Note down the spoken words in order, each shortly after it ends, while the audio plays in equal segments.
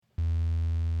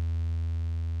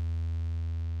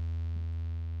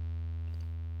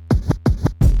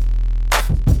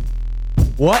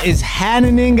What is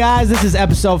happening, guys? This is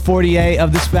episode 48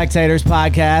 of the Specktators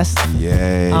podcast.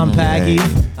 Yay. I'm Packy.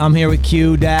 I'm here with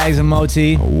Q, Dags, and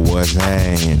Moti. What's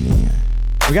happening?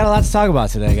 We got a lot to talk about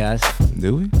today, guys.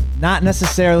 Do we? Not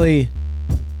necessarily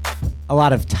a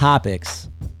lot of topics,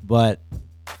 but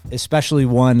especially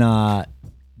one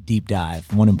deep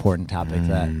dive, one important topic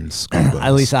that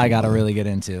at least I got to really get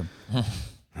into. All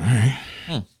right.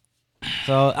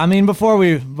 So, I mean, before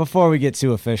we get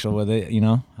too official with it, you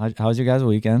know, how was your guys'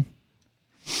 weekend?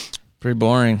 Pretty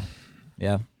boring.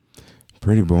 Yeah.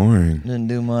 Pretty boring. Didn't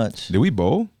do much. Did we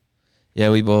bowl? Yeah,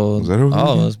 we bowled. Was that over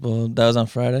All of weekend? us bowled. That was on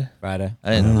Friday. Friday.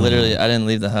 I didn't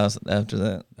leave the house after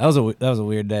that. That was a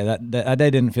weird day. That day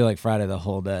didn't feel like Friday the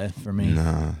whole day for me.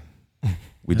 Nah.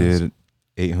 We did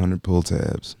 800 pull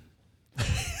tabs.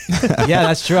 Yeah,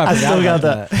 that's true. I still got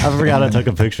that. I forgot I took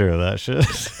a picture of that shit.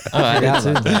 Oh, I did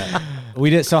too. We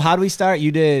did. So how do we start?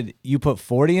 You put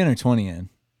 40 in or 20 in?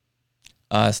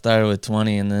 I started with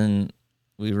 20 and then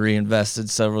we reinvested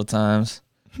several times.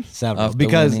 Several. Off the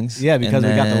Because winnings. we got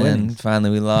the winnings.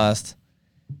 Finally we lost.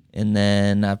 And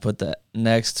then I put the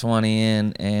next 20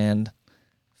 in and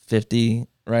 50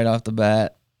 right off the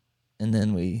bat. And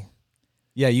then we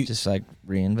You just like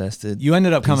reinvested. you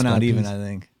ended up piece coming by out even, piece. I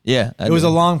think. Yeah. It was a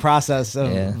long process.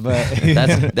 Yeah. But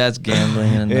That's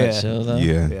gambling in a Yeah. nutshell though.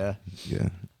 yeah. Yeah.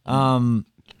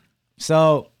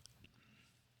 So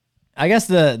I guess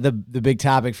the big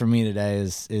topic for me today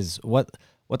is what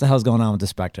the hell's going on with the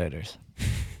Specktators.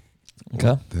 Okay.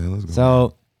 What the hell is going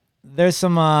So there's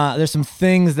some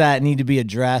things that need to be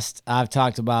addressed. I've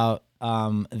talked about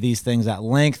these things at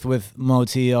length with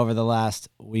Moti over the last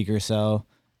week or so,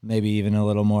 maybe even a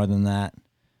little more than that.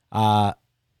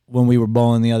 When we were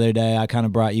bowling the other day, I kind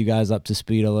of brought you guys up to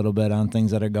speed a little bit on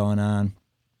things that are going on.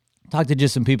 Talked to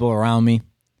just some people around me.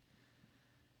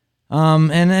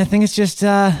 And I think it's just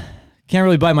can't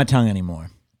really bite my tongue anymore.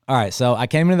 All right, so I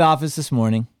came into the office this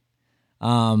morning.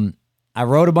 I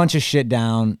wrote a bunch of shit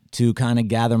down to kind of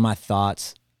gather my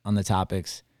thoughts on the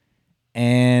topics.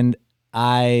 And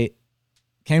I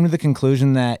came to the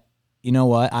conclusion that, you know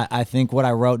what, I think what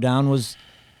I wrote down was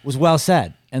well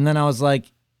said. And then I was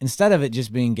like, instead of it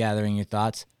just being gathering your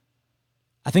thoughts,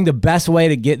 I think the best way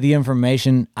to get the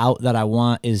information out that I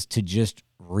want is to just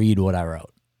read what I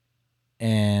wrote.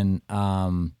 And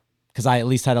because I at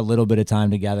least had a little bit of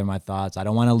time to gather my thoughts. I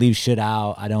don't want to leave shit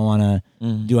out. I don't want to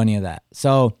do any of that.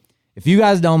 So if you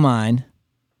guys don't mind,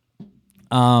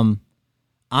 I'm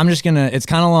just going to, it's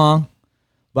kind of long,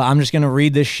 but I'm just going to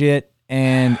read this shit.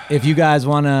 And if you guys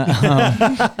want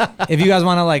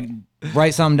to, like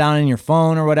write something down in your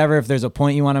phone or whatever, if there's a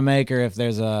point you want to make, or if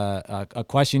there's a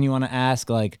question you want to ask,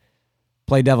 like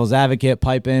play devil's advocate,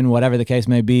 pipe in, whatever the case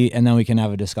may be, and then we can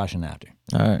have a discussion after.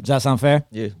 All right. Does that sound fair?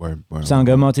 Yeah. Word. Sound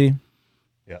good, Moti?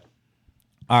 Yeah.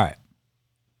 All right.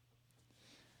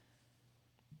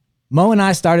 Mo and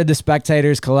I started the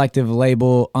Specktators Collective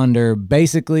label under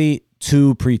basically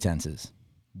two pretenses.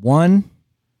 One,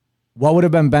 what would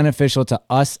have been beneficial to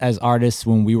us as artists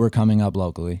when we were coming up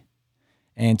locally?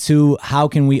 And two, how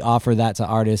can we offer that to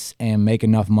artists and make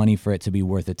enough money for it to be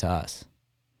worth it to us?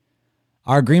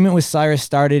 Our agreement with Cyrus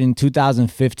started in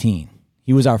 2015.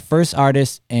 He was our first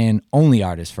artist and only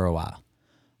artist for a while.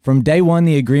 From day one,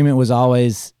 the agreement was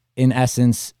always, in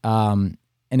essence, an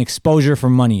exposure for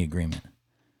money agreement.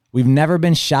 We've never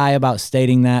been shy about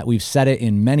stating that. We've said it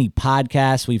in many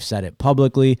podcasts. We've said it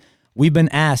publicly. We've been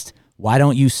asked, why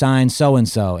don't you sign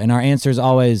so-and-so? And our answer is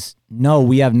always, no,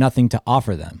 we have nothing to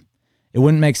offer them. It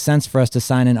wouldn't make sense for us to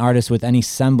sign an artist with any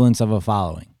semblance of a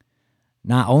following.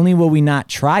 Not only will we not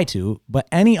try to, but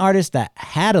any artist that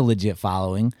had a legit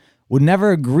following would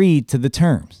never agree to the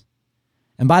terms.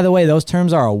 And by the way, those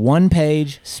terms are a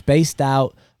one-page,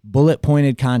 spaced-out,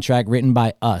 bullet-pointed contract written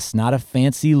by us, not a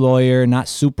fancy lawyer, not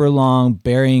super long,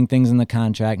 burying things in the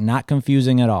contract, not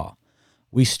confusing at all.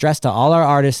 We stress to all our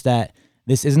artists that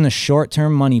this isn't a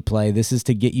short-term money play. This is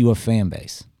to get you a fan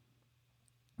base.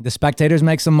 The Specktators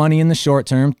make some money in the short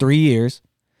term, 3 years,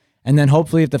 and then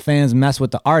hopefully if the fans mess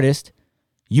with the artist,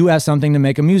 you have something to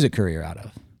make a music career out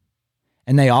of.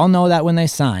 And they all know that when they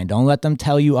sign. Don't let them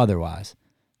tell you otherwise.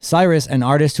 Cyrus, an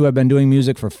artist who had been doing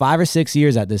music for 5 or 6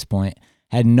 years at this point,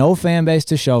 had no fan base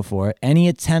to show for it. Any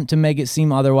attempt to make it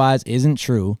seem otherwise isn't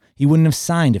true. He wouldn't have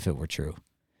signed if it were true.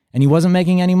 And he wasn't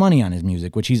making any money on his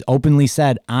music, which he's openly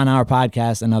said on our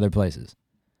podcast and other places.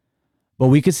 But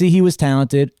we could see he was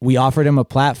talented. We offered him a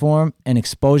platform and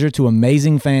exposure to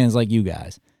amazing fans like you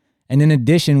guys. And in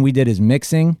addition, we did his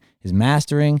mixing, his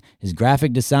mastering, his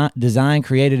graphic design,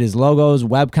 created his logos,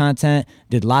 web content,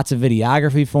 did lots of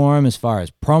videography for him as far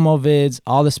as promo vids,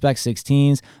 all the Spec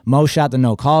 16s. Mo shot the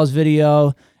No Calls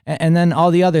video. And then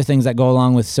all the other things that go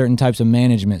along with certain types of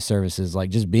management services, like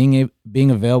just being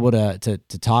available to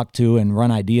talk to and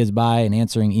run ideas by and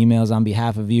answering emails on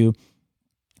behalf of you.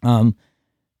 And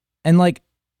like,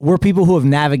 we're people who have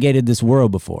navigated this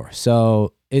world before.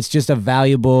 So it's just a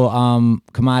valuable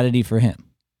commodity for him.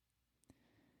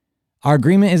 Our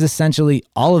agreement is essentially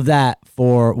all of that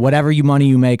for whatever money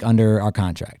you make under our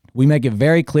contract. We make it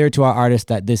very clear to our artists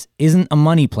that this isn't a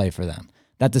money play for them,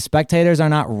 that the Specktators are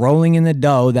not rolling in the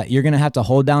dough, that you're going to have to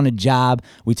hold down a job.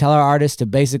 We tell our artists to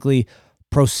basically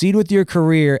proceed with your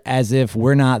career as if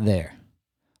we're not there.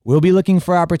 We'll be looking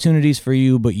for opportunities for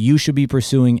you, but you should be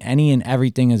pursuing any and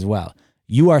everything as well.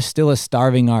 You are still a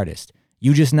starving artist.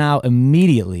 You just now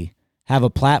immediately have a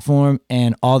platform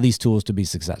and all these tools to be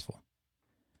successful.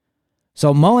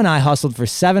 So Mo and I hustled for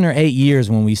 7 or 8 years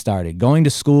when we started, going to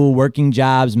school, working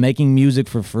jobs, making music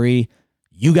for free.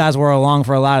 You guys were along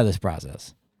for a lot of this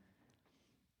process.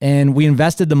 And we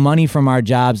invested the money from our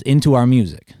jobs into our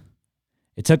music.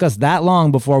 It took us that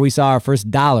long before we saw our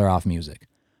first dollar off music.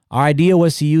 Our idea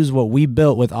was to use what we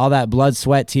built with all that blood,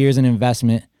 sweat, tears, and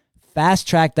investment, fast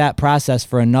track that process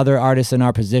for another artist in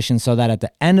our position so that at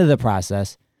the end of the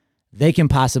process, they can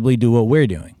possibly do what we're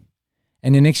doing.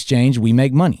 And in exchange, we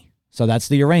make money. So that's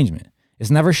the arrangement. It's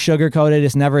never sugar-coated,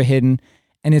 it's never hidden,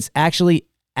 and it's actually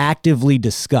actively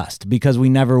discussed because we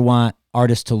never want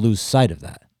artists to lose sight of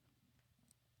that.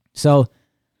 So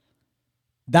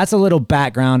that's a little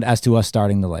background as to us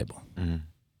starting the label. Mm-hmm.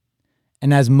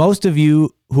 And as most of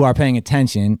you who are paying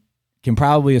attention can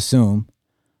probably assume,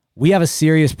 we have a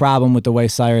serious problem with the way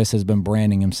Cyrus has been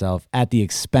branding himself at the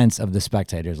expense of the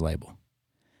Specktators label.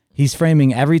 He's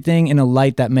framing everything in a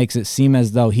light that makes it seem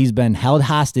as though he's been held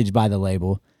hostage by the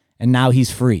label and now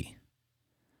he's free.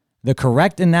 The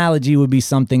correct analogy would be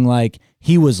something like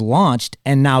he was launched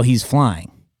and now he's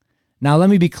flying. Now, let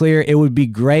me be clear. It would be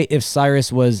great if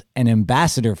Cyrus was an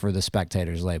ambassador for the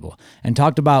Specktators label and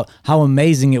talked about how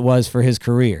amazing it was for his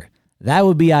career. That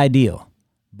would be ideal,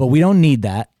 but we don't need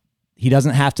that. He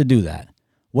doesn't have to do that.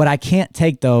 What I can't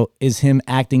take, though, is him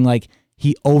acting like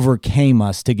he overcame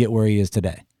us to get where he is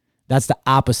today. That's the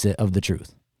opposite of the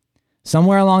truth.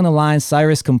 Somewhere along the line,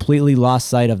 Cyrus completely lost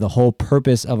sight of the whole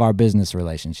purpose of our business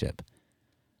relationship.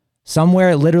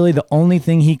 Somewhere, literally, the only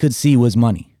thing he could see was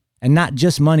money. And not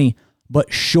just money,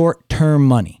 but short-term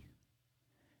money.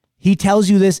 He tells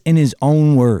you this in his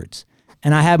own words.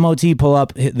 And I had Moti pull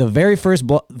up the very first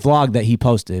vlog that he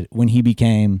posted when he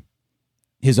became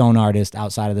his own artist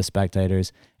outside of the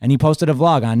Specktators. And he posted a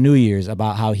vlog on New Year's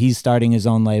about how he's starting his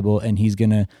own label and he's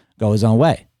going to go his own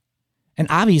way. And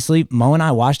obviously, Mo and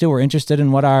I watched it. We're interested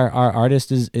in what our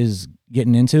artist is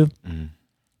getting into. Mm-hmm.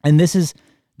 And this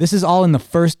is all in the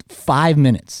first 5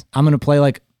 minutes. I'm going to play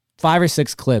like 5 or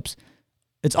 6 clips.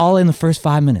 It's all in the first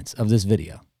 5 minutes of this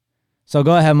video. So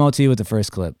go ahead, Moti, with the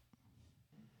first clip.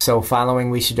 So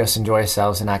following We Should Just Enjoy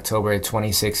Ourselves in October of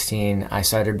 2016, I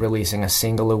started releasing a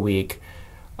single a week.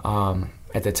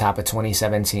 At the top of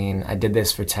 2017, I did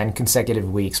this for 10 consecutive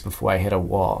weeks before I hit a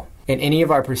wall. In any of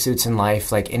our pursuits in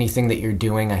life, like anything that you're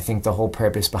doing, I think the whole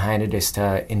purpose behind it is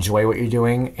to enjoy what you're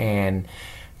doing and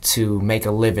to make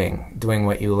a living doing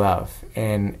what you love.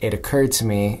 And it occurred to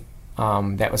me,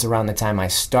 that was around the time I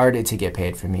started to get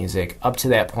paid for music. Up to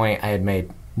that point, I had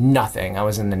made nothing. I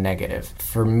was in the negative.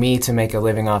 For me to make a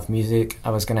living off music,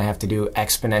 I was going to have to do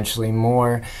exponentially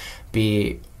more,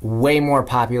 be way more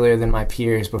popular than my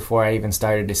peers before I even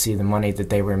started to see the money that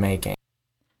they were making.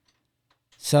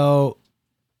 So,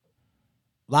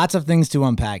 lots of things to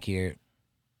unpack here.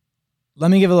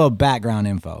 Let me give a little background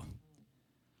info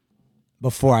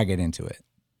before I get into it.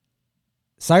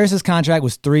 Cyrus's contract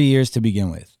was 3 years to begin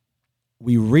with.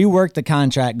 We reworked the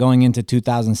contract going into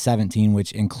 2017,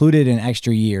 which included an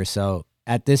extra year. So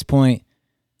at this point,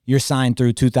 you're signed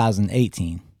through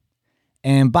 2018.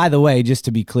 And by the way, just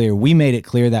to be clear, we made it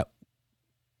clear that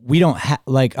we don't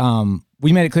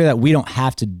we don't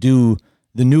have to do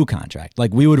the new contract.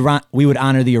 Like we would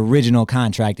honor the original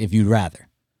contract if you'd rather.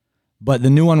 But the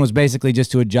new one was basically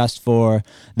just to adjust for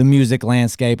the music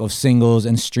landscape of singles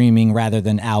and streaming rather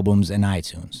than albums and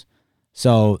iTunes.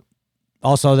 So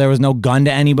also, there was no gun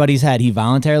to anybody's head. He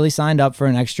voluntarily signed up for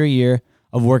an extra year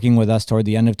of working with us toward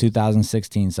the end of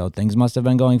 2016. So things must have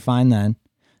been going fine then.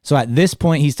 So at this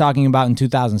point, he's talking about in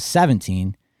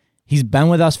 2017, he's been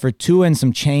with us for 2 and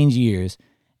some change years,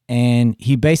 and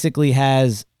he basically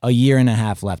has a year and a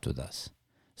half left with us.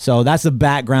 So that's the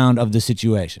background of the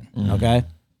situation, okay?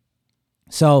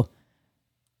 So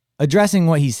addressing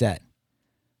what he said.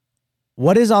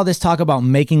 What is all this talk about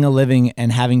making a living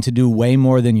and having to do way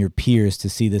more than your peers to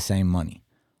see the same money?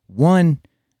 One,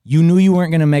 you knew you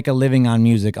weren't going to make a living on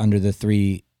music under the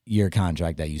 3 your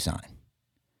contract that you sign.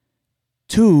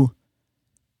 2,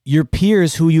 your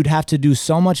peers who you'd have to do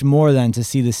so much more than to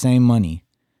see the same money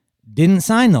didn't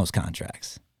sign those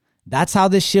contracts. That's how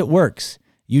this shit works.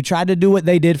 You tried to do what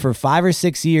they did for 5 or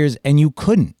 6 years and you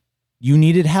couldn't. You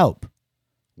needed help,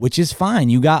 which is fine.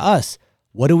 You got us.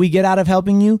 What do we get out of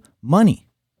helping you? Money.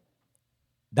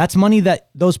 That's money that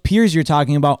those peers you're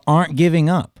talking about aren't giving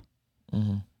up.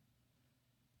 Mm-hmm.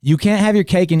 You can't have your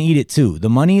cake and eat it too. The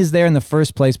money is there in the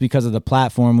first place because of the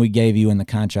platform we gave you and the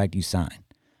contract you signed.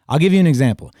 I'll give you an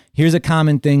example. Here's a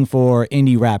common thing for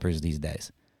indie rappers these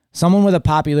days. Someone with a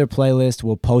popular playlist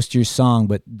will post your song,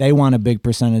 but they want a big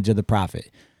percentage of the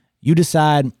profit. You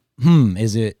decide,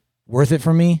 is it worth it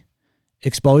for me?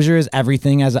 Exposure is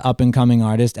everything as an up-and-coming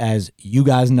artist, as you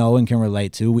guys know and can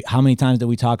relate to. How many times did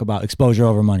we talk about exposure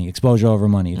over money, exposure over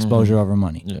money, exposure over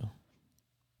money? Yeah.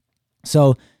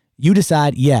 So you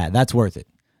decide, yeah, that's worth it.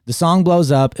 The song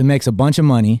blows up. It makes a bunch of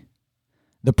money.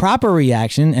 The proper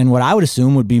reaction, and what I would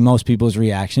assume would be most people's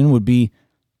reaction, would be,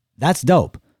 that's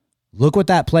dope. Look what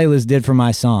that playlist did for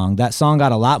my song. That song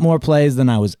got a lot more plays than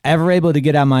I was ever able to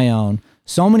get on my own.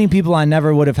 So many people I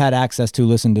never would have had access to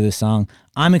listen to this song.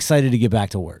 I'm excited to get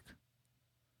back to work.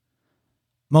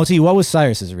 Moti, what was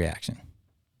Cyrus's reaction?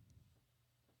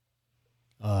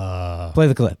 Play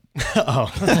the clip.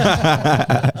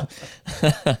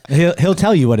 He'll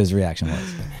tell you what his reaction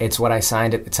was. It's what I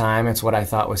signed at the time. It's what I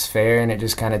thought was fair, and it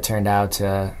just kind of turned out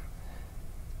to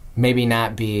maybe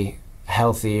not be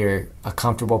healthy or a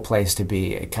comfortable place to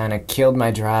be. It kind of killed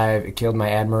my drive. It killed my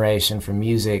admiration for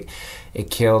music. It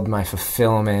killed my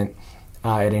fulfillment.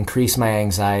 It increased my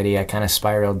anxiety. I kind of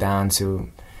spiraled down to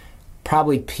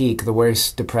probably peak, the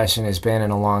worst depression has been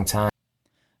in a long time.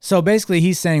 So basically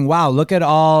he's saying, wow, look at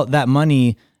all that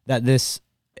money that this,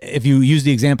 if you use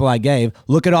the example I gave,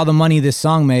 look at all the money this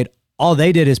song made. All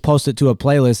they did is post it to a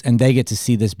playlist and they get to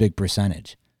see this big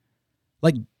percentage.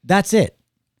 Like, that's it.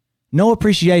 No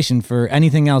appreciation for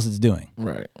anything else it's doing.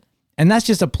 Right. And that's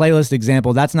just a playlist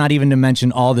example. That's not even to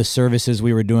mention all the services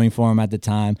we were doing for him at the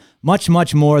time. Much,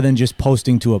 much more than just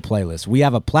posting to a playlist. We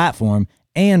have a platform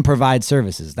and provide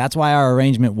services. That's why our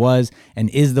arrangement was and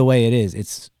is the way it is.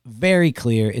 It's very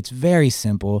clear. It's very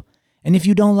simple. And if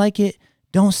you don't like it,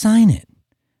 don't sign it.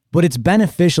 But it's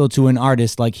beneficial to an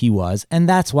artist like he was, and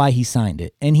that's why he signed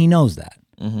it. And he knows that.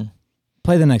 Mm-hmm.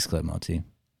 Play the next clip, Moti.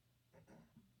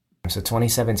 So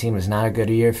 2017 was not a good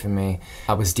year for me.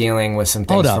 I was dealing with some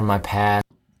things from my past.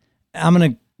 I'm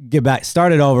going to get back,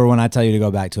 start it over when I tell you to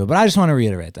go back to it, but I just want to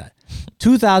reiterate that.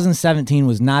 2017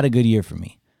 was not a good year for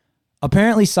me.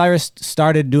 Apparently Cyrus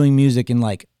started doing music in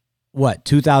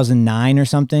 2009 or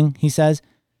something, he says.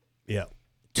 Yeah.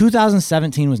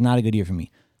 2017 was not a good year for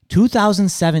me.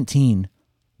 2017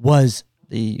 was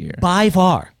the year by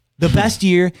far the best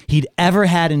year he'd ever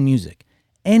had in music.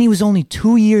 And he was only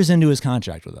 2 years into his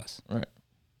contract with us. Right.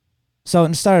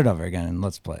 So start it over again and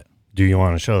let's play it. Do you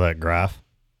want to show that graph?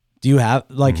 Do you have,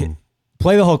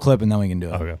 play the whole clip and then we can do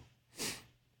it. Okay.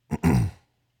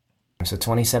 So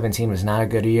 2017 was not a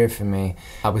good year for me.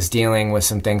 I was dealing with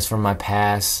some things from my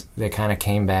past that kind of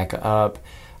came back up.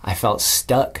 I felt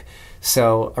stuck.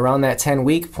 So around that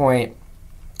 10-week point,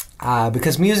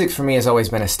 because music for me has always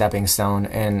been a stepping stone,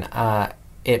 and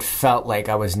it felt like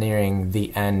I was nearing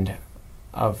the end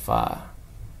of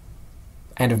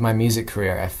my music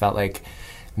career. I felt like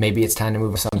maybe it's time to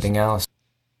move to something else.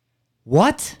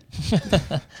 What?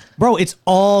 Bro, it's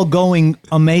all going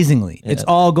amazingly. Yeah. It's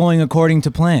all going according to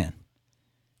plan.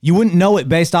 You wouldn't know it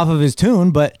based off of his tune,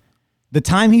 but the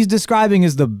time he's describing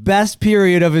is the best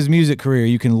period of his music career.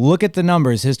 You can look at the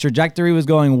numbers. His trajectory was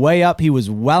going way up. He was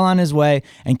well on his way.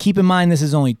 And keep in mind, this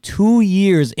is only 2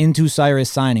 years into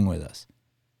Cyrus signing with us.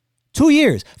 2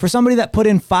 years for somebody that put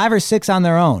in 5 or 6 on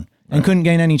their own and couldn't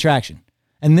gain any traction.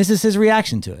 And this is his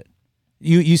reaction to it.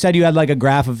 You said you had a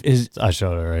graph of his. I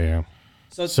showed it right here.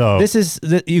 So this is,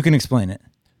 you can explain it.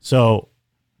 So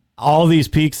all these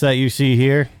peaks that you see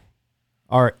here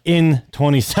are in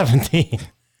 2017.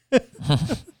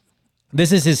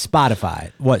 This is his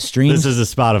Spotify. What, streams? This is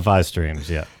the Spotify streams,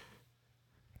 yeah.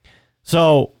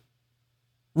 So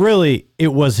really,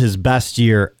 it was his best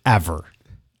year ever.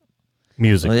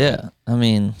 Music. Well, yeah. I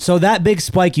mean, so that big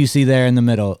spike you see there in the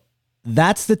middle,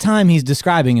 that's the time he's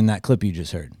describing in that clip you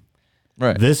just heard.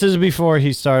 Right. This is before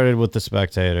he started with the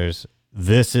Specktators.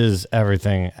 This is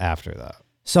everything after that.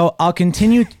 So I'll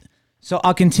continue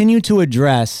to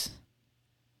address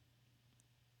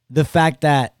the fact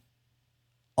that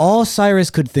all Cyrus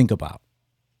could think about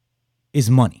is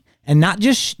money, and not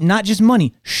just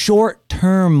money,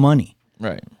 short-term money.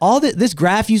 Right. All this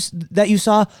graph that you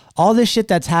saw, all this shit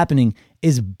that's happening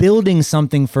is building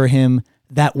something for him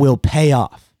that will pay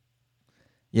off.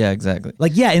 Yeah, exactly.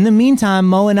 Like, yeah, in the meantime,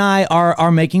 Mo and I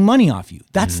are making money off you.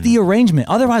 That's the arrangement.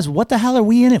 Otherwise, what the hell are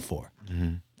we in it for?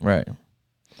 Right.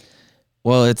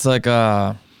 Well, it's like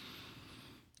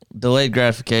delayed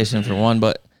gratification for one,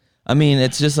 but I mean,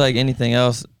 it's just like anything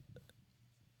else.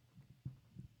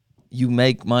 You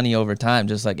make money over time,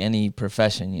 just like any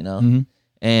profession, you know?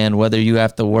 And whether you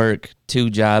have to work 2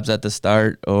 jobs at the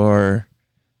start or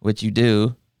what you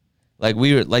do, like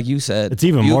you said, It's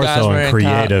even more so in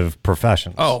creative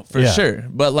professions. Oh, for sure.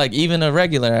 But like even a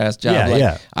regular ass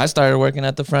job. I started working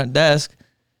at the front desk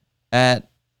at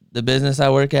the business I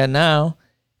work at now.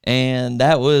 And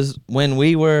that was when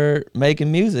we were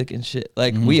making music and shit.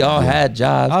 Like we all had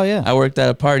jobs. Oh, yeah. I worked at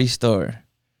a party store.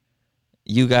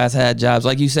 You guys had jobs.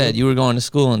 Like you said, you were going to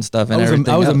school and stuff and everything.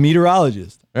 I was a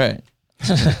meteorologist. Right.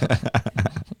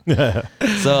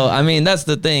 So, I mean, that's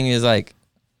the thing is like,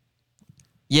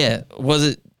 yeah,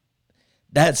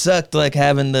 that sucked like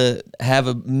having to have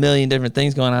a million different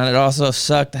things going on. It also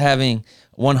sucked having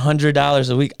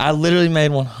 $100 a week. I literally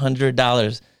made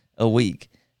 $100 a week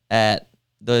at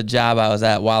the job I was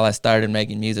at while I started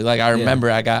making music. Like I remember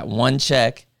I got one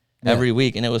check every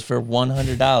week and it was for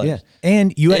 $100. Yeah.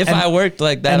 And I worked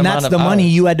like that and amount that's of the money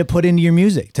hours. you had to put into your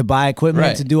music to buy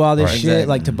equipment, to do all this shit, exactly.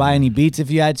 like to buy any beats if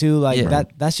you had to, like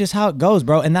that's just how it goes,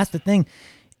 bro. And that's the thing.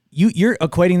 You're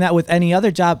equating that with any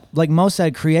other job, like Mo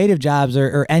said, creative jobs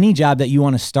or any job that you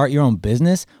want to start your own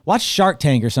business. Watch Shark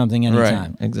Tank or something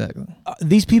anytime. Right, exactly.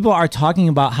 These people are talking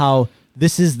about how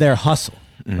this is their hustle.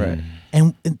 Right.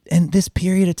 And this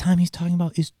period of time he's talking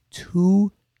about is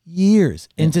 2 years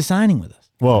into signing with us.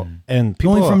 Well, and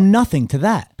people going from nothing to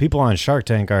that. People on Shark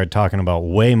Tank are talking about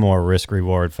way more risk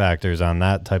reward factors on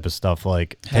that type of stuff,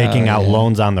 like taking out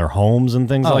loans on their homes and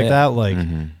things like that. Like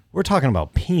we're talking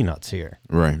about peanuts here.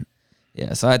 Right.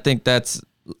 Yeah, so I think that's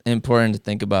important to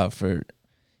think about for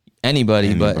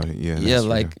anybody. But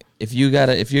like if you're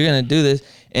gonna do this,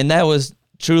 and that was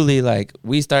truly like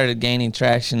we started gaining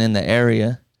traction in the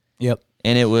area. Yep.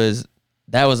 And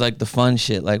that was like the fun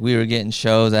shit. Like we were getting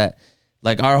shows at,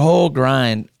 like our whole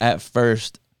grind at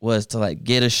first was to like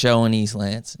get a show in East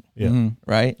Lansing. Yeah.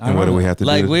 Right. And what do we have to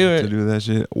like do to do that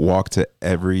shit? Walk to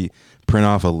print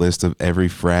off a list of every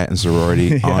frat and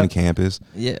sorority on campus.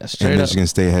 Yeah, straight and up. Michigan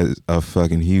State has a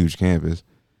fucking huge campus.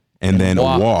 And then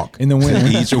walk in the winter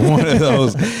to each one of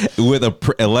those with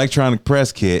a electronic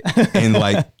press kit and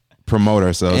like promote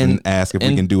ourselves and ask if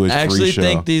we can do a free show. I actually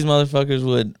think these motherfuckers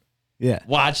would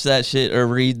watch that shit or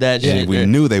read that shit. We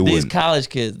knew they would. These college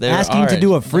kids, they're asking to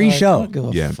do a free show. I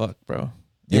don't give a fuck, bro.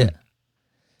 Yeah.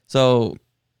 So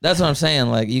that's what I'm saying.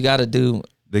 Like you got to do.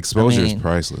 The exposure is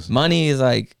priceless. Money is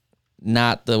like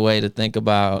not the way to think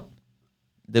about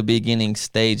the beginning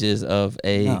stages of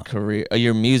a career,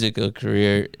 your musical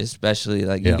career, especially.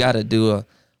 Like you got to do a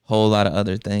whole lot of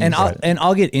other things. And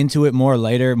I'll get into it more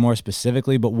later, more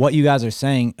specifically. But what you guys are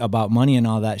saying about money and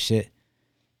all that shit,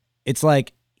 it's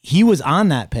like he was on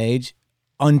that page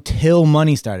until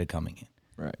money started coming in.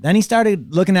 Right. Then he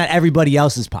started looking at everybody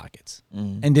else's pockets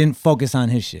and didn't focus on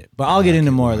his shit. But I'll get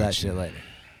into more of that shit later.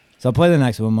 So play the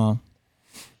next one, Mo.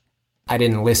 I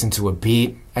didn't listen to a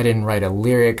beat. I didn't write a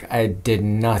lyric. I did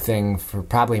nothing for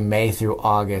probably May through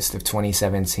August of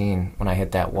 2017 when I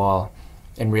hit that wall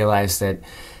and realized that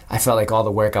I felt like all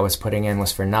the work I was putting in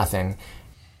was for nothing.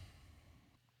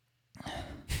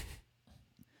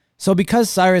 So because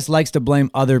Cyrus likes to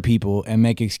blame other people and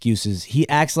make excuses, he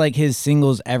acts like his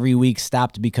singles every week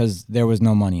stopped because there was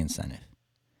no money incentive.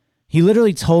 He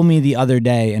literally told me the other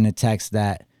day in a text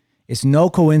that it's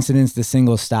no coincidence the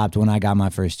singles stopped when I got my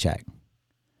first check.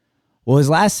 Well,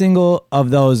 his last single of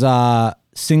those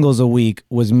singles a week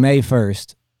was May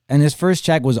 1st, and his first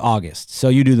check was August, so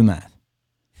you do the math.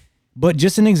 But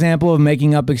just an example of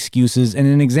making up excuses and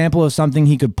an example of something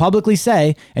he could publicly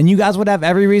say, and you guys would have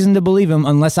every reason to believe him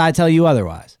unless I tell you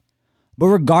otherwise. But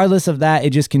regardless of that,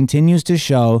 it just continues to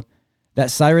show that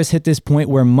Cyrus hit this point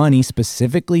where money,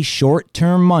 specifically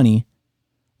short-term money,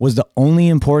 was the only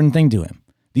important thing to him.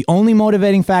 The only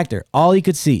motivating factor, all he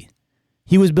could see.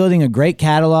 He was building a great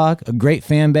catalog, a great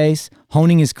fan base,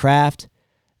 honing his craft.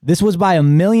 This was by a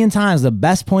million times the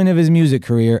best point of his music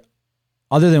career,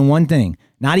 other than one thing.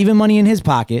 Not even money in his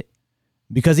pocket,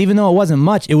 because even though it wasn't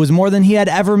much, it was more than he had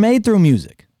ever made through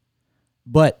music.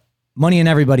 But money in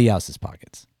everybody else's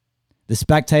pockets. The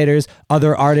Specktators,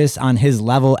 other artists on his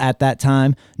level at that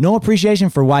time, no appreciation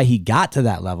for why he got to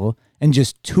that level, and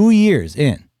just 2 years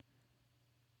in.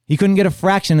 He couldn't get a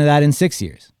fraction of that in 6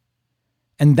 years.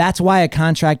 And that's why a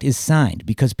contract is signed,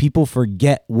 because people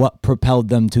forget what propelled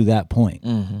them to that point.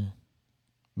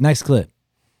 Next clip.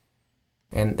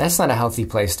 And that's not a healthy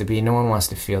place to be. No one wants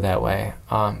to feel that way.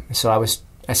 So I was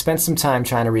I spent some time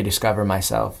trying to rediscover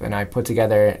myself, and I put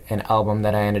together an album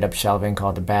that I ended up shelving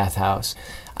called The Bathhouse.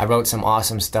 I wrote some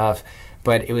awesome stuff,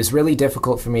 but it was really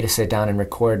difficult for me to sit down and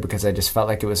record because I just felt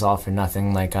like it was all for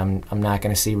nothing. Like I'm not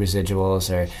going to see residuals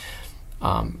or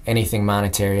anything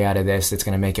monetary out of this that's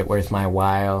going to make it worth my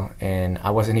while. And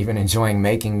I wasn't even enjoying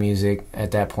making music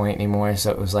at that point anymore,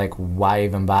 so it was like, why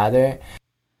even bother?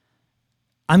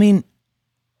 I mean,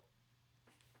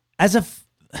 as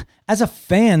a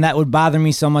fan, that would bother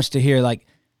me so much to hear. Like,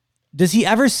 does he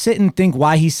ever sit and think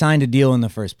why he signed a deal in the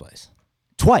first place?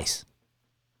 Twice.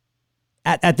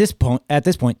 At this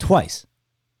point, twice.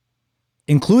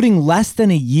 Including less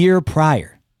than a year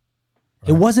prior. Right.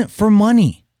 It wasn't for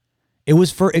money. It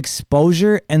was for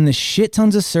exposure and the shit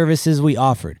tons of services we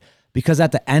offered. Because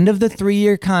at the end of the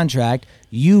 3-year contract,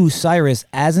 you, Cyrus,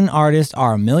 as an artist,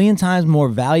 are 1,000,000 times more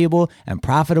valuable and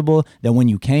profitable than when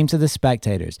you came to the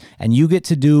Specktators. And you get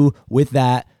to do with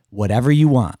that whatever you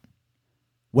want.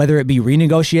 Whether it be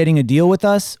renegotiating a deal with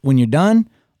us when you're done,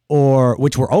 or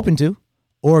which we're open to,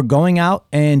 or going out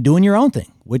and doing your own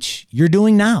thing, which you're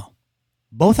doing now.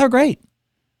 Both are great.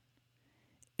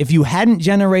 If you hadn't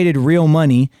generated real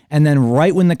money and then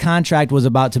right when the contract was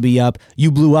about to be up,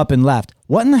 you blew up and left,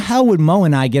 what in the hell would Mo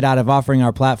and I get out of offering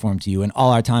our platform to you and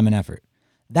all our time and effort?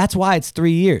 That's why it's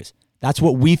 3 years. That's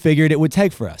what we figured it would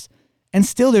take for us. And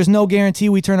still, there's no guarantee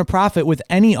we turn a profit with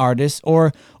any artist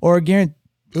or a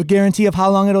guarantee of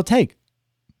how long it'll take.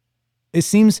 It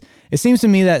seems to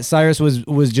me that Cyrus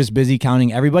was just busy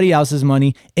counting everybody else's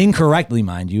money, incorrectly,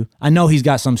 mind you. I know he's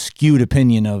got some skewed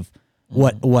opinion of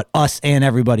what us and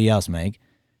everybody else make,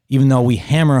 even though we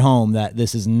hammer home that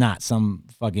this is not some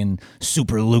fucking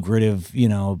super lucrative,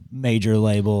 major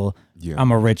label. Yeah.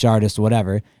 I'm a rich artist,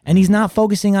 whatever. And he's not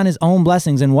focusing on his own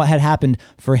blessings and what had happened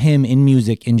for him in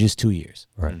music in just 2 years.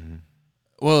 Right. Mm-hmm.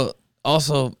 Well,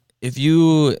 also, if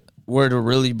you were to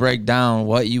really break down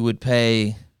what you would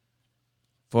pay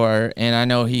for, and I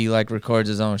know he records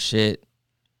his own shit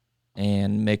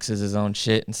and mixes his own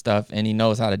shit and stuff, and he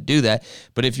knows how to do that.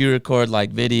 But if you record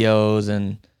videos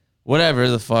and whatever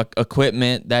the fuck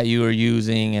equipment that you were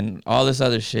using and all this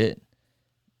other shit,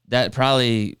 that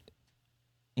probably,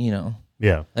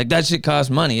 yeah, that shit costs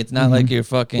money. It's not like you're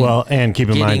fucking and keep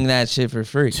in mind getting that shit for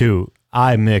free. Too,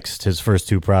 I mixed his first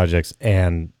 2 projects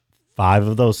and 5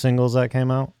 of those singles that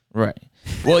came out. Right.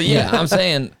 Well, yeah, I'm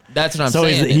saying that's what I'm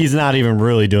saying. So he's not even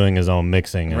really doing his own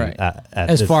mixing, right?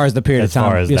 As far as the period of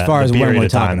time, as far as when we're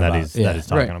talking about, that he's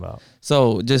talking about.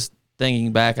 So just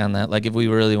thinking back on that, if we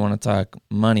really want to talk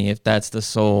money, if that's the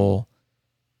sole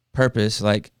purpose,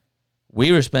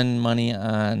 we were spending money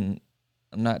on.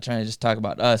 I'm not trying to just talk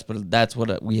about us, but that's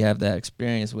what we have that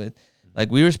experience with.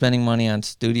 We were spending money on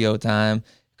studio time,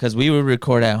 because we would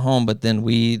record at home, but then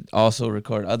we also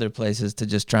record other places to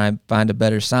just try and find a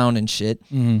better sound and shit.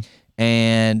 Mm-hmm.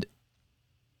 And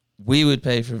we would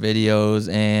pay for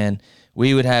videos, and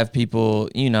we would have people,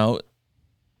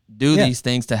 do these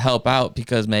things to help out,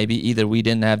 because maybe either we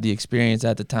didn't have the experience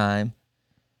at the time,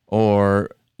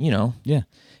 or, Yeah.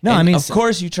 No, I mean, of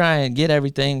course you try and get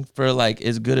everything for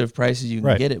as good of price as you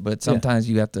can get it, but sometimes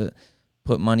you have to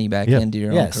put money back into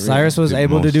your own career. Cyrus was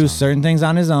able to do certain things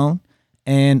on his own.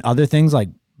 And other things like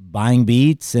buying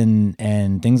beats and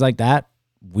things like that,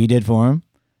 we did for him.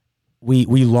 We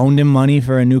loaned him money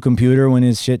for a new computer when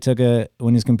his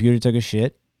computer took a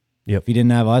shit. Yep. If he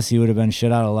didn't have us, he would have been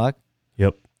shit out of luck.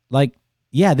 Yep.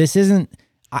 This isn't.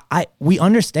 We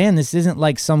understand this isn't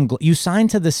you signed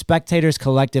to the Specktators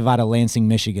Collective out of Lansing,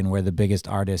 Michigan, where the biggest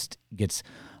artist gets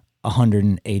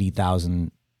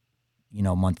 180,000,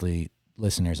 monthly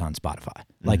listeners on Spotify.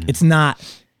 It's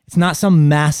not some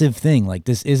massive thing.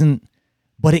 This isn't,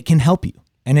 but it can help you.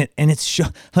 And it's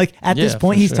at this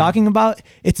point he's talking about,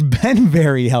 it's been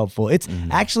very helpful. It's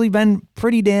actually been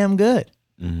pretty damn good.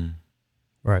 Mm-hmm.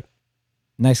 Right.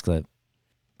 Nice clip.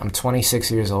 I'm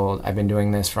 26 years old. I've been doing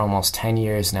this for almost 10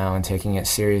 years now and taking it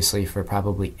seriously for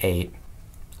probably 8.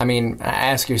 I mean,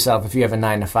 ask yourself, if you have a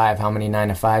 9-to-5, how many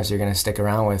 9-to-5s you're going to stick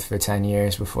around with for 10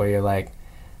 years before you're like,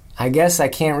 I guess I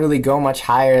can't really go much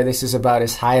higher. This is about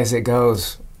as high as it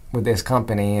goes with this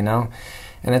company, And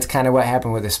that's kind of what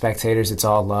happened with the Specktators. It's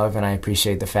all love, and I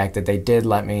appreciate the fact that they did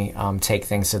let me take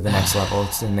things to the next level,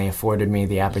 and they afforded me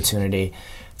the opportunity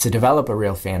to develop a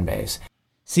real fan base.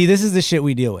 See, this is the shit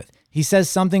we deal with. He says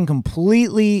something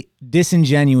completely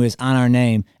disingenuous on our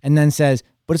name and then says,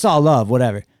 but it's all love,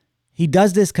 whatever. He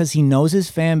does this because he knows his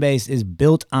fan base is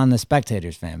built on the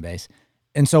Specktators fan base.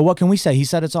 And so what can we say? He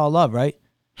said it's all love, right?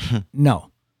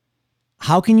 No.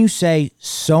 How can you say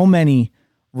so many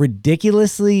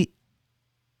ridiculously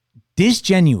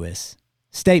disingenuous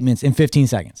statements in 15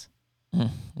 seconds?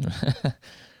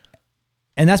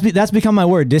 And that's become my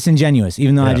word, disingenuous,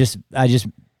 even though I just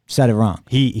said it wrong.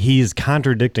 He's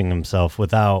contradicting himself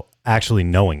without actually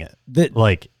knowing it.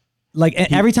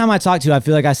 Every time I talk to you, I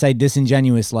feel like I say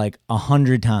disingenuous like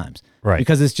 100 times. Right.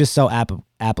 Because it's just so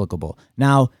applicable.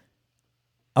 Now,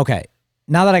 okay,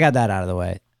 now that I got that out of the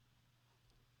way,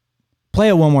 play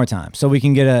it one more time so we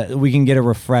can get a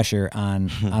refresher on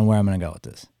where I'm gonna go with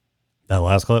this. That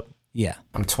last clip? Yeah.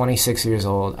 I'm 26 years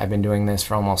old. I've been doing this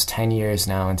for almost 10 years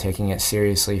now and taking it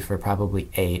seriously for probably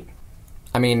 8.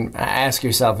 I mean, ask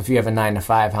yourself, if you have a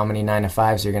 9-to-5, how many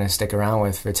 9-to-5s you're going to stick around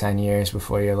with for 10 years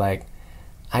before you're like,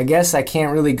 I guess I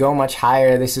can't really go much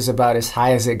higher. This is about as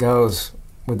high as it goes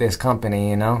with this company,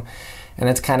 you know? And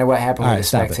that's kind of what happened with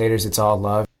the Specktators. It's all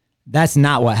love. That's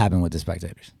not what happened with the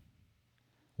Specktators.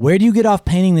 Where do you get off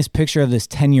painting this picture of this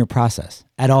 10-year process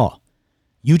at all?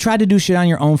 You tried to do shit on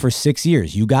your own for 6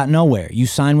 years. You got nowhere. You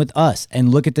signed with us, and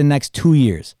look at the next 2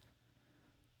 years.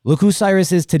 Look who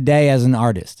Cyrus is today as an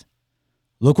artist.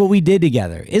 Look what we did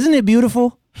together. Isn't it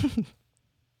beautiful?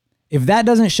 If that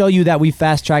doesn't show you that we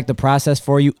fast-tracked the process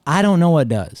for you, I don't know what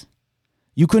does.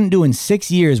 You couldn't do in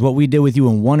 6 years what we did with you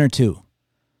in 1 or 2.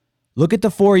 Look at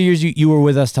the 4 years you were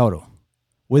with us total.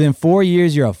 Within 4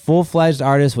 years, you're a full-fledged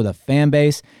artist with a fan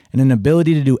base and an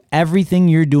ability to do everything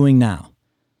you're doing now.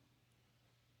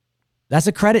 That's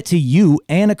a credit to you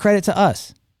and a credit to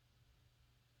us.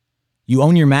 You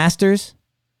own your masters,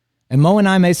 and Mo and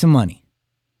I made some money.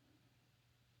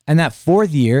 And that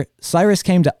 4th year, Cyrus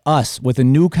came to us with a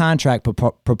new contract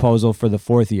proposal for the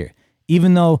 4th year.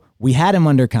 Even though we had him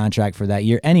under contract for that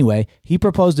year anyway, he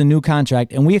proposed a new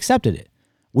contract and we accepted it.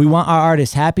 We want our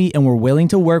artists happy and we're willing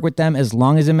to work with them as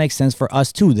long as it makes sense for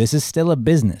us too. This is still a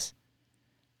business.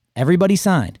 Everybody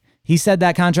signed. He said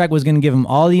that contract was going to give him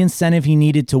all the incentive he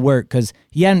needed to work because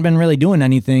he hadn't been really doing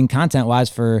anything content-wise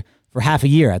for half a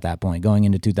year at that point, going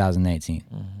into 2018.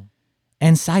 Mm-hmm.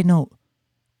 And side note,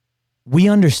 we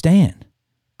understand.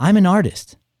 I'm an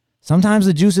artist. Sometimes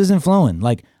the juice isn't flowing.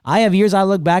 Like, I have years I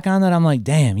look back on that, I'm like,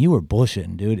 damn, you were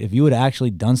bullshitting, dude. If you would have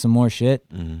actually done some more shit,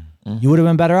 you would have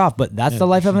been better off. But that's the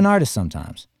life of an artist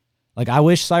sometimes. Like, I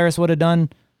wish Cyrus would have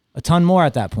done a ton more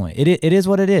at that point. It is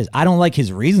what it is. I don't like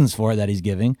his reasons for it that he's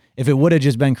giving. If it would have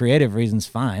just been creative reasons,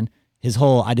 fine. His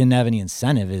whole I didn't have any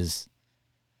incentive is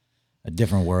a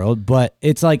different world. But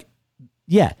it's like,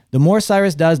 yeah, the more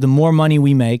Cyrus does, the more money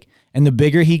we make, and the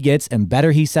bigger he gets and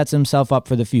better he sets himself up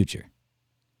for the future.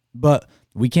 But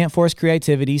we can't force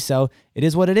creativity, so it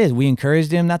is what it is. We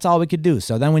encouraged him. That's all we could do.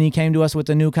 So then when he came to us with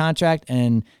a new contract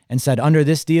and said, under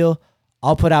this deal,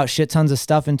 I'll put out shit tons of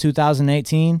stuff in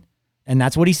 2018, and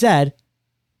that's what he said,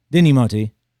 didn't he,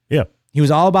 Moti? Yeah. He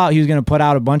was all about he was going to put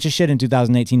out a bunch of shit in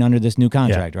 2018 under this new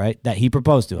contract, right? That he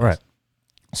proposed to us. Right.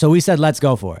 So we said, let's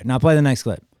go for it. Now play the next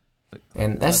clip.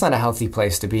 And that's not a healthy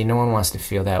place to be. No one wants to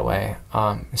feel that way.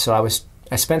 So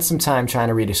I spent some time trying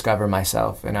to rediscover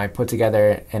myself, and I put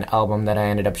together an album that I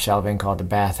ended up shelving called The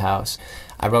Bathhouse.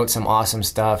 I wrote some awesome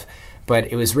stuff,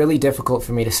 but it was really difficult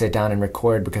for me to sit down and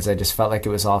record because I just felt like it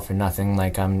was all for nothing.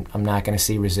 Like I'm not going to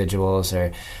see residuals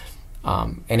or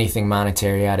anything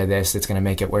monetary out of this that's going to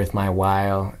make it worth my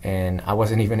while. And I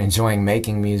wasn't even enjoying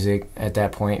making music at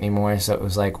that point anymore, so it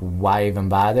was like, why even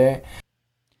bother?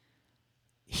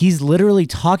 He's literally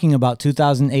talking about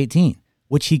 2018,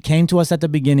 which he came to us at the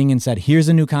beginning and said, here's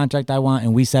a new contract I want,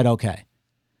 and we said, okay.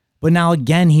 But now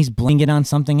again, he's blaming it on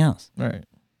something else. Right.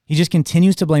 He just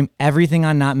continues to blame everything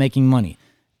on not making money.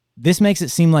 This makes it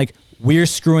seem like we're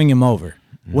screwing him over,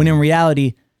 when in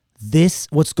reality,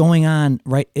 what's going on,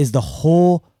 right, is the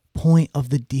whole point of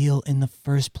the deal in the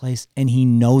first place, and he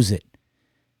knows it.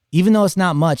 Even though it's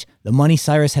not much, the money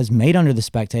Cyrus has made under the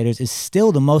Specktators is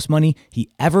still the most money he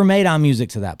ever made on music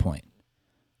to that point.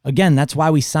 Again, that's why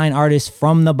we sign artists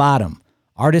from the bottom.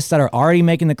 Artists that are already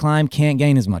making the climb can't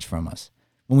gain as much from us.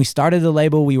 When we started the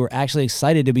label, we were actually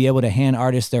excited to be able to hand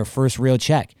artists their first real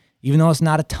check, even though it's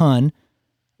not a ton,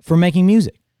 for making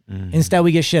music. Instead,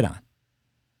 we get shit on.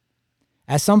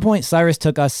 At some point, Cyrus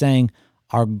took us saying,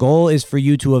 our goal is for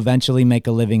you to eventually make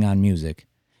a living on music,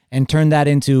 and turned that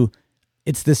into,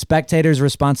 it's the Specktators'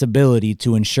 responsibility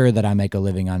to ensure that I make a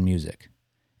living on music.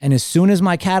 And as soon as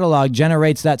my catalog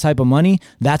generates that type of money,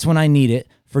 that's when I need it.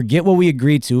 Forget what we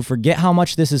agreed to. Forget how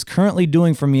much this is currently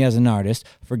doing for me as an artist.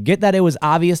 Forget that it was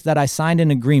obvious that I signed an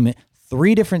agreement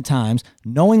 3 different times,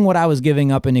 knowing what I was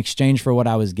giving up in exchange for what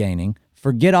I was gaining.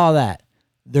 Forget all that.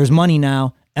 There's money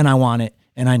now, and I want it,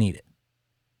 and I need it.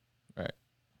 Right.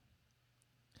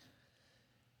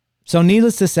 So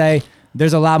needless to say,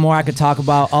 there's a lot more I could talk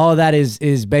about. All of that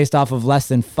is based off of less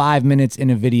than 5 minutes in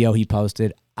a video he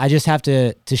posted. I just have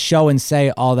to show and say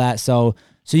all that so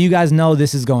So you guys know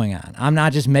this is going on. I'm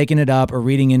not just making it up or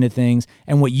reading into things.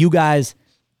 And what you guys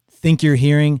think you're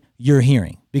hearing.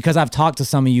 Because I've talked to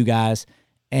some of you guys,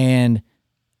 and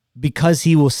because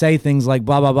he will say things like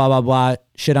blah, blah, blah, blah, blah,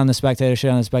 shit on the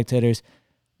Specktators.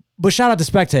 But shout out to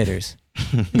Specktators.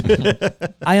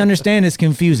 I understand it's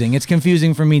confusing. It's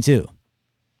confusing for me too.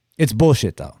 It's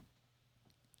bullshit though.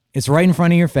 It's right in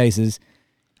front of your faces.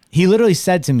 He literally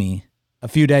said to me a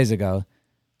few days ago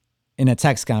in a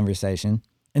text conversation,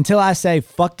 until I say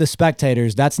fuck the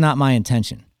Specktators, that's not my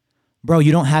intention. Bro,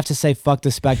 you don't have to say fuck the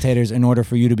Specktators in order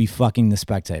for you to be fucking the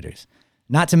Specktators.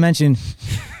 Not to mention,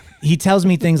 he tells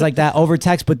me things like that over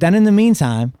text, but then in the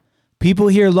meantime, people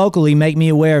here locally make me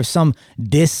aware of some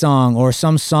diss song or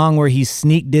some song where he's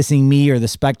sneak dissing me or the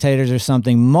Specktators or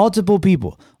something. Multiple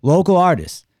people, local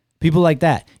artists, people like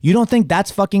that. You don't think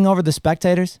that's fucking over the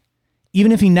Specktators?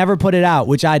 Even if he never put it out,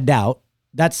 which I doubt,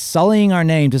 that's sullying our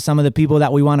name to some of the people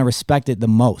that we want to respect it the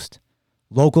most.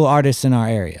 Local artists in our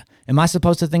area. Am I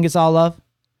supposed to think it's all love?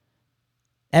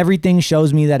 Everything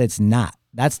shows me that it's not.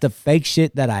 That's the fake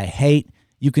shit that I hate.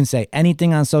 You can say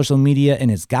anything on social media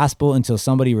and it's gospel until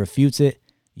somebody refutes it.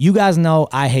 You guys know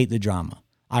I hate the drama.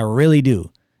 I really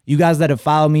do. You guys that have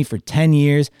followed me for 10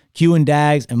 years, Q and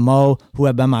Dags and Mo, who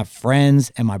have been my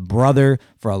friends and my brother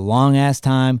for a long ass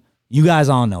time, you guys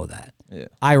all know that. Yeah.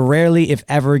 I rarely, if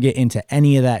ever, get into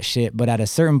any of that shit, but at a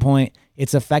certain point,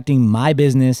 it's affecting my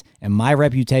business and my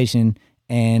reputation,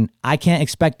 and I can't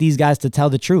expect these guys to tell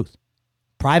the truth,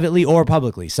 privately or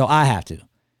publicly, so I have to.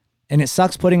 And it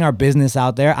sucks putting our business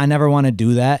out there. I never want to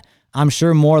do that. I'm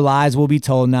sure more lies will be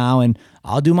told now, and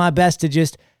I'll do my best to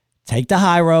just take the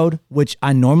high road, which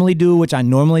I normally do, which I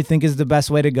normally think is the best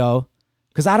way to go,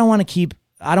 because I don't want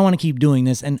to keep doing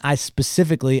this, and I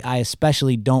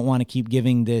especially don't want to keep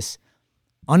giving this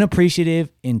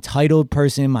unappreciative, entitled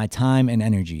person my time and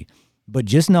energy. But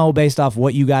just know, based off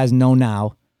what you guys know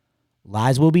now,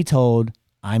 lies will be told,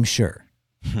 I'm sure.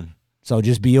 So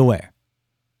just be aware.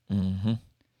 Mm-hmm.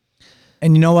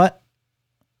 And you know what?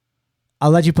 I'll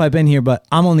let you pipe in here, but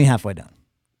I'm only halfway done.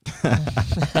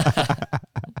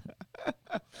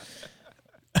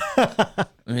 I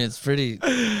mean, it's pretty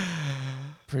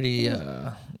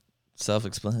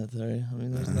self-explanatory. I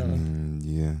mean, there's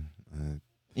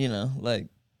no, like,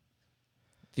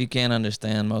 if you can't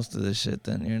understand most of this shit,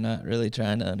 then you're not really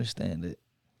trying to understand it.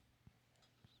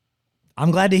 I'm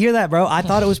glad to hear that, bro. I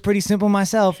thought it was pretty simple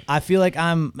myself. I feel like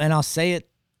and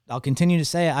I'll continue to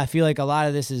say it, I feel like a lot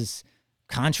of this is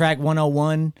contract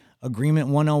 101, agreement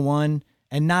 101.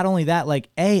 And not only that, like,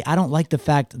 I don't like the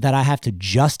fact that I have to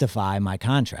justify my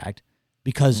contract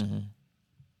because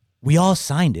we all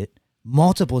signed it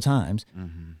multiple times.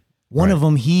 Mm-hmm. One of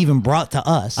them he even brought to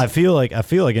us. I feel like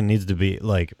it needs to be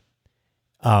like,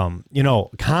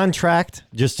 contract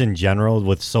just in general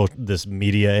with this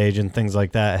media age and things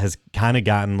like that has kind of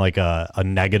gotten like a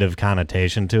negative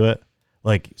connotation to it.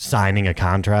 Like signing a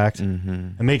contract.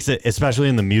 Mm-hmm. It makes it, especially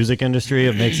in the music industry,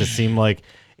 it makes it seem like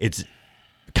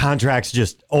contracts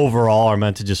just overall are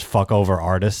meant to just fuck over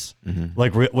artists,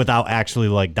 like without actually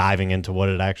like diving into what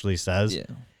it actually says. Yeah.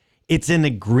 It's an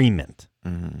agreement.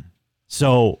 Mm-hmm.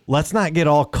 So let's not get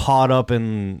all caught up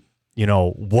in,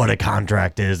 what a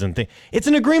contract is and it's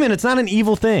an agreement. It's not an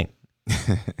evil thing.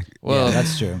 Well, yeah,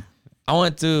 that's true. I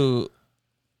went to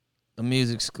a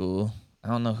music school. I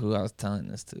don't know who I was telling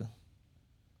this to.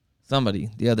 Somebody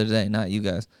the other day, not you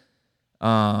guys.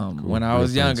 Cool. When I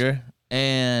was younger,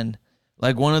 and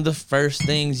like one of the first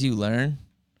things you learn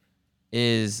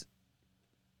is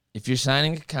if you're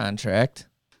signing a contract,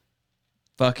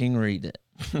 fucking read it.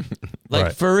 Like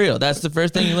right. For real, that's the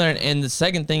first thing you learn. And the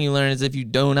second thing you learn is if you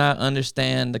do not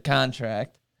understand the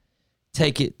contract,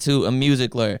 take it to a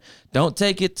music lawyer. Don't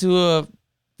take it to a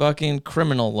fucking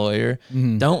criminal lawyer.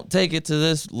 Mm-hmm. Don't take it to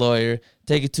this lawyer.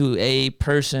 Take it to a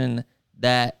person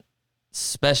that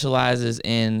specializes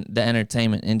in the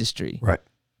entertainment industry. Right.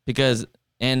 Because,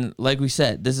 and like we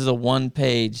said, this is a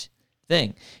one-page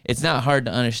thing. It's not hard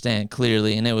to understand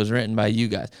clearly, and it was written by you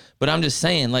guys. But I'm just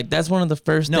saying, like, that's one of the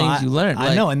first things you learn. Like,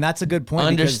 I know, and that's a good point.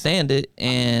 Understand it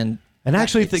and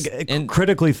actually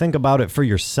critically think about it for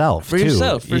yourself, for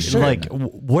sure. Like,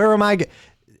 where am I?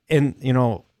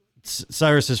 And,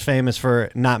 Cyrus is famous for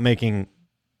not making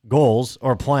goals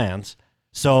or plans.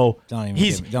 So don't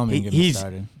even get me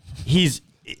started.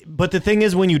 But the thing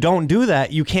is, when you don't do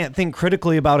that, you can't think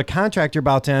critically about a contract you're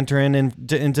about to enter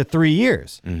into 3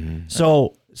 years. Mm-hmm.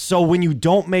 So when you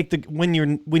don't when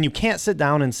you can't sit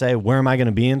down and say, where am I going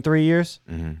to be in 3 years?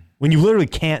 Mm-hmm. When you literally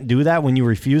can't do that, when you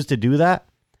refuse to do that,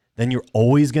 then you're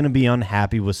always going to be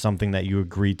unhappy with something that you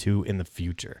agree to in the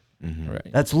future.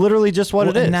 Right. That's literally just what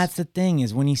it is. And that's the thing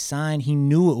is when he signed, he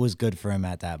knew it was good for him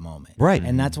at that moment. Right.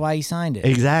 And that's why he signed it.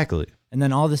 Exactly. And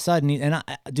then all of a sudden,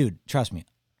 dude, trust me,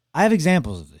 I have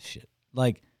examples of this shit.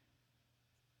 Like,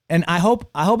 and I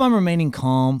hope I'm remaining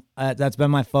calm. That's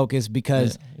been my focus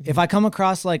because if I come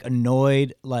across like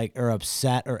annoyed, like or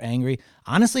upset or angry,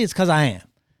 honestly, it's because I am.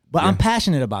 But I'm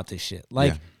passionate about this shit.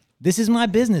 Like, this is my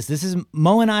business. This is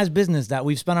Mo and I's business that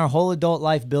we've spent our whole adult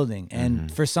life building.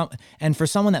 And for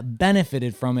someone that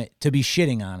benefited from it to be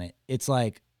shitting on it, it's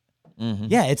like,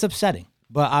 yeah, it's upsetting.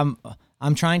 But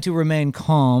I'm trying to remain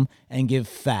calm and give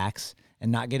facts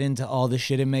and not get into all the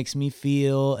shit it makes me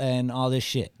feel and all this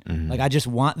shit. Like, I just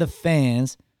want the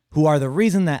fans who are the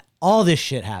reason that all this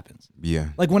shit happens. Yeah.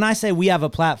 Like, when I say we have a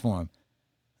platform,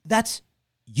 that's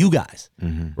you guys.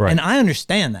 Right. And I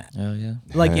understand that. Oh yeah.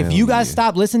 Like, if you guys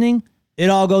stop listening, it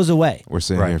all goes away. We're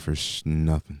sitting Right. here for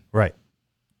nothing. Right.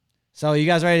 So, you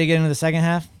guys ready to get into the second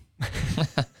half?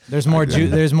 There's more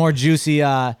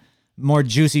more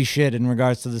juicy shit in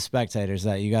regards to the Specktators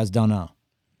that you guys don't know.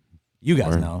 You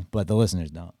guys know, but the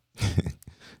listeners don't.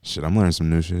 Shit, I'm learning some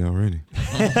new shit already.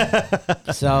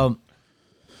 So,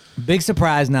 big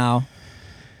surprise now.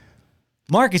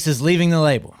 Marcus is leaving the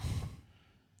label.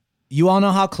 You all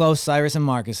know how close Cyrus and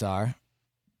Marcus are.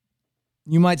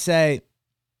 You might say,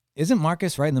 isn't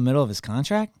Marcus right in the middle of his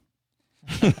contract?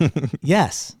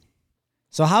 Yes.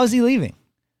 So how is he leaving?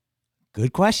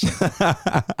 Good question.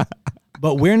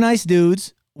 But we're nice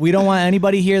dudes. We don't want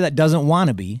anybody here that doesn't want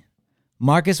to be.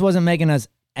 Marcus wasn't making us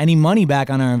any money back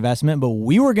on our investment, but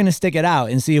we were going to stick it out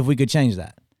and see if we could change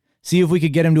that. See if we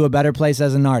could get him to a better place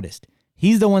as an artist.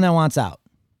 He's the one that wants out.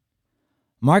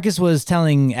 Marcus was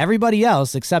telling everybody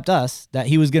else except us that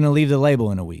he was going to leave the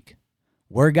label in a week.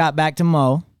 Word got back to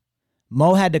Mo.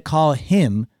 Mo had to call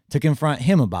him to confront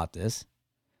him about this.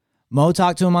 Mo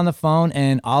talked to him on the phone,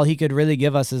 and all he could really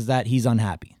give us is that he's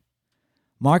unhappy.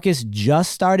 Marcus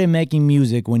just started making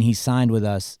music when he signed with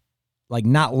us, like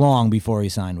not long before he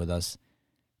signed with us.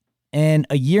 And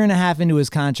a year and a half into his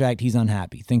contract, he's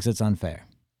unhappy, thinks it's unfair.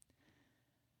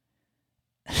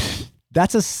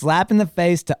 That's a slap in the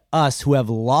face to us who have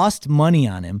lost money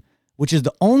on him, which is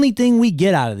the only thing we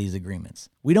get out of these agreements.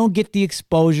 We don't get the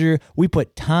exposure. We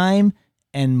put time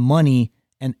and money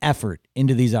and effort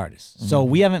into these artists. So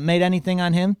we haven't made anything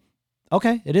on him.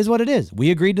 Okay, it is what it is.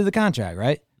 We agreed to the contract,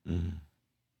 right?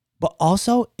 But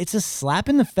also, it's a slap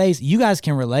in the face. You guys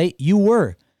can relate. You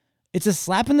were. It's a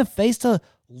slap in the face to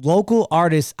local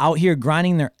artists out here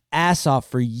grinding their ass off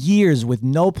for years with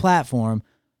no platform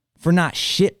for not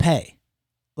shit pay.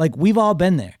 Like, we've all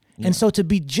been there. Yeah. And so to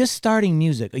be just starting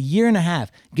music, a year and a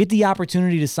half, get the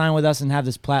opportunity to sign with us and have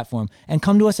this platform, and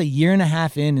come to us a year and a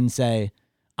half in and say,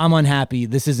 I'm unhappy,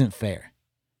 this isn't fair.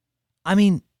 I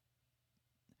mean,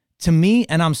 to me,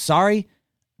 and I'm sorry,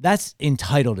 that's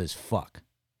entitled as fuck.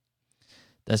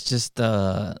 That's just,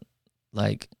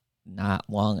 like, not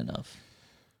long enough.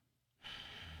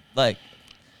 Like,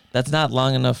 that's not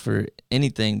long enough for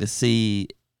anything to see,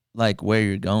 like, where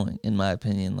you're going, in my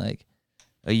opinion. Like,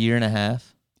 a year and a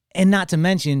half. And not to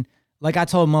mention, like I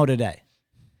told Mo today,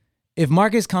 if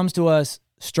Marcus comes to us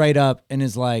straight up and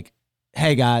is like,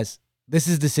 hey guys, this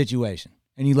is the situation,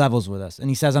 and he levels with us and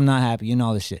he says, I'm not happy and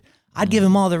all this shit, I'd give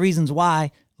him all the reasons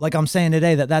why, like I'm saying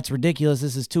today, that's ridiculous,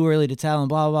 this is too early to tell, and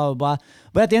blah, blah, blah, blah.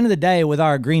 But at the end of the day, with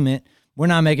our agreement, we're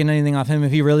not making anything off him.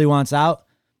 If he really wants out,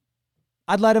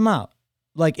 I'd let him out.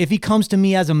 Like, if he comes to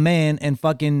me as a man and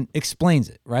fucking explains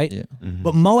it, right? Yeah.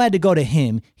 But Mo had to go to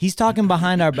him. He's talking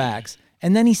behind our backs,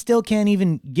 and then he still can't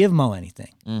even give Mo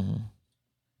anything.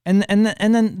 And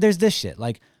then there's this shit.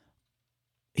 Like,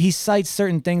 he cites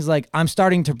certain things like, I'm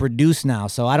starting to produce now,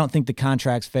 so I don't think the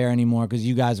contract's fair anymore because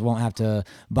you guys won't have to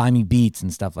buy me beats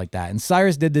and stuff like that. And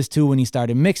Cyrus did this too when he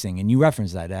started mixing, and you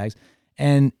referenced that, Dags.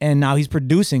 And now he's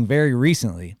producing very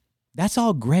recently. That's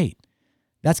all great.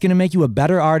 That's going to make you a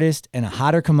better artist and a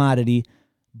hotter commodity,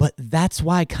 but that's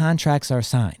why contracts are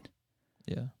signed.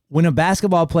 Yeah. When a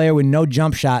basketball player with no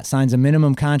jump shot signs a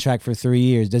minimum contract for 3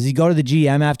 years, does he go to the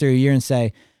GM after a year and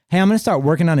say, hey, I'm going to start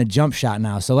working on a jump shot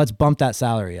now, so let's bump that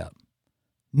salary up?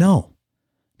 No.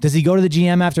 Does he go to the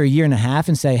GM after a year and a half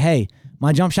and say, hey,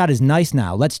 my jump shot is nice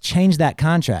now, let's change that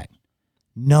contract?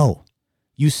 No.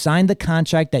 You signed the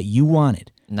contract that you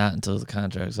wanted. Not until the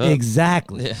contract's up.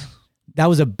 Exactly. Yeah. That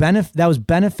was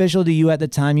beneficial to you at the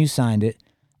time you signed it.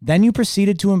 Then you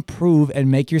proceeded to improve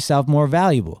and make yourself more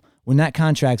valuable. When that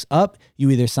contract's up, you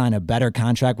either sign a better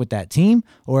contract with that team,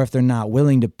 or if they're not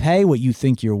willing to pay what you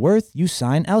think you're worth, you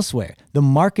sign elsewhere. The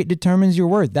market determines your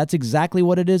worth. That's exactly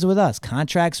what it is with us.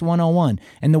 Contracts 101.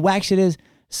 And the whack shit is,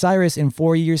 Cyrus in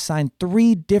 4 years signed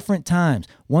 3 different times,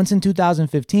 once in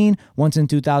 2015, once in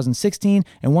 2016,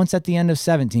 and once at the end of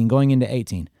 17 going into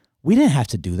 18. We didn't have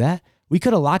to do that. We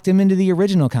could have locked him into the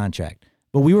original contract,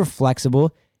 but we were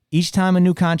flexible. Each time a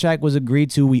new contract was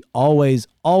agreed to, we always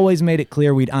made it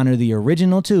clear we'd honor the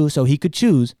original too, so he could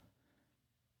choose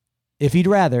if he'd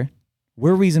rather.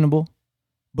 We're reasonable,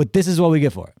 but this is what we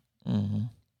get for it. Mm-hmm.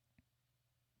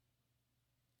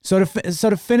 So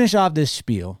to finish off this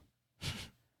spiel,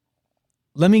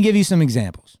 let me give you some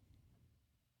examples.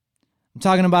 I'm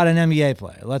talking about an NBA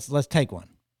player. Let's take one.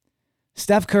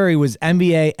 Steph Curry was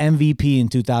NBA MVP in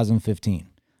 2015.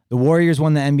 The Warriors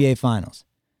won the NBA Finals.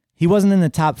 He wasn't in the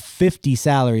top 50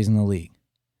 salaries in the league.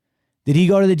 Did he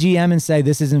go to the GM and say,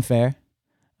 this isn't fair?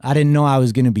 I didn't know I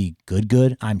was going to be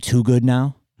good. I'm too good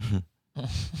now.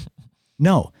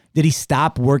 No. Did he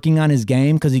stop working on his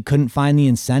game because he couldn't find the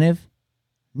incentive?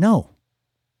 No.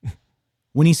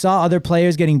 When he saw other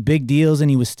players getting big deals and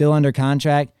he was still under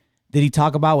contract, did he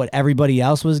talk about what everybody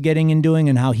else was getting and doing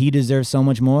and how he deserved so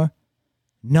much more?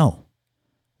 No.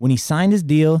 When he signed his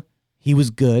deal, he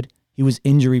was good. He was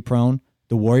injury prone.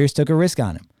 The Warriors took a risk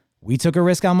on him. We took a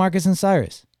risk on Marcus and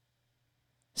Cyrus.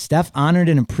 Steph honored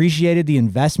and appreciated the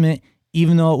investment,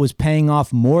 even though it was paying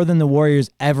off more than the Warriors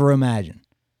ever imagined.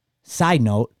 Side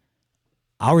note,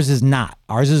 ours is not.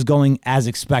 Ours is going as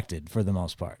expected for the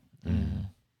most part. Mm-hmm.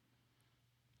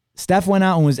 Steph went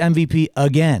out and was MVP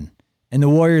again, and the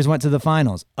Warriors went to the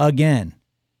finals again,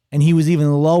 and he was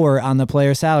even lower on the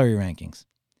player salary rankings.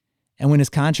 And when his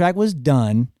contract was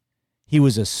done, he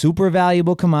was a super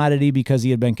valuable commodity because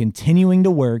he had been continuing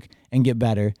to work and get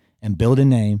better and build a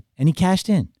name, and he cashed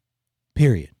in.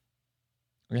 Period.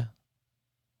 Yeah.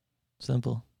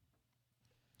 Simple.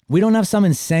 We don't have some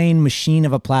insane machine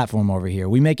of a platform over here.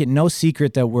 We make it no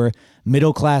secret that we're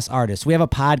middle-class artists. We have a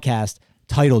podcast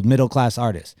titled Middle Class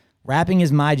Artists. Rapping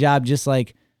is my job just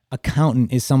like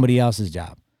accountant is somebody else's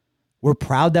job. We're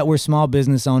proud that we're small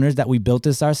business owners, that we built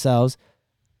this ourselves.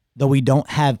 Though we don't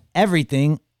have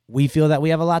everything, we feel that we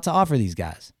have a lot to offer these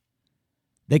guys.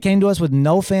 They came to us with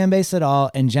no fan base at all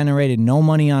and generated no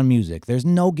money on music. There's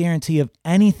no guarantee of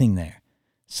anything there.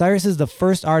 Cyrus is the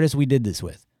first artist we did this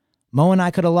with. Mo and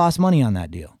I could have lost money on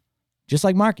that deal, just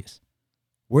like Marcus.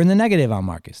 We're in the negative on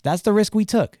Marcus. That's the risk we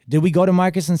took. Did we go to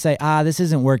Marcus and say, this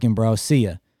isn't working, bro, see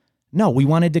ya? No, we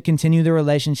wanted to continue the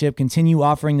relationship, continue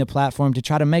offering the platform to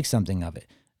try to make something of it.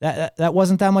 That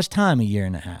wasn't that much time, a year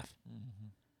and a half. Mm-hmm.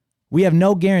 We have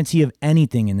no guarantee of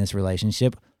anything in this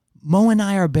relationship. Mo and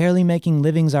I are barely making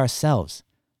livings ourselves.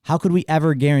 How could we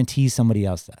ever guarantee somebody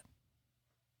else that?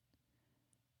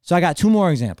 So I got 2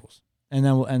 more examples, and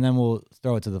then we'll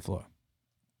throw it to the floor.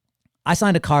 I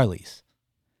signed a car lease.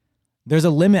 There's a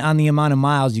limit on the amount of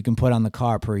miles you can put on the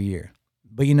car per year.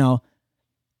 But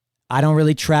I don't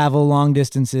really travel long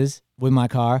distances with my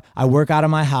car. I work out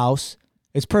of my house.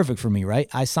 It's perfect for me, right?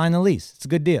 I signed the lease. It's a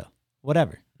good deal.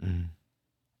 Whatever. Mm.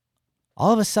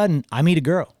 All of a sudden, I meet a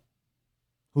girl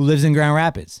who lives in Grand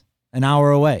Rapids, an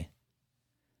hour away.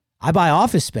 I buy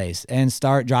office space and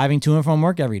start driving to and from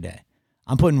work every day.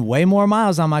 I'm putting way more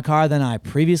miles on my car than I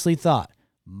previously thought.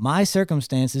 My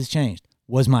circumstances changed.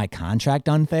 Was my contract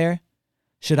unfair?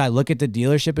 Should I look at the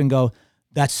dealership and go,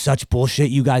 that's such bullshit,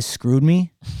 you guys screwed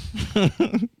me?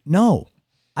 No.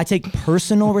 I take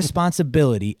personal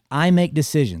responsibility. I make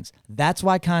decisions. That's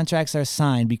why contracts are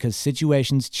signed, because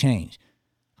situations change.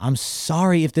 I'm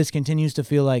sorry if this continues to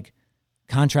feel like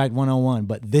contract 101,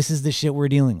 but this is the shit we're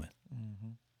dealing with.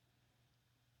 Mm-hmm.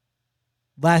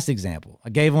 Last example. I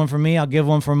gave one for me. I'll give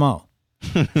one for Mo.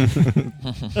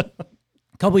 A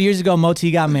couple years ago, Mo T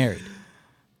got married.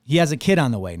 He has a kid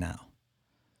on the way now.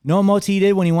 Know what Mo T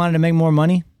did when he wanted to make more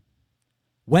money?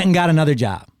 Went and got another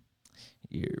job.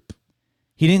 Yep.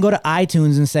 He didn't go to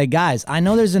iTunes and say, guys, I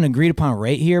know there's an agreed upon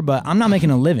rate here, but I'm not making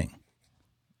a living.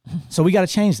 So we got to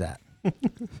change that.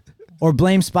 Or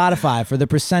blame Spotify for the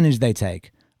percentage they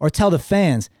take. Or tell the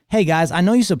fans, hey guys, I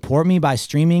know you support me by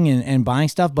streaming and buying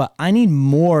stuff, but I need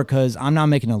more because I'm not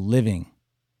making a living.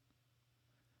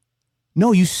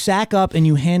 No, you sack up and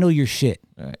you handle your shit.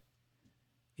 All right.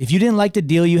 If you didn't like the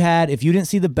deal you had, if you didn't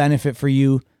see the benefit for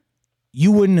you,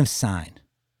 you wouldn't have signed.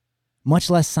 Much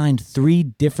less signed 3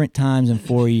 different times in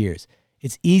 4 years.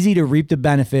 It's easy to reap the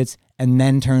benefits and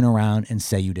then turn around and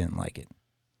say you didn't like it.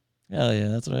 Hell yeah,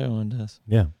 that's what everyone does.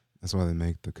 Yeah. That's why they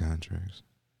make the contracts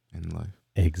in life.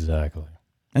 Exactly.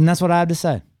 And that's what I have to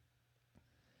say.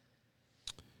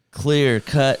 Clear,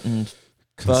 cut, and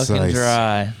Concise. fucking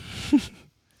dry.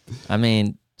 I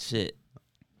mean, shit.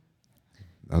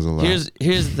 That was a lot. Here's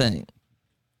the thing.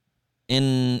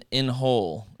 In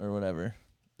whole, or whatever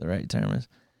the right term is,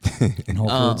 in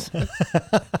Whole Foods.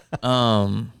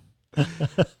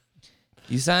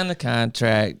 You sign the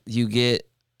contract, you get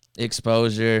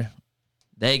exposure,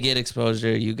 they get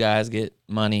exposure, you guys get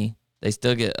money. They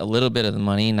still get a little bit of the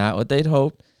money, not what they'd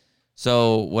hoped.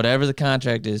 So whatever the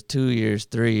contract is, 2 years,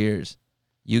 3 years,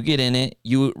 you get in it,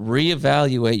 you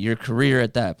reevaluate your career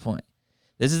at that point.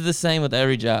 This is the same with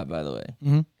every job, by the way.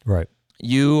 Mm-hmm. Right.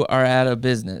 You are at a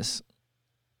business.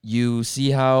 You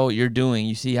see how you're doing.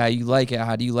 You see how you like it.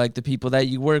 How do you like the people that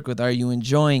you work with? Are you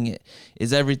enjoying it?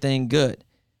 Is everything good?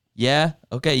 Yeah?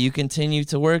 Okay, you continue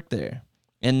to work there.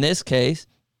 In this case,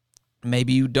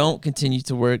 maybe you don't continue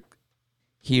to work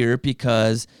here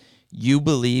because you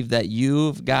believe that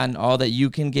you've gotten all that you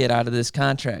can get out of this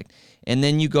contract. And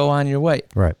then you go on your way.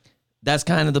 Right. That's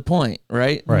kind of the point,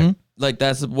 right? Right. Mm-hmm. Like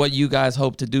that's what you guys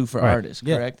hope to do for artists,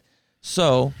 correct?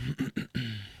 So...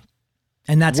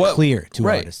 And that's clear to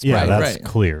artists. Yeah, that's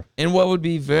clear. And what would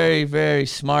be very, very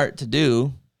smart to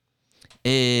do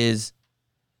is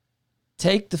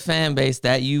take the fan base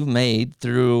that you've made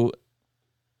through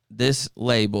this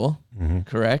label,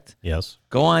 correct? Yes.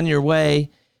 Go on your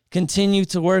way. Continue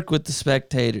to work with the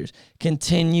Specktators.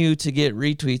 Continue to get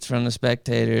retweets from the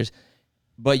Specktators.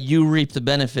 But you reap the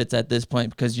benefits at this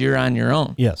point because you're on your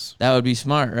own. Yes. That would be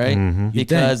smart, right? Mm-hmm.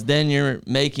 Because then you're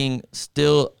making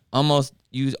still almost...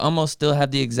 You almost still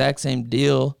have the exact same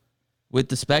deal with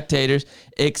the Specktators,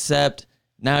 except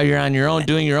now you're on your own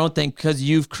doing your own thing because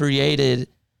you've created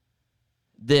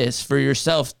this for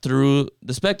yourself through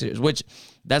the Specktators, which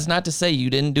that's not to say you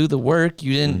didn't do the work.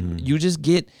 You didn't,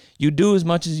 you do as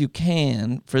much as you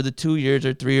can for the 2 years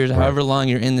or 3 years, however long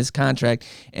you're in this contract.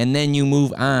 And then you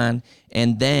move on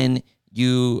and then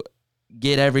you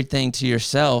get everything to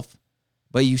yourself,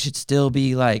 but you should still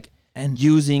be like, and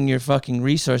using your fucking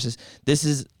resources.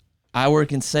 I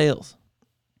work in sales.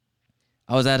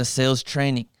 I was at a sales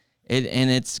training. And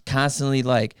it's constantly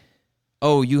like,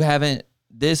 oh,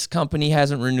 this company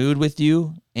hasn't renewed with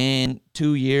you in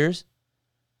 2 years.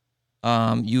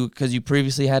 Because you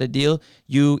previously had a deal,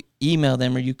 you email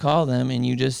them or you call them and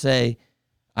you just say,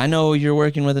 I know you're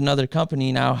working with another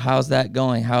company now. How's that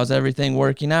going? How's everything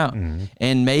working out? Mm-hmm.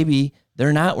 And maybe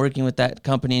they're not working with that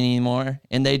company anymore,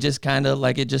 and they just kind of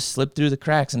like it just slipped through the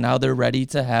cracks, and now they're ready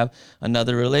to have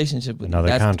another relationship with you.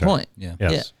 That's contract. The point. Yeah.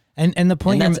 Yes. Yeah. And the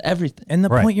point and that's everything. And the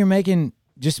point you're making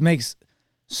just makes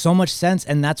so much sense,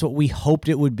 and that's what we hoped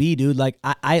it would be, dude. Like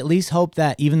I at least hope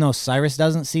that even though Cyrus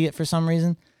doesn't see it for some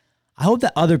reason, I hope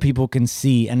that other people can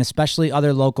see, and especially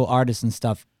other local artists and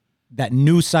stuff that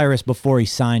knew Cyrus before he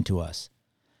signed to us,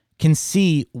 can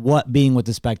see what being with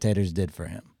the Specktators did for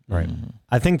him. Right. Mm-hmm.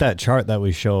 I think that chart that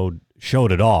we showed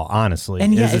it all, honestly.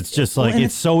 And it's just like,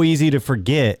 it's so easy to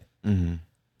forget and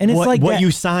it's what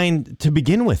you signed to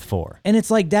begin with for. And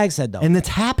it's like Dag said, though. And it's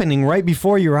happening right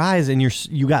before your eyes, and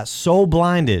you got so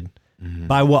blinded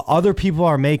by what other people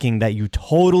are making that you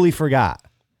totally forgot.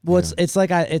 Well, it's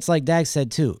like Dag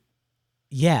said, too.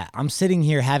 Yeah, I'm sitting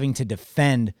here having to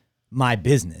defend my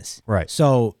business. Right.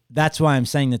 So that's why I'm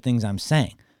saying the things I'm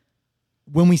saying.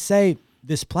 When we say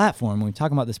this platform, when we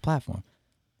talk about this platform,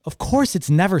 of course it's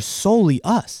never solely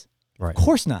us. Right. Of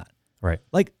course not. Right.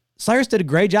 Like Cyrus did a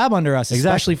great job under us,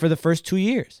 especially for the first 2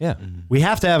 years. Yeah. We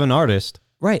have to have an artist.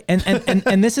 Right.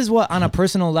 And this is what on a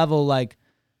personal level like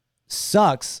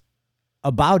sucks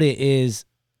about it is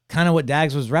kind of what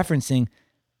Dags was referencing.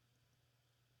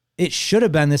 It should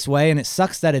have been this way, and it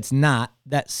sucks that it's not,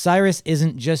 that Cyrus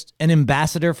isn't just an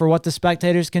ambassador for what the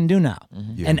Specktators can do now.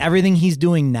 Yeah. And everything he's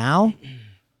doing now,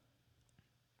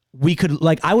 we could,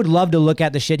 like, I would love to look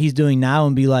at the shit he's doing now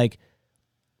and be like,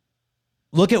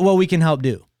 look at what we can help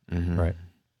do. Right.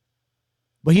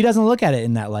 But he doesn't look at it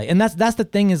in that light. And that's the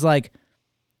thing is, like,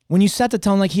 when you set the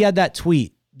tone, like he had that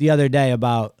tweet the other day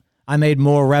about, I made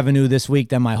more revenue this week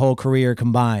than my whole career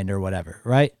combined or whatever,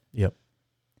 right? Yep.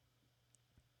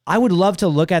 I would love to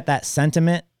look at that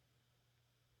sentiment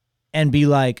and be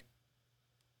like,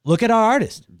 look at our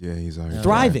artist. Yeah, he's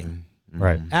thriving.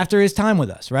 Right. After his time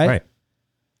with us, right? Right.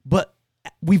 But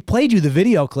we've played you the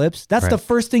video clips. That's the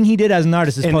first thing he did as an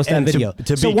artist is post that video.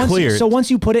 To be clear. So once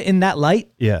you put it in that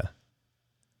light, yeah,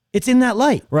 it's in that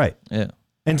light. Right. Yeah.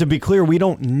 And to be clear, we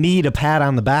don't need a pat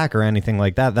on the back or anything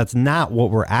like that. That's not what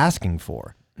we're asking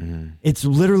for. It's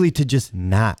literally to just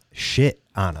not shit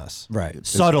on us. Right.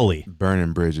 Subtly.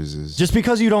 Burning bridges is... Just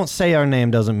because you don't say our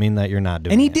name doesn't mean that you're not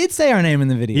doing it. And he did say our name in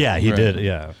the video. Yeah, he did.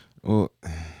 Yeah. Well,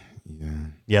 yeah.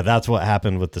 Yeah, that's what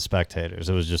happened with the Specktators.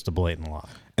 It was just a blatant lie.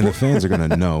 And the fans are going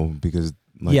to know because,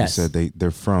 like Yes. you said, they're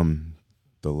from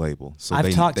the label. So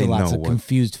I've talked to lots of what...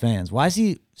 confused fans. Why is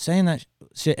he saying that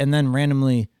shit and then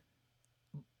randomly...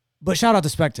 But shout out to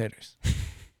Specktators.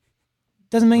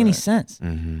 Doesn't make any sense.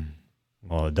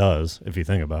 Well, it does if you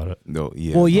think about it. No,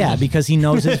 yeah. Well, yeah, because he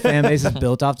knows his fan base is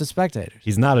built off the spectators.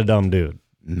 He's not a dumb dude.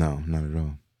 No, not at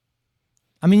all.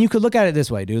 I mean, you could look at it this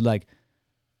way, dude. Like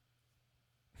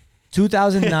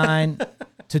 2009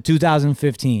 to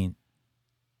 2015,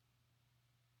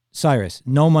 Cyrus,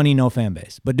 no money, no fan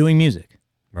base, but doing music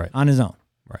on his own.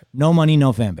 Right. No money,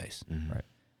 no fan base. Right.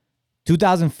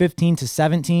 2015 to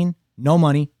 17, no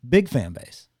money, big fan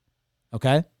base.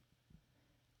 Okay?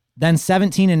 Then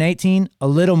 17 and 18, a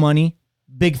little money,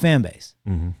 big fan base.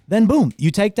 Then boom,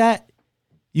 you take that,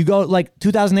 you go like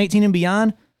 2018 and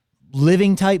beyond,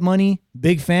 living type money,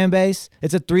 big fan base.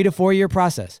 It's a 3 to 4 year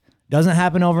process. Doesn't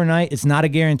happen overnight. It's not a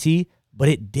guarantee, but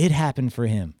it did happen for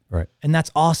him. Right. And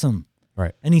that's awesome.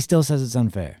 Right. And he still says it's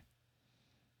unfair.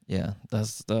 Yeah,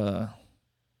 that's the.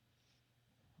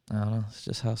 I don't know. It's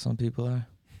just how some people are.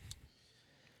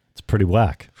 It's pretty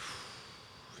whack.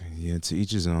 Yeah, to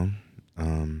each his own.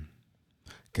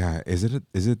 God, is it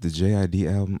the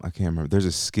JID album? I can't remember. There's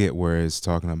a skit where it's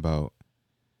talking about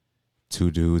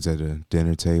two dudes at a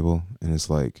dinner table, and it's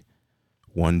like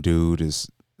one dude is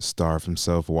starved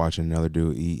himself watching another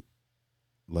dude eat.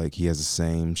 Like he has the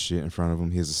same shit in front of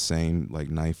him. He has the same like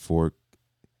knife, fork,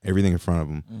 everything in front of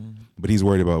him. But he's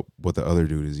worried about what the other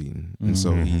dude is eating. And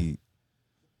so he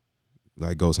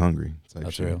like goes hungry type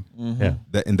That's shit. real. Yeah.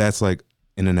 That's like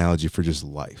an analogy for just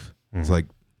life. It's like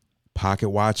pocket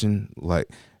watching. Like,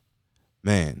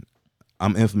 man,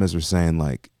 I'm infamous for saying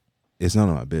like, it's none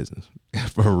of my business.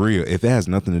 For real. If it has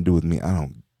nothing to do with me, I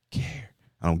don't care.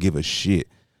 I don't give a shit.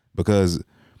 Because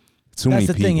too many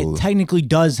That's the people. thing. It technically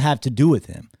does have to do with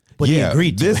him. But he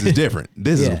agreed to this it. is different.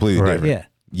 This is Yeah. completely Right. different.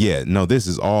 Yeah, no, this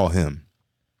is all him.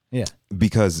 Yeah.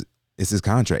 Because it's his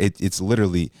contract. It's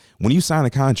literally, when you sign a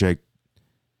contract,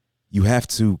 you have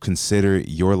to consider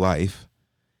your life.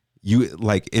 You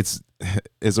like it's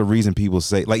a reason people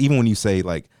say, like, even when you say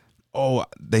like, oh,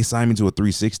 they signed me to a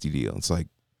 360 deal. It's like,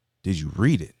 did you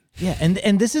read it? Yeah,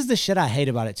 and this is the shit I hate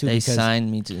about it too. They because signed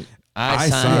me to. I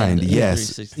signed, the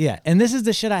yes. 360. Yeah, and this is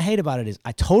the shit I hate about it is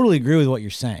I totally agree with what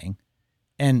you're saying,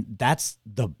 and that's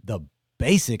the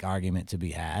basic argument to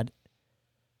be had.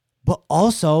 But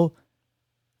also,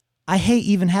 I hate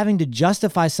even having to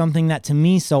justify something that to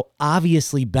me so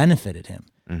obviously benefited him.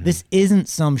 This isn't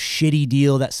some shitty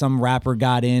deal that some rapper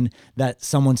got in that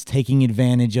someone's taking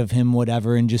advantage of him,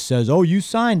 whatever, and just says, "Oh, you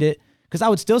signed it." Because I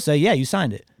would still say, "Yeah, you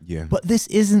signed it." Yeah. But this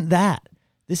isn't that.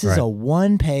 This is Right. a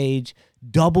one-page,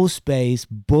 double space,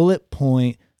 bullet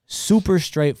point, super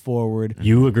straightforward.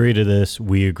 You agree to this.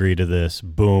 We agree to this.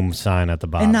 Boom, sign at the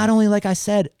bottom. And not only, like I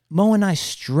said, Mo and I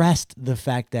stressed the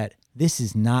fact that this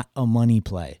is not a money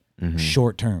play,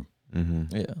 short term.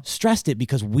 Yeah. Stressed it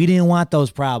because we didn't want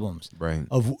those problems Right.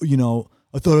 of,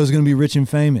 I thought I was going to be rich and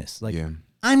famous. Like, Yeah.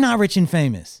 I'm not rich and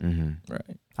famous.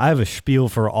 Right. I have a spiel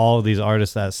for all of these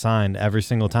artists that signed every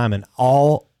single time, and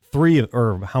all three,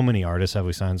 or how many artists have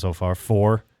we signed so far?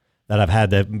 4 that I've had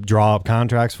to draw up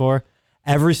contracts for.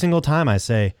 Every single time I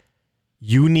say,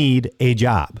 you need a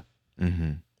job.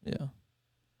 Yeah.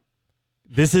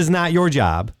 This is not your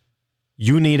job.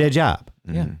 You need a job.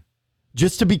 Yeah.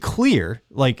 Just to be clear,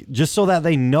 like just so that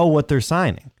they know what they're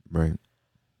signing. Right.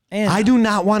 And I do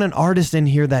not want an artist in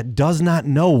here that does not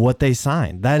know what they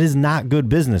signed. That is not good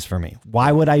business for me.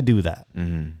 Why would I do that?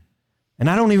 And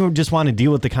I don't even just want to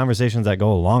deal with the conversations that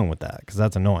go along with that because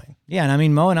that's annoying. Yeah, and I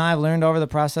mean, Mo and I have learned over the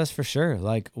process for sure.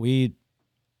 Like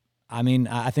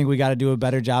I think we got to do a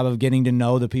better job of getting to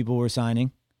know the people we're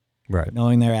signing, Right.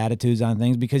 knowing their attitudes on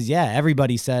things. Because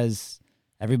everybody says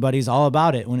everybody's all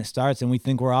about it when it starts, and we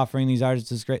think we're offering these artists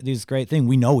this great thing.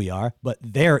 We know we are, but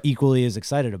they're equally as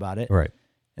excited about it. Right.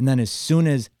 And then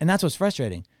and that's what's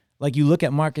frustrating. Like you look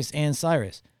at Marcus and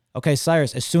Cyrus. Okay,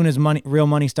 Cyrus, as soon as real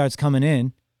money starts coming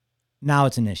in, now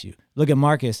it's an issue. Look at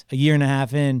Marcus, a year and a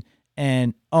half in,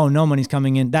 and no money's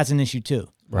coming in. That's an issue too.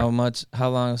 Right. How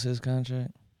long is his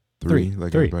contract? 3,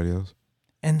 like 3. everybody else.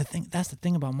 And that's the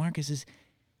thing about Marcus is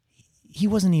he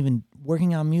wasn't even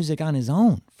working on music on his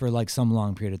own for like some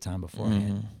long period of time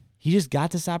beforehand. He just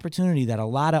got this opportunity that a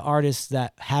lot of artists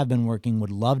that have been working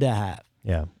would love to have.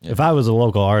 Yeah. If I was a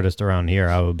local artist around here,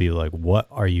 I would be like, "What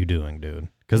are you doing, dude?"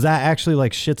 Because that actually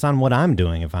like shits on what I'm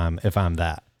doing if I'm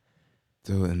that.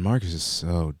 Dude, and Marcus is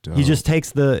so dope. He just takes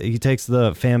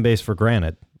the fan base for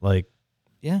granted. Like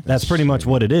Yeah. that's pretty much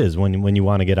what it is when you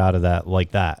want to get out of that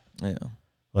like that. Yeah.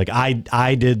 Like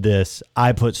I did this.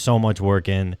 I put so much work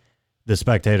in. The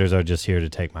spectators are just here to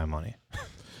take my money.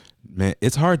 Man,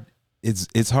 it's hard.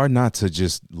 It's hard not to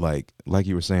just like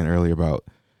you were saying earlier about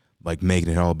like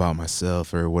making it all about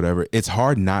myself or whatever. It's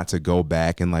hard not to go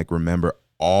back and like remember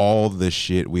all the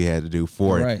shit we had to do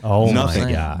for Right. it. Oh Nothing.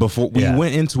 my God. Before we Yeah.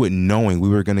 went into it knowing we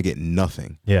were gonna get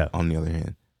nothing. Yeah. On the other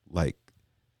hand, like,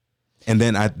 and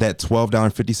then that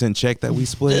 $12.50 check that we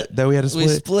split, that we had to We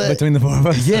split. split. Between the four of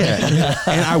us. Yeah.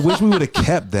 And I wish we would have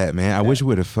kept that, man. I wish we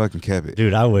would have fucking kept it.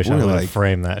 Dude, I wish I We're would have like-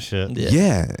 framed that shit.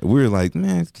 Yeah. We were like,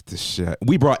 man, get this shit out.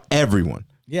 We brought everyone.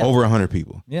 Yeah. Over 100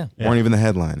 people. Yeah. Weren't even the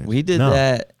headliners. We did No.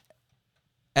 that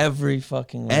every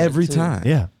fucking night, Every too. time.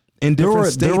 Yeah. In There different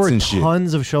were states and shit.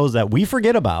 tons of shows that we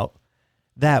forget about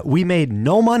that we made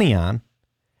no money on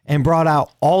and brought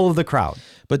out all of the crowd.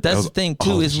 But that's was the thing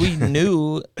all too, is we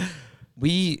knew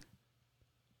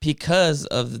because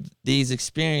of these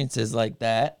experiences like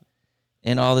that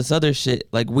and all this other shit,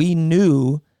 like we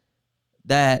knew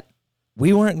that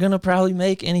we weren't gonna probably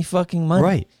make any fucking money.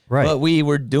 Right, right. But we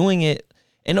were doing it,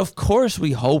 and of course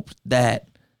we hoped that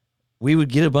we would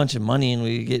get a bunch of money and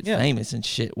we would get famous and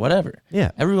shit, whatever.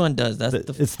 Yeah. Everyone does. That's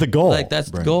It's the goal. Like that's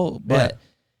the Right. goal. But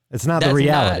It's not the that's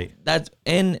reality.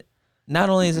 and not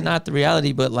only is it not the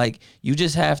reality, but like you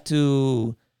just have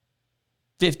to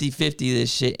 50-50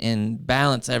 this shit and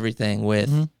balance everything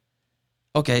with,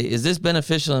 okay, is this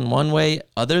beneficial in one way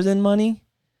other than money?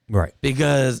 Right.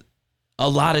 Because a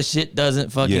lot of shit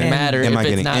doesn't fucking Yeah. matter Am I if it's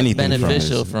getting not anything from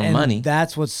beneficial this? from And money.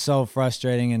 That's what's so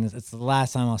frustrating, and it's the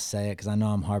last time I'll say it because I know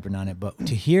I'm harping on it. But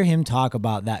to hear him talk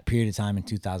about that period of time in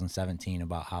 2017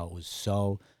 about how it was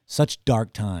such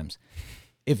dark times.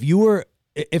 If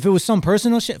it was some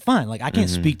personal shit, fine. Like I can't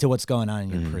speak to what's going on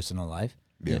in your personal life,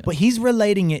 but he's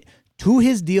relating it to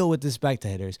his deal with the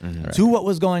Spectators, to what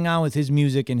was going on with his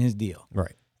music and his deal,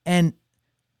 Right. and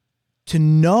to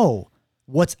know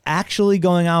what's actually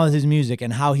going on with his music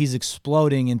and how he's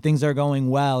exploding and things are going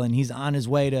well and he's on his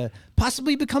way to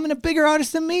possibly becoming a bigger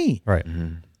artist than me. Right.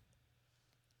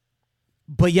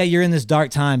 But yet you're in this dark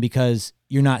time because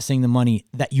you're not seeing the money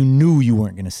that you knew you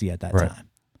weren't going to see at that Right. time.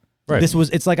 Right.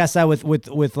 It's like I said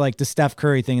with like the Steph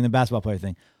Curry thing and the basketball player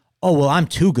thing. Oh, well, I'm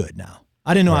too good now.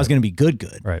 I didn't know I was going to be good.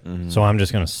 Right. So I'm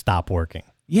just going to stop working.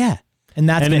 Yeah. And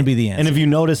that's going to be the answer. And if you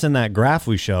notice in that graph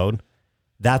we showed,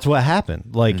 that's what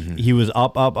happened. Like he was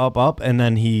up, and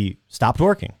then he stopped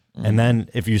working. And then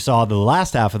if you saw the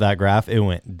last half of that graph, it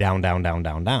went down, down, down,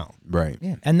 down, down. Right.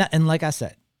 yeah. And like I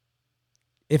said,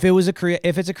 if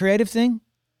it's a creative thing,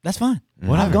 that's fine.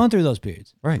 I've gone through those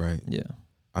periods. Right. Right. Yeah.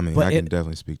 I mean, But I can it-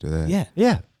 definitely speak to that. Yeah.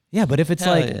 Yeah. Yeah, but if it's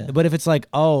Hell like yeah.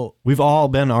 oh, We've all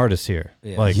been artists here.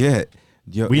 Yeah. Like Yeah.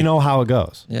 Yo, we know how it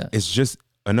goes. Yeah. It's just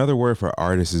another word for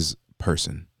artist is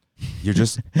person. You're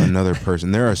just another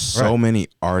person. There are so many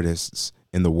artists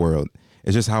in the world.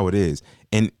 It's just how it is.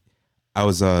 And I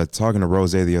was talking to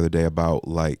Rose the other day about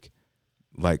like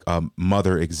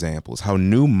mother examples. How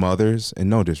new mothers, and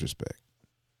no disrespect,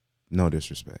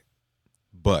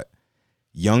 but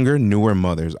younger, newer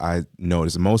mothers, I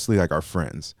notice mostly like our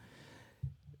friends,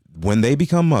 when they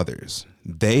become mothers,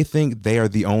 they think they are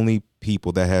the only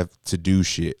people that have to do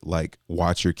shit like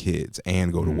watch your kids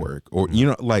and go to work, or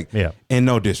Yeah. and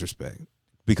no disrespect,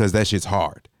 because that shit's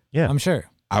hard. Yeah. I'm sure.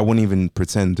 I wouldn't even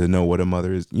pretend to know what a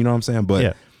mother is, you know what I'm saying? But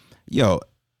Yeah. yo,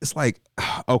 it's like,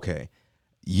 okay,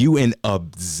 you and a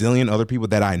zillion other people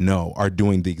that I know are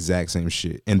doing the exact same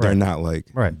shit, and they're Right. not like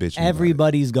Right. bitching about it.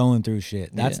 Everybody's going through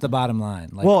shit. That's Yeah. the bottom line.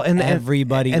 Like, Well, and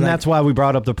everybody, and like, that's why we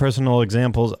brought up the personal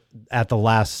examples at the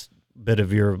last bit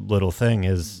of your little thing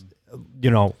is,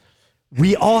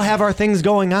 we all have our things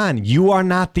going on. You are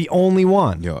not the only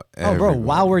one. Yo, Oh, bro, everybody.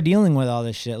 while we're dealing with all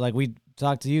this shit, like we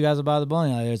talked to you guys about the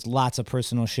bullying, there's lots of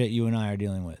personal shit you and I are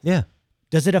dealing with. Yeah.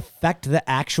 Does it affect the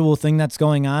actual thing that's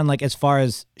going on? Like, as far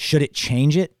as should it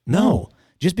change it? No.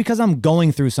 Just because I'm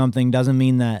going through something doesn't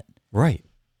mean that Right.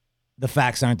 the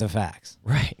facts aren't the facts.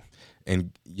 Right.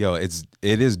 And yo, it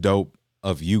is dope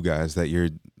of you guys that you're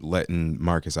letting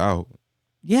Marcus out,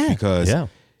 Yeah. because Yeah.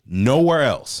 nowhere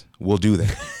else will do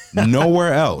that.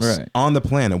 Nowhere else Right. on the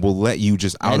planet will let you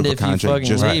just out And of a if you contract fucking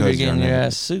just leave, you're because you're getting your an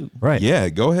ass sued. Right. Yeah,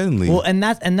 go ahead and leave. Well, and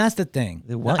that's the thing.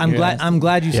 They want I'm your glad ass. I'm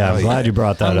glad you Yeah, said I'm that. glad you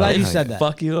brought that I'm glad up. you said that.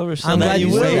 Fuck you over. So I'm now glad you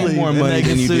will. said way that. more And money they than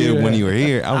can you sue did your when ass. you were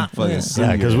here. I'm fucking Yeah. suing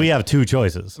Yeah, because you. we have two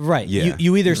choices. Right. Yeah.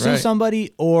 You either sue Right.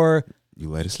 somebody or You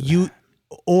let us you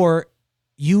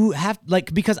have,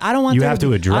 like, because I don't want You there have to to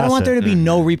be, I address don't want it. there to be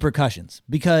no repercussions,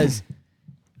 because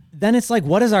then it's like,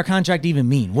 what does our contract even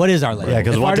mean? What is our label? Yeah,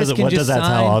 because If what artists does can what just does that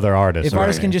tell sign- other artists? If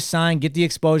artists Right. can just sign, get the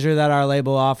exposure that our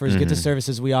label offers, get the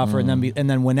services we offer, and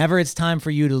then whenever it's time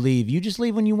for you to leave, you just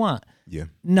leave when you want. Yeah,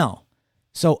 No.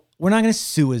 So we're not going to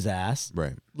sue his ass.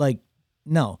 right. Like,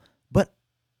 no. But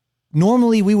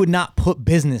normally we would not put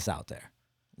business out there.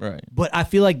 Right. But I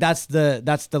feel like that's the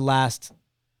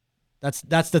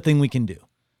thing we can do.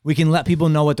 We can let people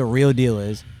know what the real deal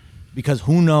is. because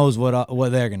who knows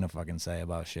what they're gonna fucking say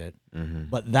about shit.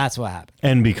 But that's what happened.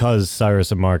 And because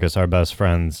Cyrus and Marcus are best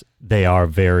friends, they are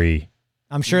very.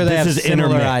 I'm sure they have This is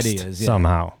similar intermixed ideas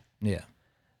somehow. Yeah.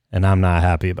 And I'm not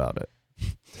happy about it.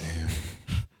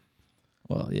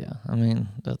 Well, yeah. I mean,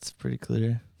 that's pretty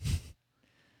clear.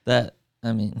 That,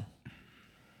 I mean,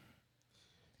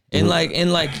 in like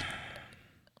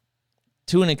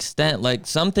to an extent, like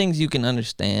some things you can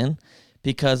understand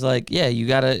because like, yeah,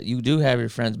 you do have your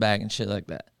friends back and shit like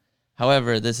that.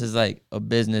 However, this is like a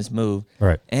business move.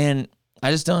 Right. And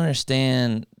I just don't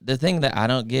understand. The thing that I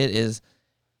don't get is,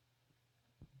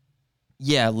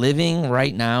 yeah, living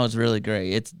right now is really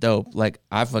great. It's dope. Like,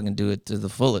 I fucking do it to the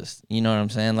fullest. You know what I'm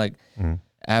saying? Like,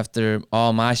 after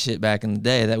all my shit back in the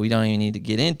day that we don't even need to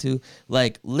get into,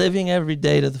 like, living every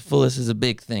day to the fullest is a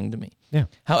big thing to me. Yeah.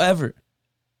 However,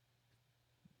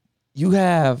 you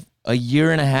have a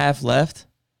year and a half left,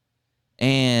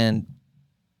 and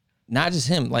not just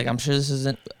him. Like, I'm sure this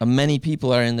isn't, many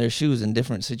people are in their shoes in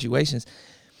different situations.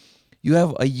 You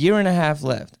have a year and a half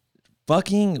left.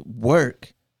 Fucking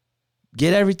work.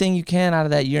 Get everything you can out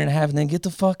of that year and a half and then get the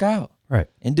fuck out. Right.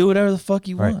 And do whatever the fuck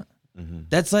you Right. want.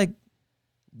 That's like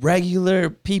regular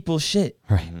people shit.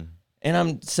 Right. And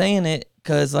I'm saying it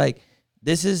because like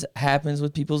this happens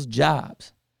with people's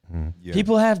jobs. Yeah.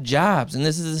 People have jobs and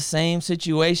this is the same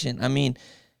situation. I mean,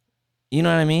 you know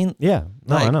what I mean? Yeah.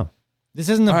 No, I Like, know. This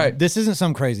isn't Alright. this isn't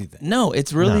some crazy thing. No,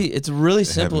 it's really It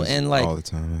simple. happens And like all the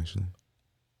time, actually.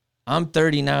 I'm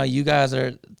 30 now, you guys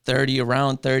are 30,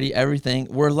 around 30, everything.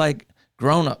 We're like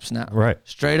grown-ups now. Right.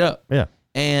 Straight up. Yeah.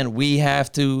 And we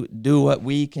have to do what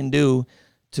we can do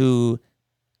to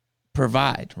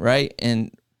provide, right?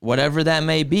 And whatever that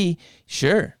may be,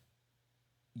 sure.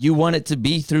 You want it to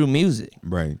be through music.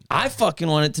 Right. I fucking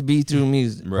want it to be through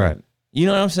music. Right. You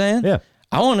know what I'm saying? Yeah.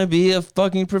 I want to be a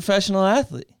fucking professional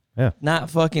athlete. Yeah. Not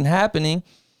fucking happening.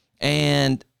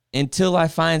 And until I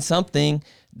find something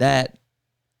that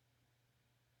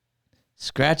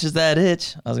scratches that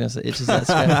itch, I was going to say itches that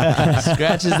scratch,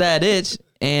 scratches that itch,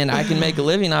 and I can make a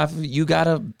living off of it, you got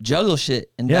to juggle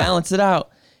shit and balance it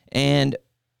out. And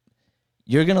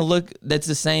you're going to look, that's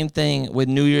the same thing with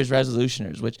New Year's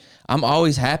resolutioners, which I'm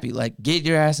always happy. Like, get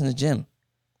your ass in the gym.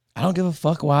 I don't give a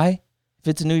fuck why. If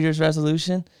it's a New Year's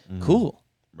resolution, cool.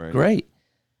 Right. Great.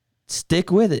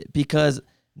 Stick with it because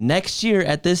next year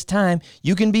at this time,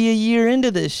 you can be a year into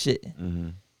this shit.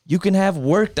 You can have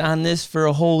worked on this for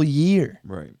a whole year.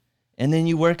 Right. And then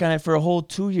you work on it for a whole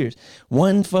 2 years.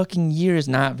 1 fucking year is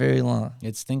not very long.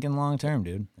 It's thinking long term,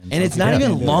 dude. And it's not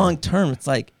even long term. It's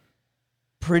like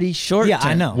pretty short Yeah, term.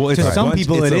 I know. Well, To some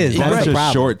people it is. It's That's the a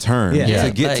problem. short term Yeah.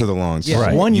 to get Like- to the long term. Yeah,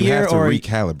 Right. 1 You year have to or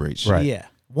recalibrate shit. Right. yeah,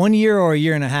 1 year or a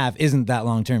year and a half isn't that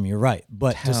long term. You're right,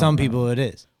 but to Hell some no. people it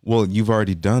is. Well, you've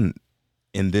already done,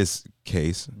 in this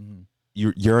case,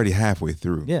 you're already halfway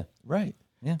through. Yeah, Right.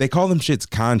 They call them shits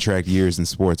contract years in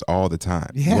sports all the time.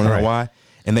 Yeah. You want to know Right. why?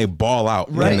 And they ball out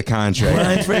in Right. the contract.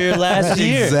 Grind for your last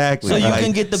year. Exactly. So you Like,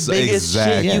 can get the so biggest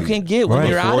exactly. shit you can get when Right.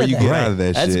 you're out Before of you that. get out of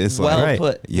that That's shit, it's well like, Right.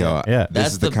 put. yo, Yeah. this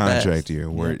That's is the the best. contract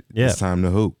year where Yeah. it's time to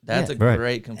hoop. That's Yeah. a Right.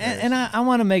 great comparison. and I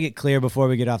want to make it clear before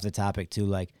we get off the topic too.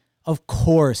 Like, of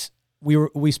course,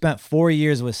 we spent 4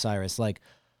 years with Cyrus. Like,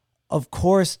 of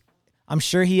course, I'm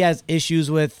sure he has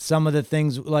issues with some of the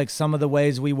things, like some of the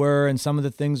ways we were and some of the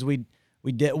things we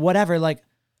did, whatever. Like,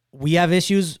 we have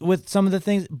issues with some of the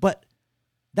things, but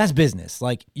that's business.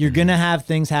 Like, you're gonna have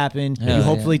things happen. Hell You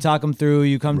hopefully talk them through.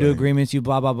 You come to Right. agreements. You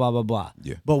blah blah blah blah blah.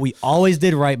 Yeah. But we always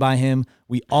did right by him.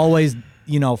 We always,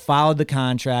 followed the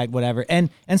contract, whatever. And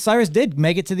Cyrus did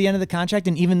make it to the end of the contract.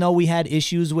 And even though we had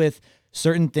issues with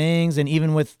certain things, and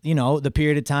even with the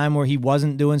period of time where he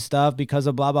wasn't doing stuff because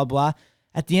of blah blah blah,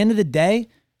 at the end of the day,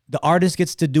 the artist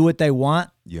gets to do what they want.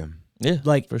 Yeah. yeah,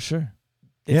 like- for sure.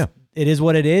 Yeah. It is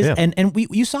what it is. Yeah. And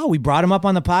you saw, we brought him up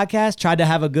on the podcast, tried to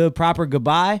have a good, proper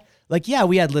goodbye. Like, yeah,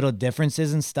 we had little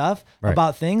differences and stuff Right.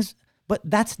 about things, but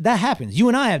that happens. You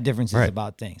and I have differences Right.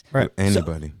 about things. Right.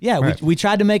 Anybody. Yeah, Right. we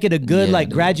tried to make it a good, Yeah, like,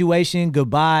 dude. graduation,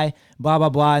 goodbye, blah, blah,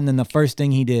 blah. And then the first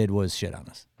thing he did was shit on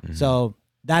us. So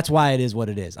that's why it is what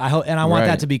it is. I hope, and I want Right.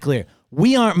 that to be clear.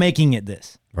 We aren't making it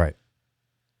this. Right.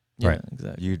 Yeah, Right.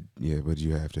 exactly. But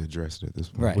you have to address it at this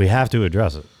point. Right. We have to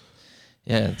address it.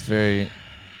 Yeah, it's very,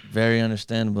 very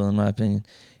understandable in my opinion.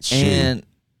 Shit. And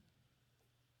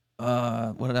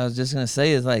what I was just gonna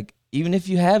say is, like, even if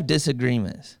you have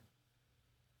disagreements,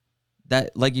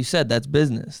 that, like you said, that's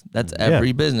business. That's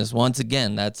every business. Once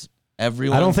again, that's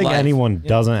everyone's I don't think life. anyone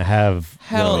doesn't have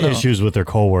Hell no. issues with their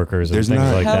coworkers and There's things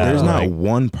not like that. there's not Like,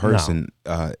 one person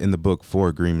in the book for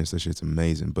agreements. That shit's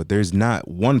amazing. But there's not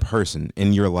one person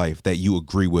in your life that you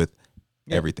agree with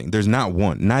everything. There's not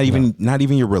one. Not even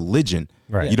your religion.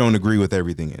 Right. You don't agree with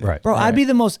everything in it. Right. Bro, I'd be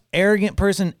the most arrogant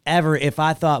person ever if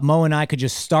I thought Mo and I could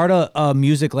just start a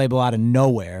music label out of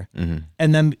nowhere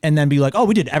and then be like, oh,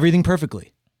 we did everything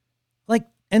perfectly. Like,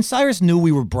 and Cyrus knew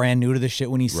we were brand new to this shit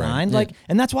when he signed. Like,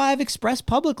 and that's why I've expressed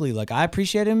publicly, like, I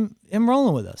appreciate him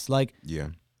rolling with us. Like, yeah,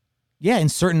 in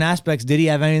certain aspects, did he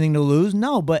have anything to lose?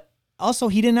 No, but also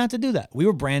he didn't have to do that. We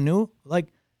were brand new. Like,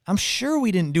 I'm sure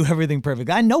we didn't do everything perfect.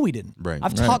 I know we didn't. Right.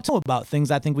 I've talked to him about things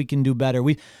I think we can do better.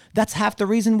 That's half the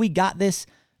reason we got this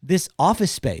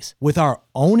office space with our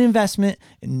own investment.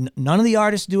 None of the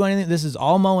artists do anything. This is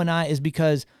all Mo and I, is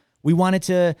because we wanted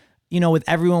to, with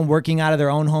everyone working out of their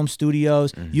own home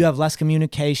studios, you have less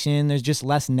communication. There's just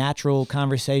less natural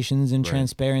conversations and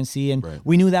transparency. And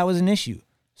we knew that was an issue.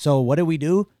 So what did we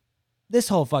do? This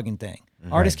whole fucking thing.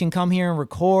 Artists can come here and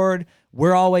record.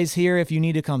 We're always here if you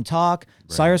need to come talk.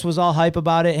 Cyrus was all hype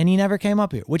about it, and he never came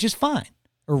up here, which is fine.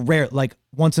 Or rare, like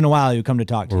once in a while he would come to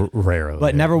talk to you. Rarely.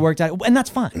 But never worked out. And that's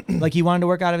fine. Like he wanted to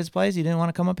work out of his place. He didn't want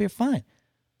to come up here. Fine.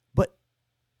 But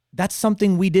that's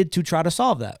something we did to try to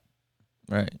solve that.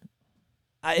 Right.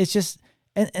 It's just,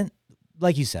 and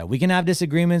like you said, we can have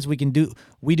disagreements. We do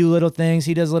little things.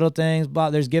 He does little things.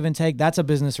 But there's give and take. That's a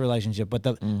business relationship.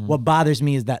 But what bothers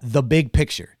me is that the big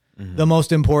picture, the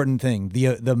most important thing,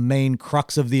 the main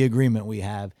crux of the agreement we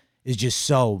have is just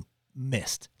so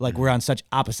missed. Like we're on such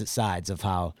opposite sides of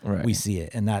how we see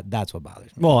it. And that's what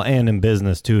bothers me. Well, and in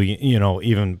business too,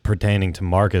 even pertaining to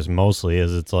Marcus mostly,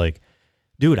 is it's like,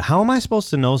 dude, how am I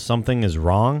supposed to know something is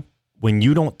wrong when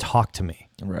you don't talk to me?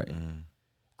 Right.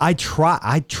 I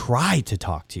try to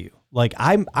talk to you. Like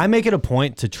I make it a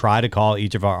point to try to call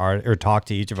each of our or talk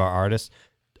to each of our artists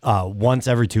once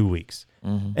every 2 weeks.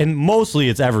 And mostly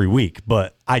it's every week,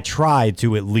 but I try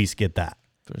to at least get that.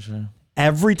 For sure.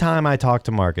 Every time I talk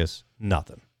to Marcus,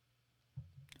 nothing.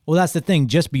 Well, that's the thing.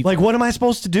 Like, what am I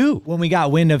supposed to do? When we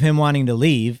got wind of him wanting to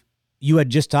leave, you had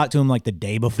just talked to him like the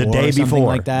day before. Or something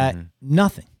like that.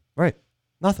 Nothing. Right.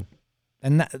 Nothing.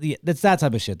 And that's that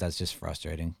type of shit that's just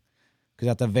frustrating. Because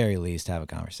at the very least, have a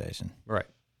conversation. Right.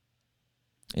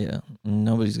 Yeah.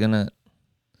 Nobody's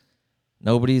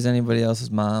anybody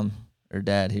else's mom or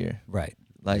dad here. Right.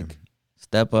 Like,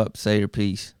 step up, say your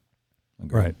piece.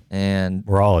 Agreed. Right. And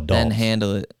we're all adults. and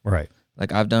handle it. Right.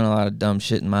 Like, I've done a lot of dumb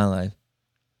shit in my life.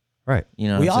 Right. You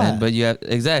know what I'm saying? But you have,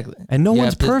 exactly. And no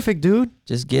one's perfect, dude.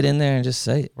 Just get in there and just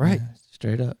say it. Right.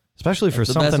 Straight up. Especially for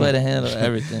That's something. the best way to handle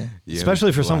everything.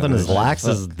 Especially for something as lax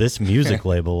as this music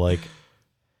label. Like,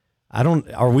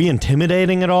 are we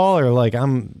intimidating at all? Or like,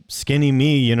 I'm skinny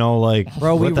me, like,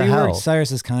 bro, we what the hell? reworked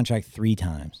Cyrus's contract 3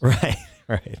 times. Right.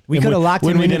 Right. We could have locked him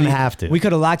when we into didn't have to. We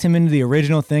could have locked him into the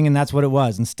original thing, and that's what it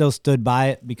was, and still stood by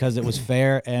it because it was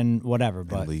fair and whatever.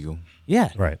 But legal. Yeah.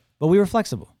 Right. But we were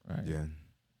flexible. Right. Yeah.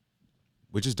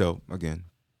 Which is dope. Again,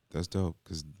 that's dope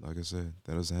because, like I said,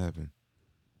 that doesn't happen.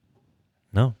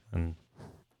 No. And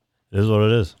it is what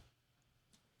it is.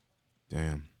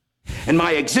 Damn. And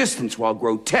my existence, while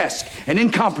grotesque and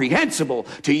incomprehensible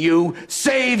to you,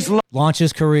 saves lives.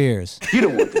 Launches careers. You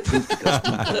don't want the truth because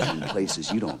you put in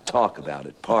places you don't talk about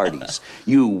at parties.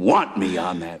 You want me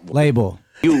on that wall. Label.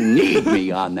 You need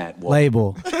me on that wall.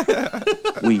 Label.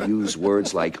 We use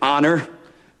words like honor,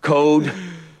 code,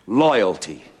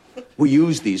 loyalty. We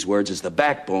use these words as the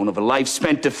backbone of a life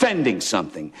spent defending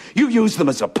something. You use them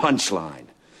as a punchline.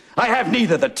 I have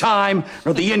neither the time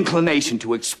nor the inclination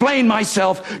to explain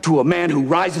myself to a man who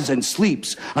rises and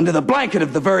sleeps under the blanket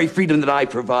of the very freedom that I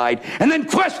provide and then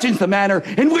questions the manner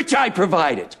in which I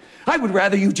provide it. I would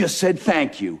rather you just said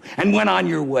thank you and went on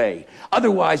your way.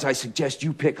 Otherwise, I suggest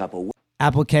you pick up a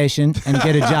application and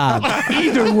get a job.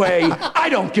 Either way, I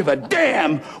don't give a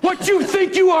damn what you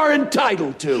think you are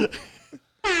entitled to.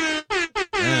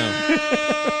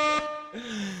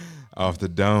 Off the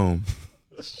dome.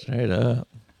 Straight up.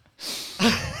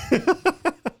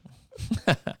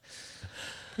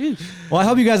 Well, I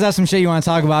hope you guys have some shit you want to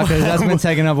talk about because that's been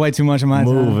taking up way too much of my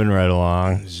time. Moving right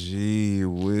along. Gee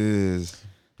whiz.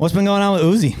 What's been going on with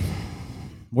Uzi?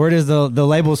 Word is the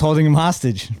label's holding him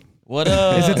hostage. What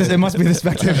up? It must be the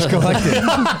Specktators Collective.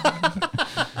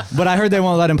 But I heard they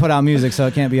won't let him put out music, so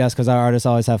it can't be us because our artists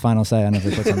always have final say on if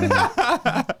they put something out.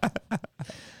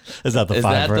 Is that the Is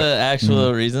that the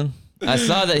actual reason? I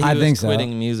saw that he was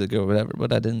quitting music or whatever,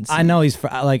 but I didn't see I know he's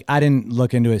I didn't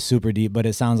look into it super deep, but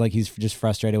it sounds like he's just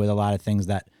frustrated with a lot of things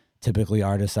that typically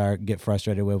artists get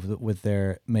frustrated with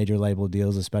their major label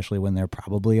deals, especially when they're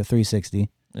probably a 360.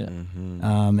 Yeah.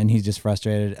 Mm-hmm. And he's just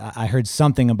frustrated. I heard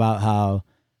something about how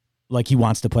like he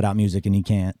wants to put out music and he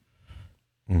can't.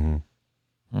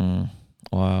 Mm-hmm.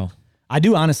 Wow. I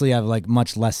do honestly have like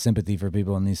much less sympathy for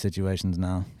people in these situations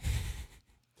now.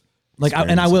 Like,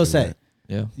 and I will say,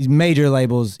 Yeah. these major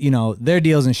labels, you know, their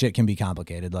deals and shit can be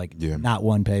complicated. Like, Yeah. not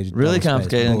one page. Really double-spaced,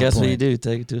 complicated. And bullet guess what you point. do?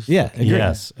 Take it to a Yeah, fucking- agree.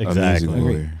 Yes, A music exactly.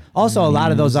 lawyer. Also, a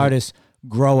lot of those artists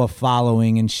grow a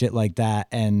following and shit like that,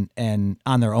 and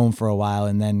on their own for a while,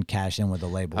 and then cash in with a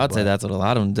label. I would say But- that's what a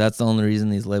lot of them. That's the only reason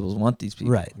these labels want these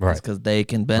people. Right. Right. Because they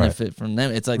can benefit from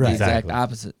them. It's like Right. the exact Exactly.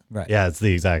 opposite. right. Yeah, it's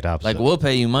the exact opposite. Like we'll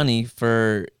pay you money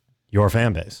for your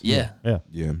fan base. yeah. Yeah.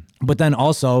 Yeah. But then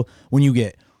also, when you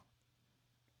get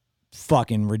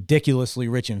fucking ridiculously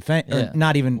rich and famous, Yeah.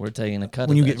 not even We're taking a cut.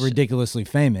 when of you that get shit. ridiculously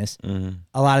famous,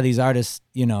 a lot of these artists,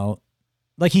 you know,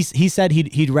 like he said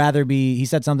he'd rather be, he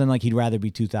said something like he'd rather be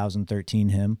 2013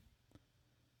 him.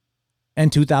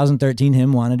 And 2013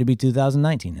 him wanted to be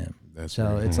 2019 him. That's So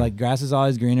right. it's like grass is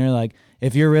always greener. Like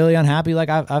if you're really unhappy, like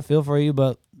I feel for you,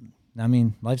 but I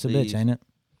mean, life's a bitch, Please. ain't it?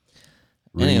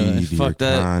 Anyway, Read fuck your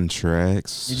that.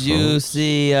 contracts. Did you folks.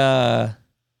 see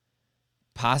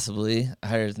possibly, I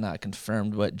heard it's not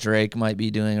confirmed, but Drake might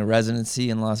be doing a residency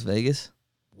in Las Vegas?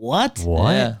 What?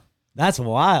 What? Yeah. That's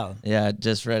wild. Yeah, I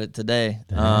just read it today.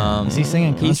 Is he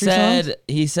singing country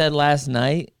he said last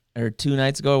night or 2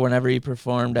 nights ago, whenever he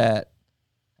performed at,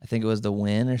 I think it was the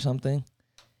Wynn or something,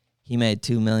 he made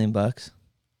 $2 million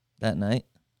that night.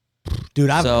 Dude,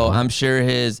 So I'm sure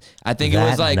I think it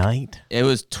was like night. it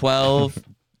was 12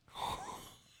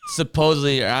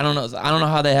 supposedly, or I don't know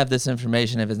how they have this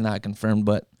information if it's not confirmed,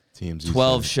 but TMZ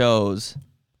 12 said. shows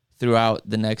throughout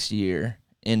the next year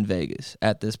in Vegas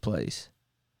at this place.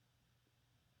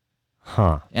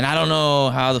 Huh. And I don't know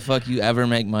how the fuck you ever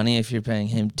make money if you're paying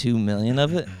him $2 million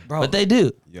of it, Bro. but they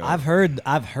do. Yo, I've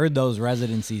heard those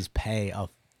residencies pay a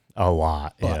A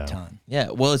lot. fuck Yeah. ton.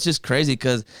 Yeah, well, it's just crazy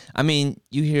because I mean,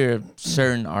 you hear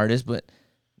certain artists, but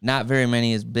not very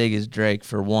many as big as Drake.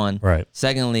 For one, Right.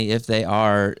 Secondly, if they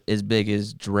are as big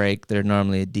as Drake, they're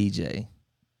normally a DJ,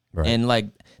 Right. and like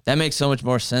that makes so much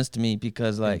more sense to me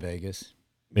because In like Vegas.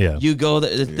 yeah. you go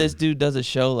there, if this dude does a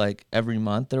show like every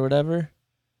month or whatever.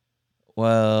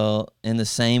 Well, in the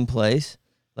same place,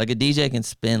 like a DJ can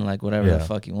spin like whatever Yeah. the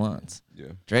fuck he wants. Yeah.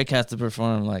 Drake has to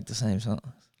perform like the same songs.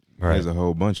 Right. There's a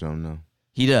whole bunch of them now.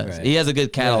 He does. Right. He has a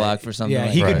good catalog Right. for something. Yeah,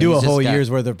 like he that. could do He's a just whole got- year's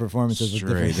worth of performances with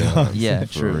different Straight up. songs. Yeah,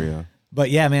 For true. real.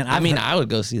 But yeah, man. I mean, I would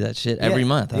go see that shit every Yeah,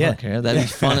 month. I yeah. don't care. That'd be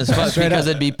fun as fuck Straight because up.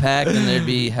 it'd be packed and there'd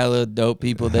be hella dope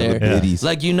people there. Yeah. Biddies.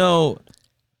 Like,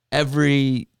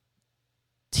 every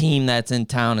team that's in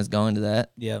town is going to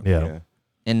that. yeah. Yeah.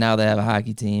 And now they have a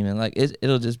hockey team. And, like,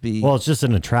 it'll just be. Well, it's just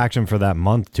an attraction for that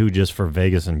month too, just for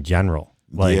Vegas in general.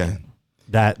 Like Yeah.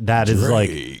 that is like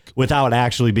Drake. without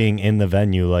actually being in the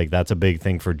venue, like that's a big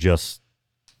thing for just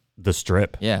the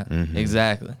strip. yeah,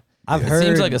 exactly. I've It heard.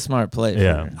 seems like a smart play.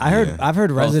 Yeah. I've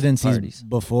heard residencies parties.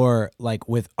 before, like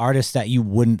with artists that you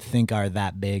wouldn't think are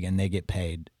that big, and they get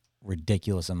paid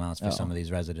ridiculous amounts for some of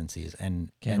these residencies. And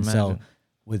Can't so imagine.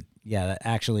 with that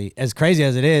actually, as crazy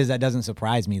as it is, that doesn't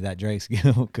surprise me that Drake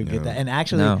could get that. And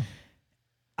actually, No.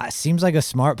 it seems like a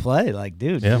smart play. Like,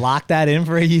 dude, Yeah. lock that in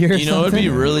for a year. You know what would be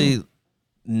really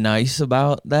nice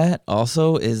about that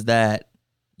also is that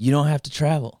you don't have to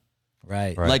travel.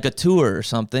 right. Right. Like a tour or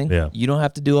something. Yeah. You don't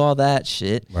have to do all that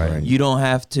shit. Right. You don't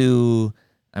have to,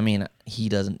 I mean, he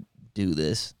doesn't do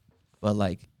this, but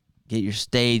like get your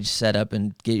stage set up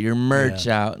and get your merch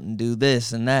out and do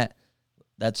this and that.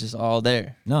 That's just all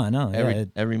there No, I know. Yeah,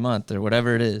 every month or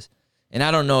whatever it is. And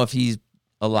I don't know if he's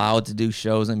allowed to do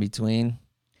shows in between.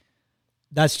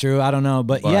 that's true. I don't know,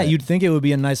 but yeah, But- you'd think it would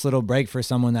be a nice little break for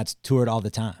someone that's toured all the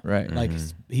time. Right. Like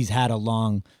he's had a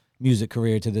long music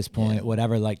career to this point.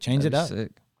 Whatever. Like change it up.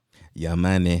 Sick. Yeah,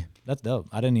 money. That's dope.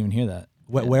 I didn't even hear that.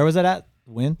 Where was it at?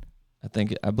 When?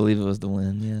 I believe it was the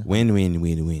Win. Yeah. Win, win,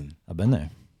 win, win. I've been there.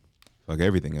 Fuck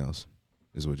everything else.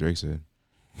 Is what Drake said.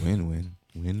 Win, win,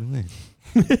 win, win.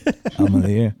 I'm of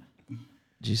the year.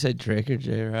 Did you say Drake or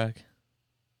J Rock?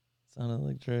 Sounded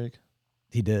like Drake.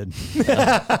 He did.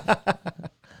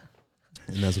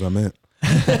 And that's what I meant.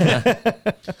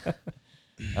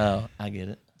 Oh, I get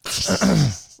it.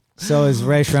 So is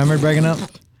Rae Sremmurd breaking up?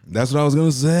 That's what I was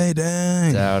gonna say.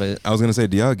 Dang. Doubt it. I was gonna say,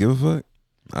 do y'all give a fuck?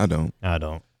 I don't. I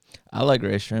don't. I like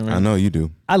Rae Sremmurd. I know you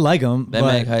do. I like him, They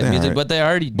but make hype They're music, alright. but they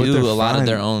already But do they're a lot of fine.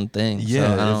 their own thing. Yeah,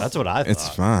 so I don't- That's what I thought. It's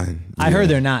fine. I heard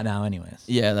they're not now anyways.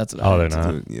 yeah, that's what Oh, I they're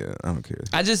heard. not. Yeah, I don't care.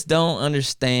 I just don't You know,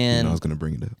 understand. I was gonna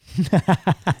bring it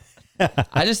up.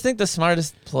 I just think the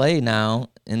smartest play now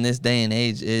in this day and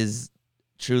age is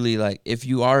truly like if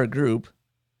you are a group,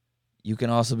 you can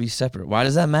also be separate. Why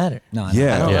does that matter? No, I know.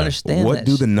 Yeah. I don't Yeah. understand What that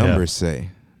do the shit. numbers say?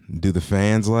 Do the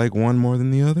fans like one more than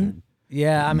the other?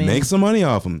 Yeah, I mean, Make some money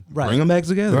off them. Right. Bring them back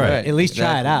together. Right. at least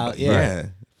try it out. Exactly. Yeah. Yeah.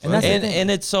 And that's the thing.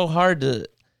 And it's so hard to.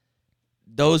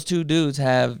 Those two dudes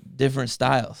have different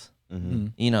styles.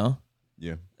 You know,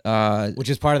 which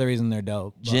is part of the reason they're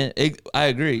dope. I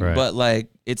agree, Right. but like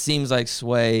it seems like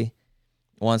Sway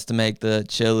wants to make the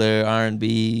chiller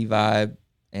R&B vibe,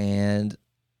 and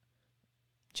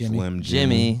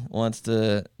Jimmy wants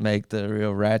to make the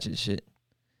real ratchet shit.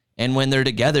 And when they're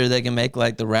together, they can make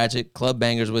like the ratchet club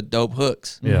bangers with dope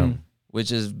hooks. Yeah.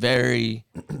 Which is very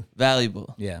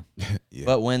valuable. Yeah.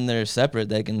 But when they're separate,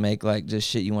 they can make like just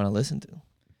shit you want to listen to.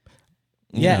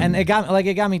 Yeah, and it got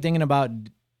me thinking about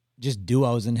just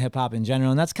duos in hip hop in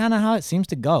general, and that's kind of how it seems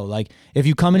to go. Like if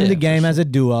you come into the game as a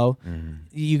duo,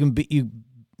 you can be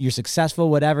you're successful,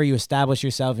 whatever, you establish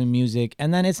yourself in music,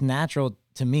 and then it's natural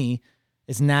to me.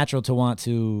 It's natural to want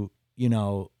to, you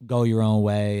know, go your own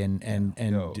way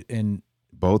and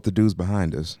both the dudes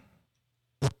behind us.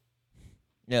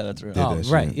 Yeah, that's real. Did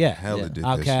that right, shit. yeah. Hella did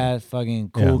that Outkast, fucking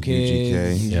Cool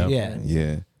Kids, UGK.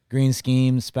 Yeah. Green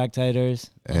Schemes, Specktators,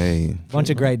 Hey, bunch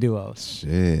of great duos.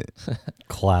 shit.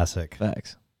 Classic.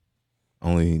 Facts.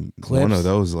 Only Clips. one of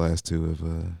those last two have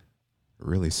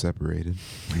really separated.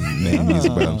 Made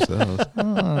music by themselves.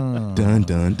 Dun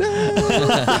dun dun.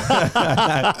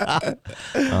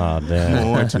 Oh damn.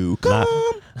 More to come.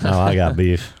 No, I got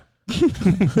beef.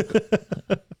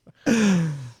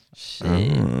 Shit.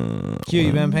 Q,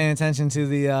 you been paying attention to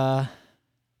the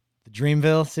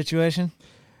Dreamville situation?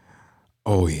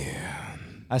 Oh yeah.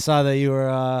 I saw that you were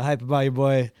hype about your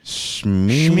boy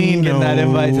Shmeen getting that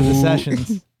invite to the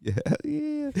sessions.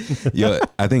 Yeah. Yo,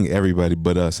 I think everybody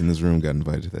but us in this room got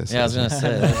invited to that. Yeah, I was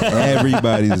session. gonna say.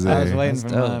 Everybody's there. I was waiting for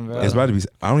That's dope. mine, bro. It's about to be.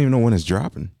 I don't even know when it's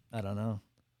dropping. I don't know.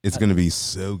 It's gonna be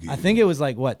so good. I think it was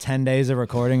like, what, 10 days of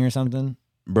recording or something?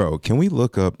 Bro, can we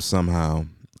look up somehow?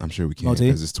 I'm sure we can OT?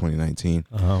 because it's 2019.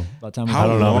 Oh. About time we How I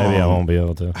don't know. Maybe I long? won't be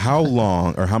able to. How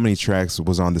long or how many tracks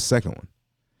was on the second one?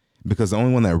 Because the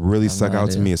only one that really stuck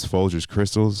out to me is Folger's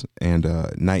Crystals and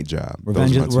Night Job.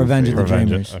 Those are my two Revenge of the favorites.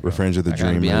 Dreamers. Okay. Revenge of the I gotta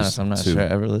Dreamers. be honest, I'm not 2. sure I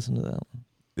ever listened to that one.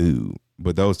 Ooh,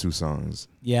 but those two songs.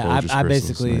 Yeah, Folger's I Crystals,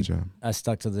 basically Night Job. I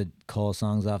stuck to the Cole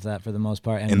songs off that for the most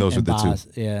part. And those were the two. Boz,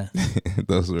 yeah.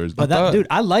 Those were. But that, dude,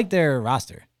 I like their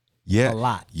roster yeah, a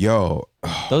lot. Yo,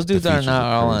 Those dudes the are features not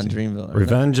all on crazy. Dreamville. are they?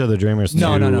 Revenge of the Dreamers.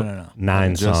 No, 2, no.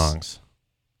 9 Just- songs.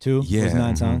 2 Yeah, was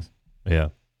 9 mhm. songs. Yeah.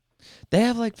 They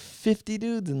have like 50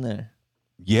 dudes in there.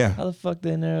 yeah. How the fuck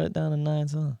they narrow it down to 9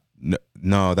 songs?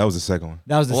 No, that was the second one.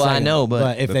 That was the Well, I second. know,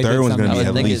 but if The they third did one's something gonna be I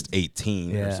at would think least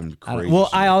 18 or yeah. some I don't- crazy. well,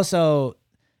 shit.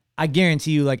 I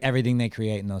guarantee you, like everything they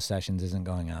create in those sessions isn't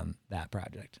going on that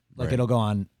project. Like Right. it'll go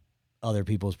on other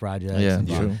people's projects. Yeah, and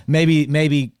blah. true.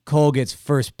 Maybe Cole gets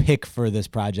first pick for this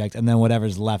project, and then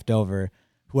whatever's left over,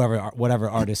 whatever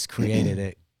artists created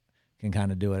it, can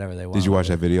kind of do whatever they want. Did you watch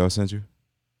with that video I sent you,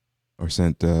 or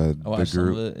sent I the watched some of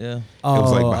group? it, yeah. it. It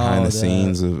was like behind the the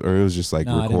scenes of, or it was just like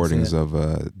No, I didn't see recordings it.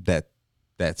 of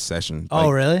that session. Oh,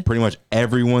 Like, really? Pretty much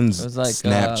everyone's It was like,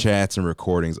 Snapchats and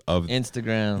recordings of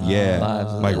Instagram yeah,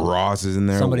 lives. and like that. Ross is in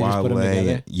there, Somebody just Wale, put 'em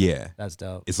together? yeah. That's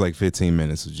dope. It's like 15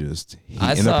 minutes of just I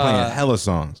and they're saw- playing hella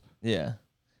songs. Yeah.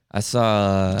 I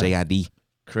saw JID.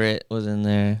 Crit was in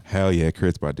there. Hell yeah,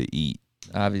 Crit's about to eat.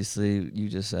 Obviously, you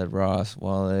just said Ross,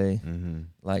 Wale, Mm-hmm.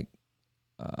 like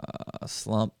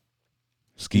Slump,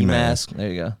 Ski Mask.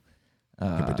 There you go.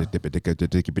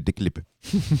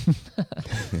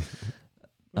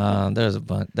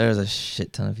 There's a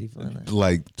shit ton of people in there.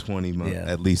 Like 20 months, Yeah.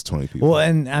 at least 20 people. Well,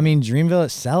 and I mean, Dreamville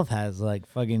itself has like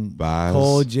fucking Boz,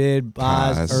 Cole, Jid,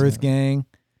 Boz, Kaz. Earth Gang.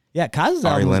 Yeah, Kaz's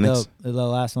Ari album was Lennox. dope. The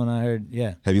last one I heard.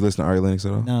 Yeah. Have you listened to Ari Lennox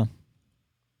at all? No.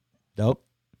 Dope.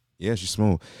 Yeah, she's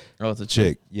smooth. Oh, it's a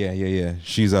Chick. Yeah.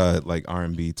 She's like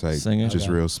R&B type, Singer? just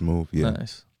Okay. real smooth. Yeah,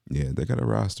 Nice. yeah. They got a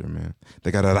roster, man.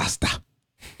 They got a rasta.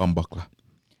 Bumbuckler.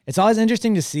 It's always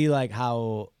interesting to see like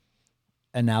how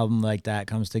an album like that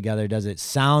comes together. Does it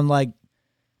sound like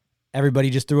everybody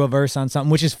just threw a verse on something,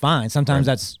 which is fine. Sometimes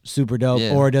that's super dope.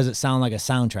 Yeah. Or does it sound like a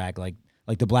soundtrack? Like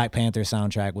the Black Panther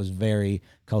soundtrack was very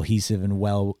cohesive and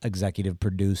well executive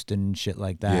produced and shit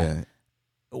like that.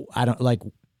 Yeah, I don't like.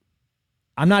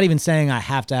 I'm not even saying I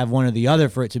have to have one or the other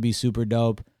for it to be super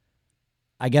dope.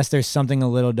 I guess there's something a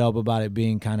little dope about it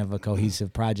being kind of a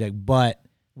cohesive project. But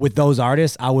with those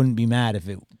artists, I wouldn't be mad if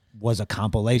it was a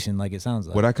compilation like it sounds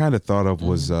like. what I kind of thought of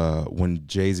was when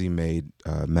Jay-Z made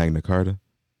Magna Carta,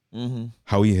 Mm-hmm.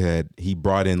 how he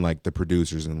brought in like the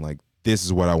producers and like, this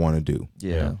is what I want to do.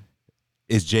 Yeah.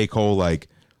 Is J. Cole like,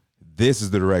 this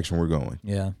is the direction we're going,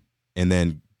 Yeah. and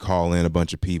then call in a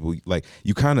bunch of people? Like,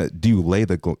 you kind of do you lay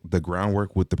the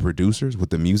groundwork with the producers, with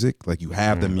the music? Like, you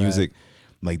have the music,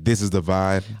 like, this is the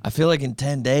vibe. I feel like in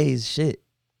 10 days, shit,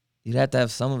 you'd have to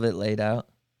have some of it laid out.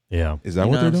 Yeah. Is that You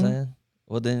what know they're I'm doing? saying?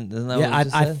 Well, then, isn't that Yeah, what you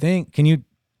just I said? think. Can you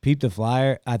peep the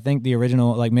flyer. I think the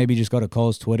original, like maybe just go to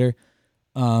Cole's Twitter.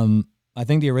 I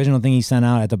think the original thing he sent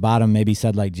out at the bottom maybe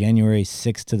said like January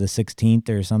 6th to the 16th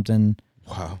or something.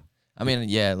 Wow. I mean,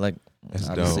 yeah, like That's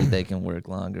obviously dope. they can work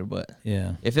longer, but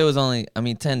Yeah. if it was only,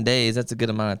 10 days, that's a good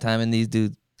amount of time. And these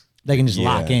dudes, They can just Yeah.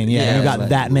 lock in. Yeah. Yeah, and you got like-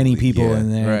 that many people Yeah.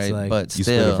 in there. It's right? like But You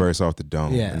split a still, verse off the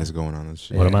dome, Yeah. and it's going on and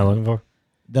shit. What am I looking for?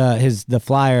 the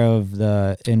flyer of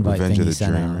the invite Revenge thing of he the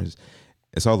sent out. Dreamers.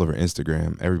 It's all over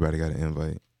Instagram. Everybody got an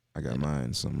invite. I got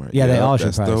mine somewhere. Yeah, they all should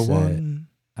that's probably the say it. one.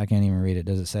 I can't even read it.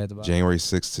 Does it say at the bottom? January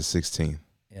 6th to 16th,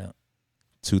 Yeah.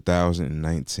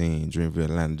 2019. Dreamville,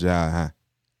 Atlanta, huh?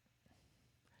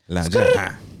 Atlanta,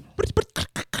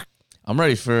 huh? I'm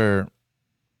ready for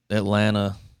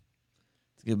Atlanta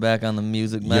to get back on the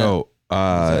music map. Yo,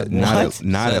 What? not Says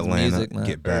Atlanta. music, man.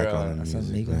 Get back Or, on the I said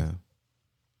music. Migos. Man.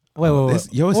 Wait, It's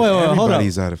hold up.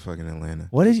 everybody's out of fucking Atlanta.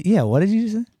 What did you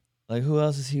say? Like who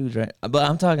else is huge, right? But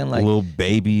I'm talking like Lil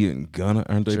Baby and Gunna,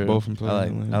 aren't they True. both from fucking I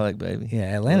Atlanta? like Baby.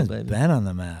 Yeah, Atlanta's Lil Baby. been on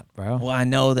the map, bro. Well, I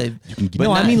know they. You can get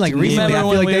No, I mean like do you recently. I remember feel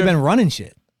when like we they've were- been running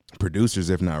shit. producers,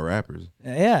 if not rappers.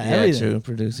 Yeah, Yeah, everything. true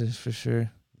producers for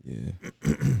sure. Yeah.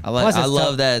 Plus, I it's love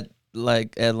tough. that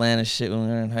like Atlanta shit when we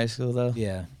were in high school though.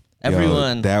 Yeah.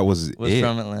 Everyone Yo, that was was it.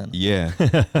 from Atlanta. Yeah.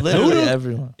 Literally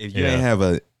everyone. If you Yeah. ain't have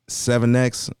a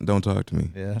 7X, don't talk to me.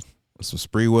 Yeah. Some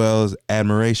Spreewell's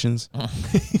admirations.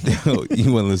 Yo,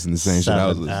 you wouldn't listen to the same shit I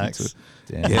was 7X. listening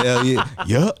Damn. to. Hell yeah.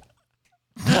 Yup.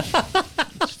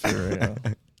 For real.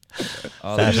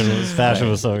 All that shit was Fashion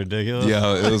was so ridiculous.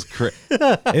 Yo, it was crazy.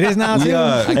 It is now We, too.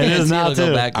 uh, I It is guarantee now, it'll go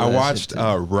too. back to I that watched shit,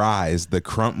 too. Rise, the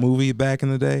Crump movie back in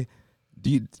the day.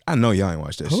 I know y'all ain't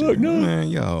watched that shit. no. Man,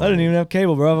 yo. I didn't even have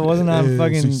cable, bro. If it wasn't on Yeah,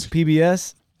 fucking six-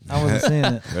 PBS, I wasn't seeing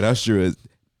it. But that shit was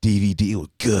DVD was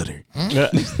gooder.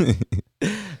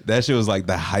 That shit was like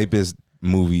the hypest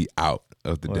movie out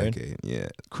of the Word. decade. Yeah.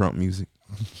 Crump music.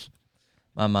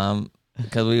 My mom,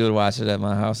 because we would watch it at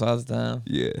my house all the time.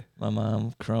 Yeah. My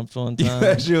mom crumped one time.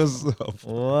 That shit was so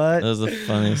What? That was the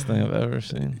funniest thing I've ever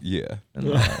seen. yeah. In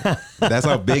my life. That's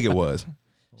how big it was.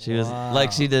 She was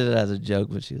like, she did it as a joke,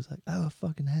 but she was like, I have a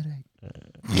fucking headache.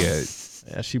 Yeah.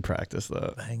 Yeah, she practiced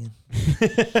that. Banging.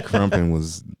 Crumping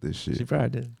was the She shit. probably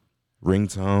did.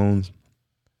 Ringtones.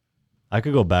 I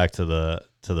could go back to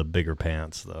the bigger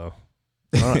pants though.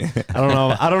 I don't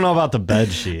know. I don't know about the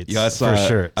bed sheets. Yeah, I saw for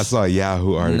sure. I saw a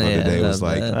Yahoo article Yeah, today. It was that-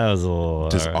 like, that- That was a little.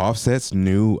 does Offset's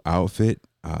new outfit,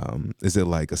 is it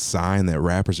like a sign that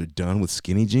rappers are done with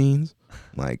skinny jeans?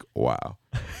 Like, wow.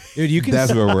 Dude, you can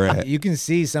That's where we're at. you can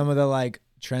see some of the like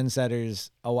trendsetters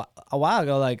a while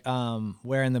ago, like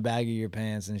wearing the bag of your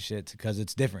pants and shit because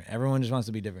it's different. Everyone just wants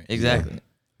to be different. Exactly.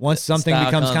 Once something Style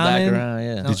becomes comes back common, around,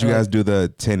 yeah. Did you guys do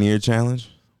the 10-year challenge?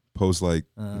 Post like,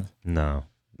 No.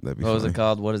 that'd be What was funny. it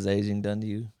called? What has aging done to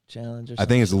you? Challenge or something? I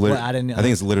think it's Well, I didn't- I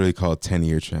think it's literally called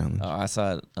 10-year challenge. Oh, I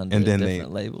saw it under And a then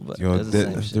different label, but Yo, it was the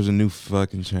same shit. there's a new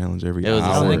fucking challenge every It was the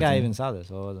I hour. don't think same. I even saw this.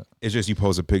 What was it? It's just you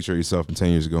post a picture of yourself from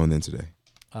 10 years ago and then today.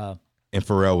 And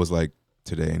Pharrell was like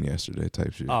today and yesterday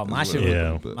type shit. Oh, my Is shit what it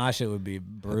Yeah. was, but- My shit would be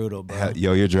brutal, bro.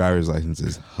 Yo, your driver's license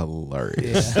is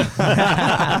hilarious.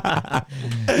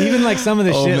 Even like some of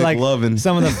the Oh, shit, like McLovin.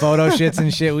 some of the photo shits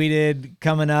and shit we did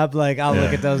coming up, like I'll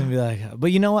look at those and be like,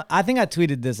 but you know what? I think I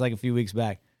tweeted this like a few weeks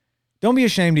back. Don't be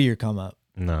ashamed of your come up.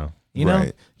 No. You know?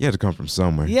 Right. You had to come from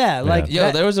somewhere. Yeah, like Yo,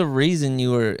 that, there was a reason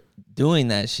you were doing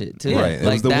that shit too. Right, it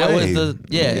Like was the that wave. was the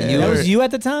you that were. was you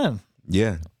at the time.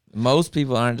 Yeah. Most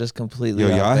people aren't just completely.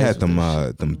 Yo, off y'all base had with them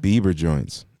this them Bieber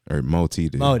joints. Or Mo T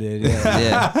did. Mo did, yeah. shit.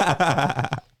 Yeah.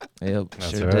 Yep,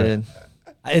 sure right.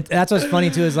 did. That's what's funny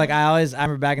too is like I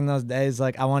remember back in those days,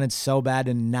 like I wanted so bad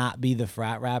to not be the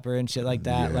frat rapper and shit like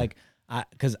that. Yeah. Like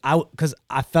because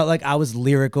I felt like I was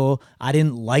lyrical. I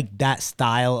didn't like that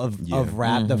style of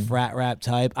rap, the frat rap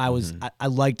type. I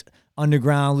liked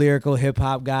underground lyrical hip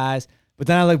hop guys. But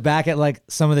then I look back at like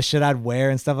some of the shit I'd wear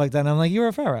and stuff like that, and I'm like, you were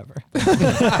a frat rapper.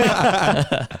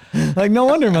 Like no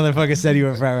wonder motherfucker said you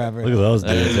were a frat rapper. Look at those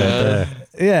dudes right there.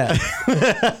 Yeah,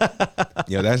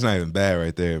 Yo, that's not even bad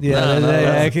right there. Bro.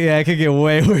 yeah, I could get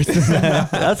way worse than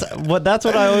that. That's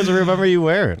what I always remember you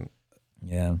wearing.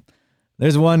 Yeah.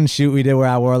 There's one shoot we did where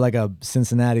I wore like a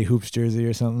Cincinnati Hoops jersey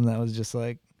or something that was just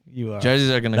like, you are. Jerseys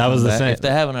are gonna. That come was the back. same- If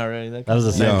they haven't already. That was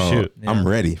the same Yo, shoot. I'm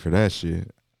ready for that shit.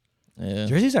 Yeah.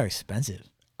 Jerseys are expensive.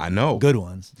 I know. Good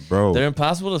ones. Bro. They're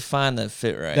impossible to find that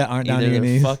fit right. That aren't down Either to your they're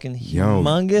knees. fucking Yo.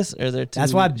 humongous or they're too.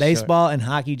 That's why short. baseball and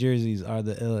hockey jerseys are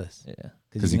the illest. Yeah.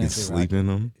 Because you can actually sleep rock in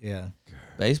them. it. Yeah.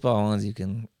 Baseball ones you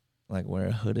can like wear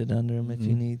a hooded under them if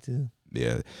you need to.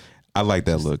 Yeah. I like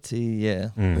that Just a look. tee, yeah.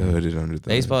 The hooded under the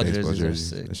Baseball jerseys are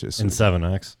sick. That shit's In sweet.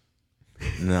 7X.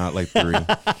 Not like 3.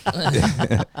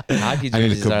 Hockey I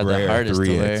need a jerseys are the Cabrera hardest to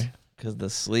 3X. wear because the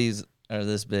sleeves are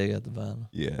this big at the bottom.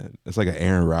 Yeah, it's like an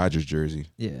Aaron Rodgers jersey.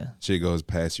 Yeah. Shit goes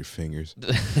past your fingers.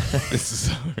 It's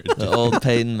so The old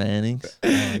Peyton Mannings.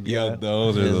 Yo,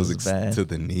 those are This those is bad. to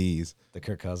the knees. The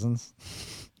Kirk Cousins.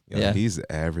 Yo, Yeah. he's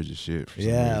average as shit. For some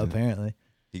Yeah, reason. apparently.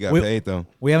 He got We- paid though.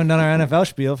 We haven't done our NFL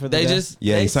spiel for the They day. just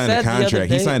Yeah, they he signed a said the other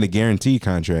contract. He day- signed a guaranteed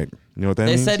contract. You know what that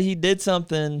They means? said he did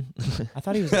something. I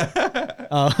thought he was.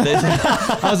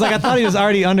 I was like, I thought he was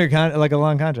already under like a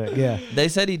long contract. Yeah. They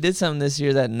said he did something this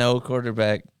year that no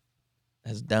quarterback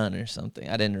has done or something.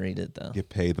 I didn't read it though. Get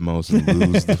paid the most and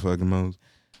lose the fucking most.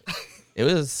 It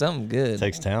was something good.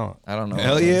 Takes talent. I don't know.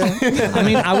 Hell yeah. I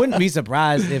mean, I wouldn't be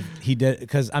surprised if he did,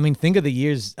 because I mean, think of the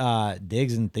years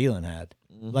Diggs and Thielen had.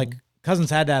 Like Cousins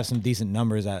had to have some decent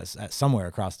numbers at somewhere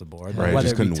across the board. Right, whether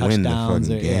just it be couldn't win the touchdowns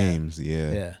fucking or- yeah. games.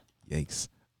 Yeah. Yeah. Yikes.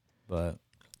 But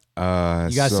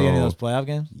you guys see any of those playoff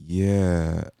games?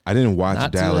 Yeah, I didn't watch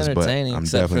Not too Dallas, but entertaining, I'm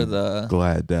except for definitely the-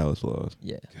 glad Dallas lost.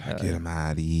 Yeah. God, get him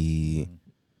out of here.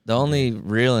 The only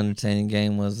real entertaining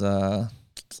game was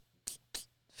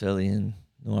Philly and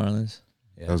New Orleans.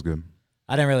 Yeah. That was good.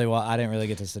 I didn't really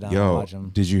get to sit down and Yo, watch them.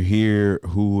 did you hear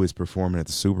who is performing at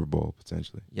the Super Bowl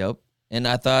potentially? Yep. And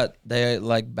I thought they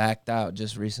like backed out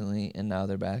just recently, and now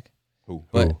they're back. Who?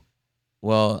 But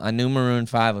well, I knew Maroon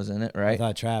 5 was in it, I right?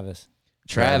 thought Travis.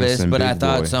 Travis, and but I Big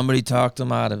thought Boy. somebody talked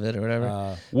him out of it or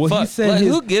whatever. Well, Fuck, he said like, his,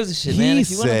 who gives a shit, man? He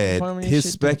If you wanna said perform in your his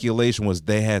shit, speculation was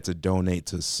they had to donate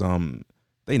to some.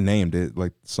 They named it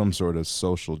like some sort of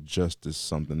social justice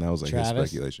something. That was like his Travis?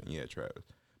 speculation. Yeah, Travis.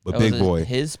 But that Big was Boy,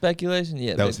 his speculation.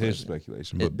 Yeah, that was Big his Boy.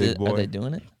 speculation. But Big Boy, Are they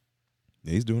doing it?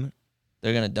 yeah, he's doing it.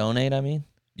 They're gonna donate. I mean,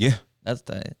 Yeah, that's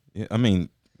tight. yeah. I mean,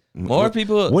 More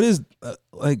people. What is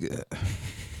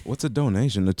what's a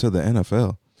donation to the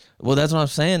NFL? Well, that's what I'm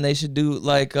saying. They should do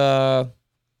like DeAndre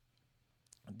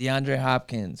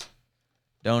Hopkins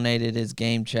donated his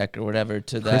game check or whatever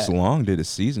to Chris that. Long did a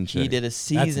season check. He did a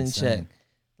season insane. check.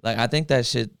 Like I think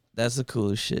that's the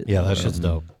coolest shit. Yeah, that shit's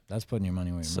dope. That's putting your money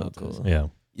where your So mouth is. cool. Yeah.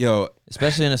 Yo,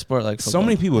 Especially in a sport like football. so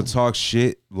many people talk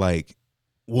shit like,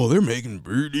 well, they're making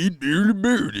birdie.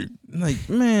 I'm like,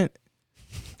 man,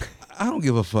 I don't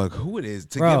give a fuck who it is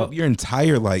to Bro. give up your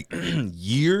entire like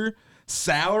year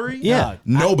salary. Yeah.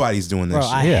 Nobody's doing that Bro,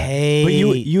 shit. I hate.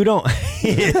 But you don't.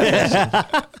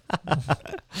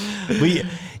 But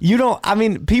you don't. I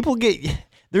mean, people get.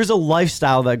 There's a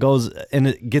lifestyle that goes and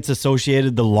it gets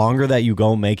associated the longer that you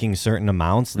go making certain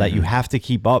amounts that you have to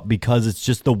keep up because it's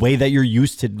just the way that you're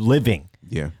used to living.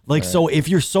 Yeah. Like, so if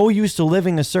you're so used to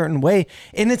living a certain way,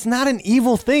 and it's not an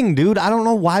evil thing, dude. I don't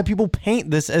know why people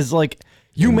paint this as like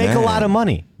you You're make a mad. lot of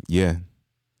money. Yeah.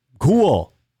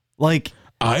 Cool. Like,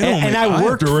 and I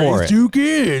worked for it. 2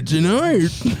 kids and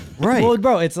Right. Well,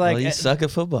 bro, it's like Well, you suck at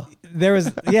football. there was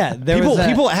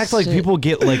People act like people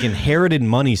get like inherited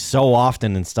money so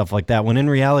often and stuff like that when in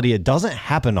reality it doesn't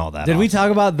happen all that Did we often.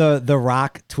 talk about the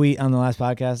Rock tweet on the last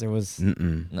podcast? It was. Nah.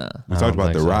 We I talked don't about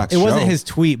think the so. Rock It wasn't show. his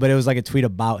tweet, but it was like a tweet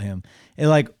about him. It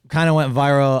like kind of went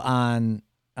viral on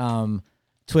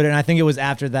Twitter, and I think it was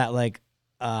after that, like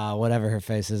whatever her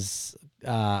face is,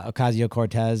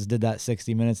 Ocasio-Cortez did that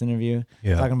 60 Minutes interview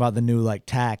talking about the new like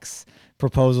tax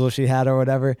proposal she had or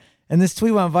whatever. And this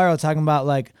tweet went viral talking about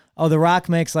like, oh, The Rock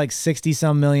makes like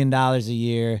 $60-some million a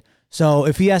year. So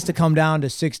if he has to come down to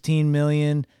 16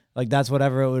 million, like that's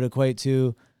whatever it would equate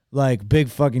to, like big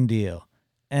fucking deal.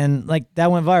 And like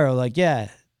that went viral. Like, yeah,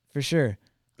 for sure.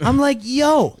 I'm like,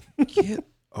 yo,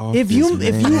 Off if this you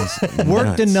man's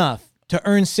worked nuts. enough to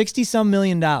earn $60-some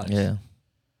million, Yeah.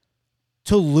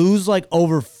 to lose like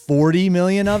over 40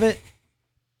 million of it,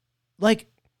 like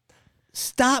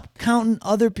stop counting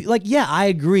other people. Like, yeah, I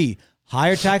agree.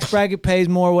 Higher tax bracket pays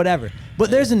more, whatever.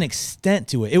 But there's an extent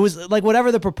to it. It was like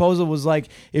whatever the proposal was like,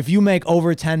 if you make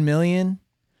over 10 million,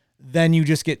 then you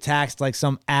just get taxed like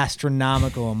some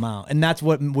astronomical amount. And that's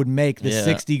what would make the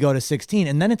 60 go to 16.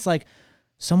 And then it's like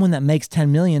someone that makes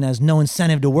 10 million has no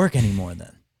incentive to work anymore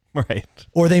then. Right.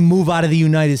 Or they move out of the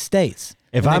United States.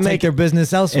 If and I they make take their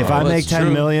business elsewhere. If I that's make 10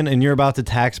 true. million and you're about to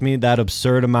tax me that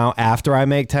absurd amount after I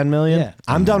make 10 million, Yeah.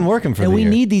 I'm done working for and the we year.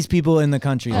 need these people in the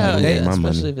country. Hell They- yeah, my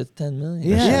especially money. if it's 10 million.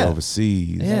 Yeah. That shit Yeah.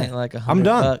 overseas. It Yeah. ain't like $100. I'm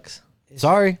done.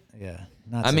 Sorry. Yeah.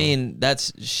 Not I so. mean,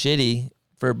 that's shitty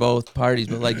for both parties.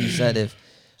 But like you said, if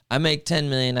I make 10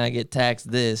 million, I get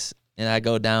taxed this, and I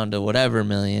go down to whatever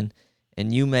million,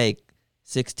 and you make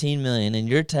 16 million, and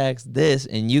you're taxed this,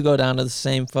 and you go down to the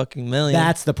same fucking million.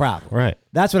 that's the problem. Right.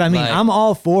 That's what I mean. Like, I'm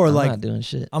all for I'm like not doing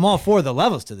shit. I'm all for the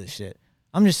levels to this shit.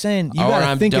 I'm just saying you Or gotta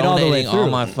I'm think it all the way donating through. all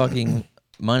my fucking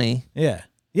money yeah.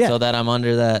 Yeah. so that I'm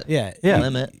under that yeah.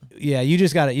 limit. Yeah. You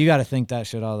just gotta think that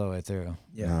shit all the way through.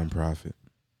 Non-profit.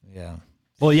 Yeah.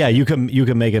 Well, yeah, you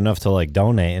can make enough to like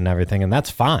donate and everything, and that's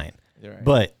fine. Right.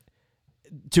 But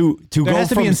to There go has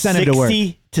to be from incentive to work.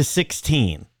 60 to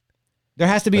 16 There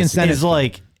has to be incentive. is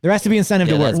like, There has to be incentive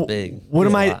Yeah, to work. that's big. what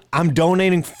am That's a I? lot. I'm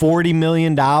donating $40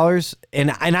 million,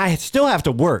 and I still have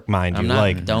to work, mind you. I'm not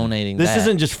Like donating. this that,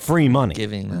 isn't just free money.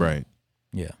 giving. That. Right.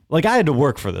 Yeah. Like I had to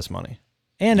work for this money.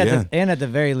 And Yeah. at the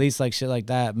very least, like shit like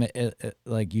that,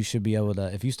 like you should be able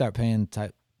to, if you start paying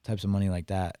types of money like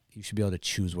that, you should be able to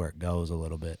choose where it goes a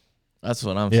little bit. That's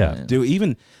what I'm Yeah. saying. Dude,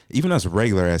 even us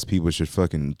regular ass people should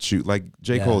fucking shoot. Like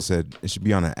J. Yeah. Cole said, it should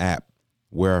be on an app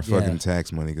where our fucking Yeah.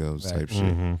 tax money goes Right. type shit.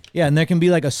 Mm-hmm. Yeah, and there can be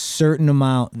like a certain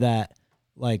amount that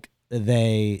like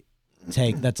they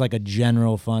take that's like a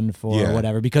general fund for Yeah. or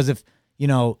whatever. Because if, you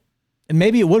know, and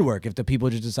maybe it would work if the people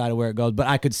just decided where it goes, but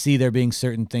I could see there being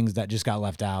certain things that just got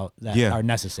left out that Yeah. are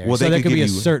necessary. Well, so they there could could be a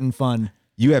give you- certain fund.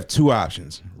 You have two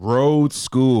options: roads,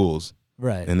 schools,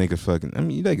 Right. and they could fucking. I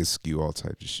mean, they could skew all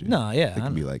types of shit. No, yeah. They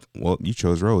can be like, "Well, you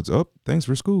chose roads. Oh, thanks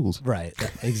for schools." Right.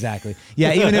 Exactly.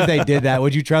 Yeah, even if they did that,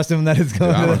 would you trust them that it's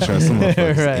going Dude, I to don't trust some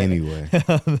motherfuckers Right.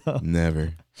 anyway.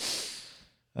 Never.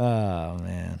 Oh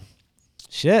man.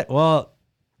 Shit. Well,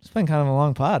 it's been kind of a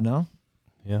long pod, no?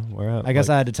 Yeah, we're at. I guess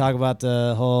I had to talk about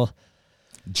the whole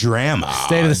Drama.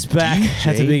 state of the spec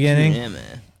at the beginning. Yeah,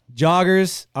 man.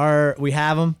 Joggers we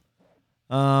have them.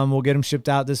 We'll get them shipped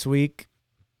out this week.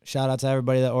 Shout out to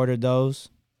everybody that ordered those.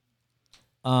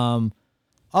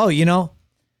 Oh, you know,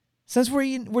 since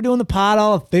we're doing the pod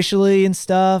all officially and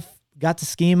stuff, got the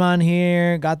scheme on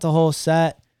here, got the whole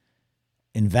set,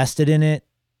 invested in it.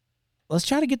 Let's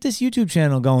try to get this YouTube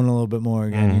channel going a little bit more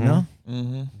again, you know?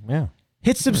 Mm-hmm. Yeah.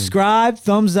 Hit subscribe,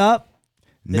 thumbs up.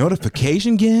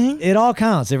 Notification gang. It all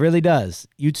counts. It really does.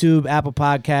 YouTube, Apple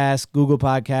Podcasts, Google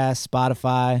Podcasts,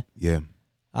 Spotify. Yeah.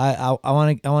 I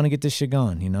want to get this shit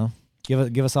going, you know?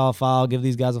 Give us all a follow, give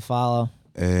these guys a follow.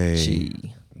 Hey.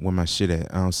 Gee. Where my shit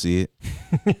at? I don't see it.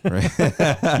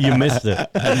 Right. You missed it.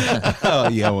 Oh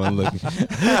yeah, I wasn't looking.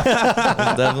 It's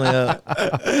definitely up.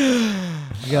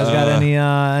 You guys got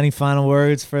any final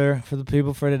words for the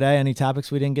people for today? Any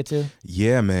topics we didn't get to?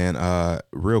 Yeah, man.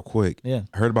 Real quick. Yeah.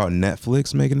 Heard about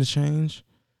Netflix making a change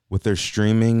with their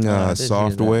streaming I did hear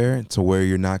software to where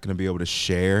you're not going to be able to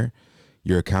share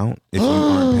your account if you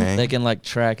aren't paying. They can like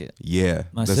track it. Yeah.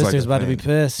 My that's sister's like a about to be thing.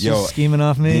 pissed. She's Yo, scheming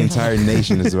off The me. entire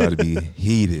nation is about to be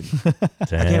heated. I can't believe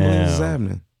this is Damn.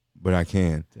 happening, but I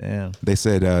can. Damn. They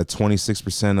said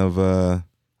 26% of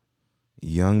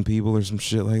young people or some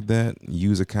shit like that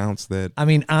use accounts that. I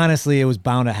mean, honestly, it was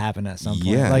bound to happen at some point.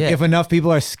 Yeah. Like, Yeah. if enough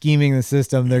people are scheming the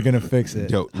system, they're going to fix it.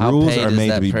 Yo, How rules paid are is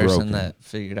made that to be person broken. that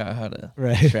figured out how to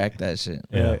Right. track that shit?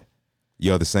 Yeah. Right.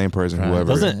 Yo, the same person, Right.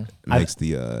 whoever Doesn't- makes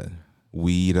the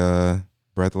weed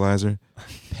breathalyzer,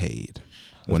 paid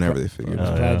whenever they figure it Oh,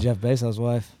 out. Probably yeah. Jeff Bezos'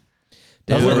 wife.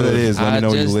 Dude, Whoever that is, let me I know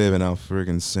where you just- live and I'll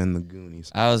friggin' send the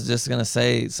Goonies. I was just gonna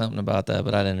say something about that,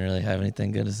 but I didn't really have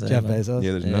anything good to say. Jeff about it. Bezos.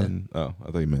 Yeah, there's Yeah. nothing. Oh,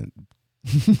 I thought you meant.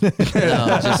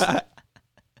 No, just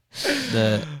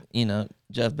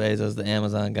Jeff Bezos, the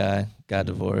Amazon guy, got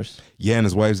divorced. Yeah, and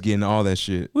his wife's getting all that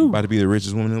shit. About to be the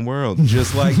richest woman in the world.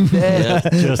 Just like that. Yeah.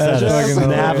 Just a fucking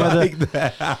snap of the like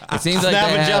that. It seems like snap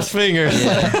they of have, Jeff's fingers.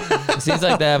 yeah. It seems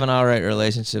like they have an all right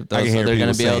relationship though, I can so hear they're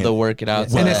gonna people be able to saying- work it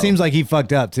out. And it so- seems like he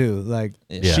fucked up, too. Like,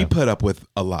 Yeah. She put up with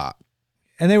a lot.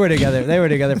 and they were together. They were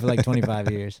together for like 25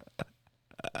 years.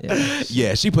 Yeah.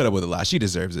 Yeah, she put up with a lot. She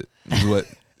deserves it. Is what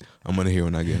I'm gonna hear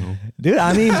when I get home. Dude,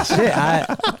 I mean, shit.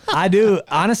 I do.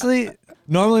 Honestly,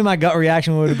 normally my gut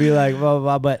reaction would be like, blah,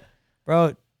 blah, blah. But,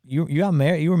 bro, you got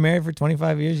married. You were married for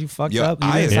 25 years. You fucked Yo, up. You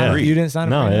I didn't sign up- agree. You didn't sign up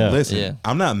No, for anything. yeah. Listen, Yeah.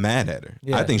 I'm not mad at her.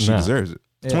 Yeah. I think she No. deserves it.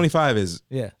 Yeah. 25 is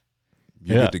Yeah.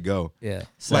 you're Yeah. good to go. Yeah.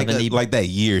 Like 70 like that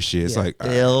year shit. It's Yeah. like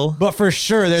Bill. But for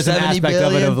sure, there's an 70 aspect of it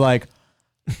billion? of like,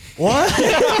 what?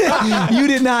 You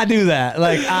did not do that.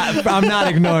 Like, I'm not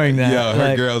ignoring that. yo, her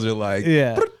Like, girls are like,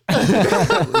 Yeah.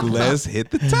 let's hit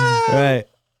the time. Right.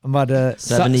 I'm about to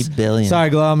 70 billion. Sorry,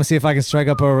 Glow. I'm gonna see if I can strike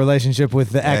up a relationship with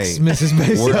the ex Hey, Mrs.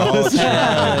 Bezos. We're all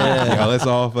trying. Yo, let's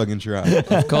all fucking try.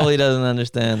 If Coley doesn't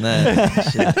understand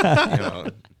that, shit, Yo,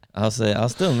 I'll say I'll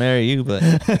still marry you, but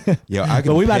yo, I can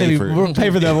But we about to pay be, for we'll pay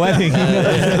for the wedding.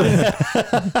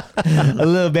 A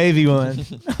little baby one.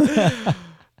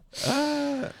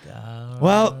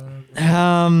 Well,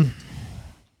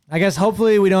 I guess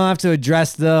hopefully we don't have to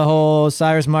address the whole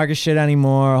Cyrus Marcus shit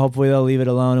anymore. Hopefully they'll leave it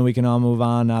alone and we can all move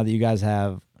on now that you guys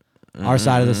have our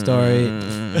side of the story,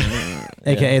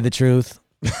 aka the truth.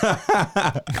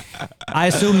 I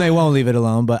assume they won't leave it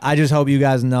alone, but I just hope you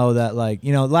guys know that, like,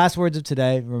 you know, last words of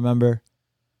today, remember,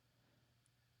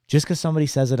 just because somebody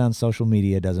says it on social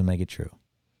media doesn't make it true.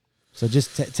 So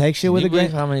just take shit can with you a grain.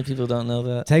 believe how many people don't know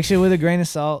that? Take shit with a grain of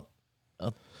salt.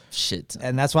 shit.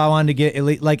 And that's why I wanted to get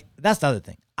elite. Like, that's the other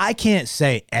thing. I can't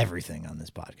say everything on this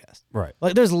podcast. Right.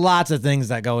 Like, there's lots of things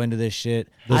that go into this shit.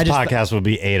 This podcast would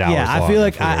be 8 hours Yeah, I long feel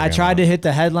like if we were I gonna- tried to hit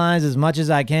the headlines as much as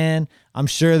I can. I'm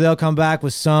sure they'll come back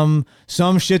with some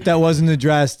shit that wasn't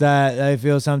addressed that I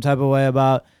feel some type of way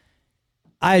about.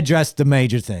 I addressed the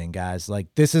major thing, guys. Like,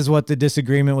 this is what the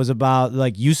disagreement was about.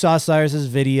 Like, you saw Cyrus's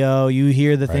video. You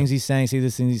hear the things he's saying, see the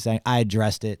things he's saying. I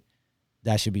addressed it.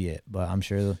 That should be it. But I'm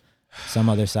sure some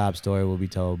other sob story will be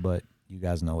told. But you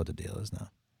guys know what the deal is now.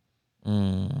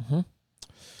 Mm-hmm.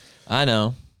 I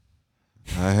know.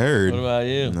 I heard. What about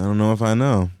you? I don't know if I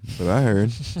know, but I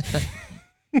heard.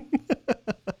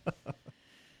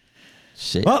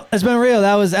 Shit. Well, it's been real.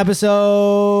 That was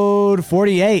episode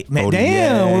 48. Man, 48.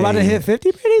 damn, we're about to hit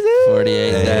 50 pretty soon.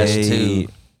 48-2.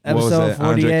 What was Episode that?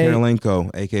 Andre 48. Karolinko,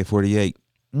 AK-48.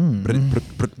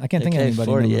 I can't think of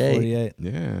anybody number 48. 48.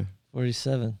 Yeah.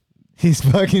 47. He's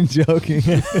fucking joking.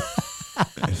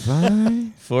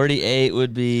 48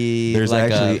 would be There's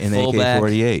like actually a an fullback.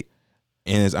 AK-48,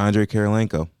 and it's Andre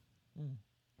Karolinko.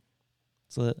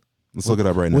 That's it. Let's look it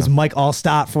up right now. Was Mike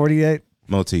Allstott 48?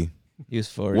 Moti, He was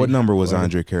 40. what number was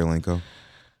Andre Karolinko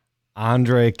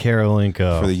Andre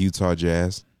Karolinko. for the Utah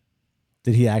Jazz?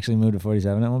 Did he actually move to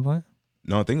 47 at one point?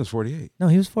 No, I think it was 48. No,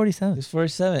 he was He 47. was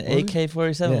 47. Was he?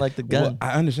 AK-47, Yeah. like the gun. Well,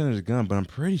 I understand there's a gun, but I'm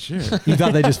pretty sure. You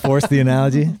thought they just forced the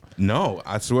analogy? No,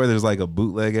 I swear there's like a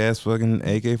bootleg ass fucking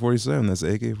AK-47. That's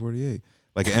AK-48.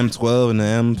 Like an M12 and the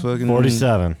M fucking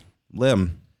 47.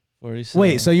 11. 47.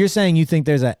 Wait, so you're saying you think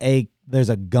there's a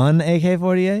gun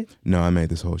AK-48? No, I made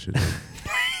this whole shit up.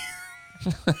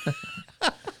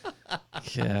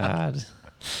 God.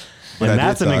 But I And did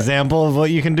that's an thought- example of what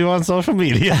you can do on social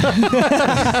media. Hey,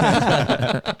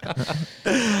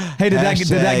 did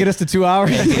that get us to 2 hours?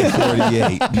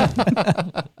 AK-48.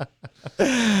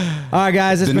 All right,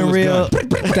 guys, it's The been newest real. gun.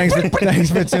 Thanks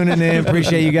for tuning in.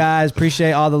 Appreciate you guys.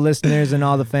 Appreciate all the listeners and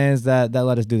all the fans that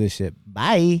let us do this shit.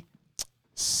 Bye.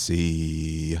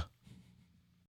 See ya.